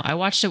come out? I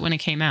watched it when it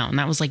came out and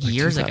that was like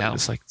years ago.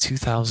 It's like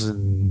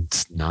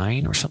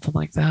 2009 or something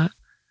like that.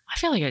 I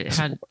feel like it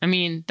had,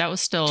 that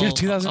was still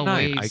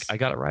 2009. I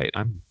got it right.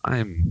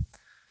 I'm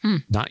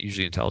not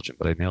usually intelligent,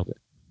 but I nailed it.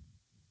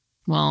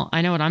 Well,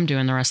 I know what I'm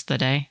doing the rest of the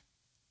day.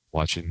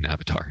 Watching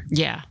Avatar.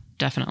 Yeah,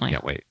 definitely.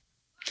 Can't wait.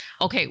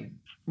 Okay,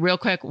 real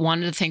quick,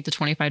 wanted to thank the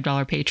 $25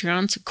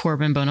 Patreons,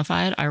 Corbin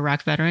Bonafide,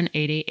 Iraq Veteran,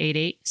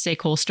 8888, Say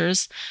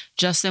Holsters,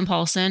 Justin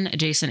Paulson,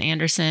 Jason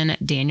Anderson,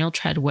 Daniel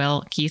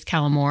Treadwell, Keith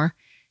Callamore,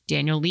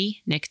 Daniel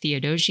Lee, Nick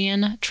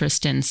Theodosian,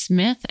 Tristan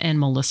Smith, and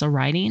Melissa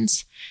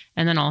Ridings.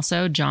 And then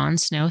also John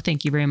Snow,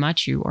 thank you very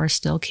much. You are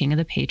still king of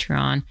the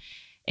Patreon.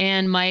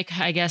 And Mike,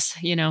 I guess,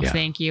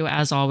 thank you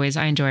as always.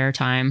 I enjoy our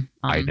time.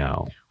 I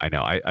know. I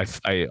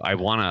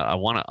want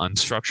a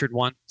unstructured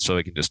one so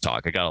we can just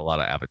talk. I got a lot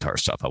of Avatar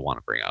stuff I want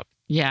to bring up.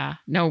 Yeah,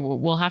 no,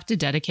 we'll have to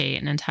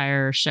dedicate an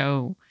entire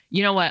show,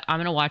 You know what? I'm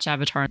going to watch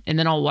Avatar and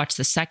then I'll watch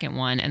the second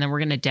one and then we're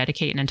going to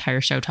dedicate an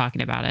entire show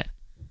talking about it.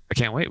 I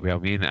can't wait.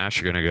 Me and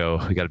Ash are going to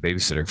go. We got a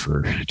babysitter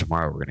for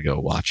tomorrow. We're going to go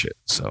watch it.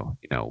 So,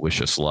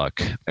 wish us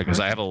luck because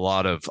I have a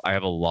lot of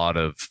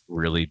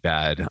really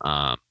bad,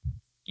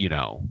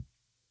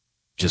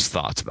 just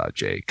thoughts about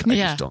Jake. I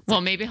just don't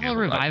well, maybe he'll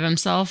revive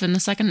himself in the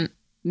second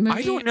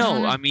movie. I don't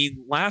know. I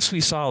mean, last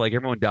we saw, like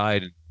everyone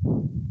died.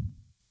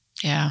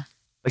 Yeah.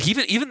 Like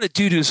even the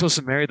dude who's supposed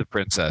to marry the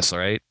princess,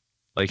 right?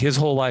 Like his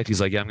whole life, he's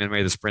like, yeah, I'm going to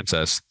marry this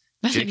princess.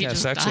 Jake has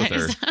sex with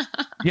her.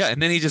 Yeah,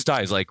 and then he just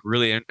dies, like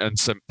really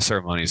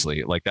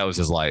unceremoniously. Like that was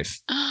his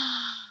life.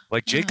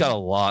 Like Jake got a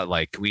lot.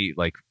 Like we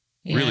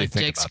really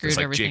think Jake about screwed this.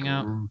 Like everything Jake,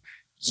 up.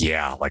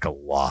 Yeah, like a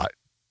lot.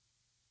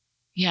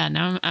 Yeah,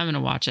 now I'm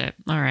gonna watch it.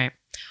 All right.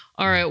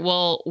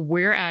 Well,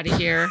 we're out of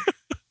here.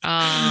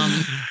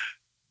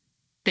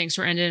 Thanks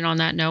for ending on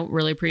that note.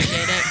 Really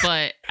appreciate it.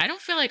 But I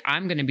don't feel like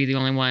I'm gonna be the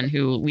only one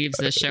who leaves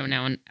this show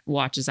now and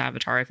watches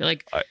Avatar. I feel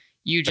like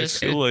there's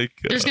going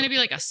to be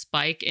like a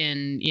spike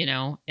in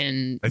views.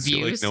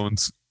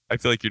 I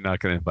feel like you're not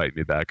going to invite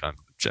me back on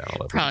the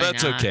channel. Probably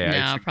That's not. okay.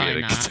 No, probably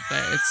not.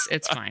 But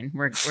it's fine.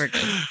 We're good.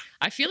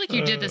 I feel like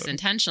you did this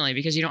intentionally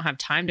because you don't have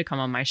time to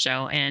come on my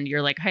show, and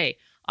you're like, hey,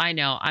 I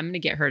know I'm going to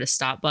get her to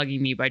stop bugging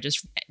me by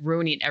just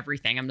ruining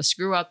everything. I'm going to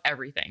screw up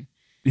everything.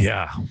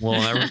 Yeah.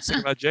 Well, everyone's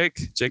thinking about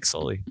Jake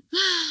Sully.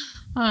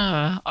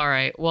 All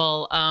right.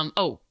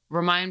 Well,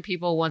 remind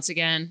people once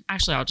again.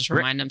 Actually, I'll just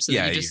remind them so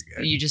that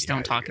you just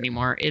don't talk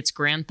anymore. It's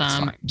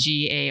Granthumb,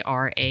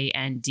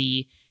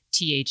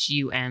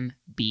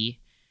 GARANDTHUMB.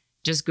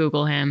 Just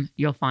Google him.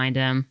 You'll find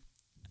him.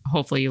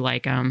 Hopefully you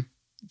like him.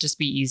 Just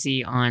be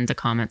easy on the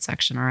comment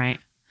section. All right.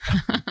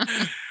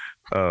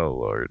 Oh,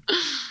 Lord.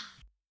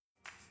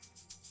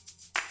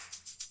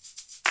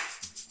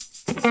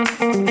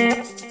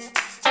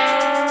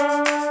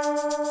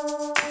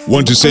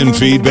 Want to send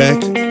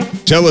feedback?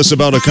 Tell us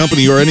about a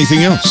company or anything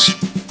else.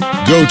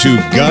 Go to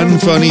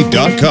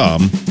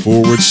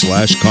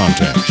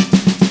gunfunny.com/contact.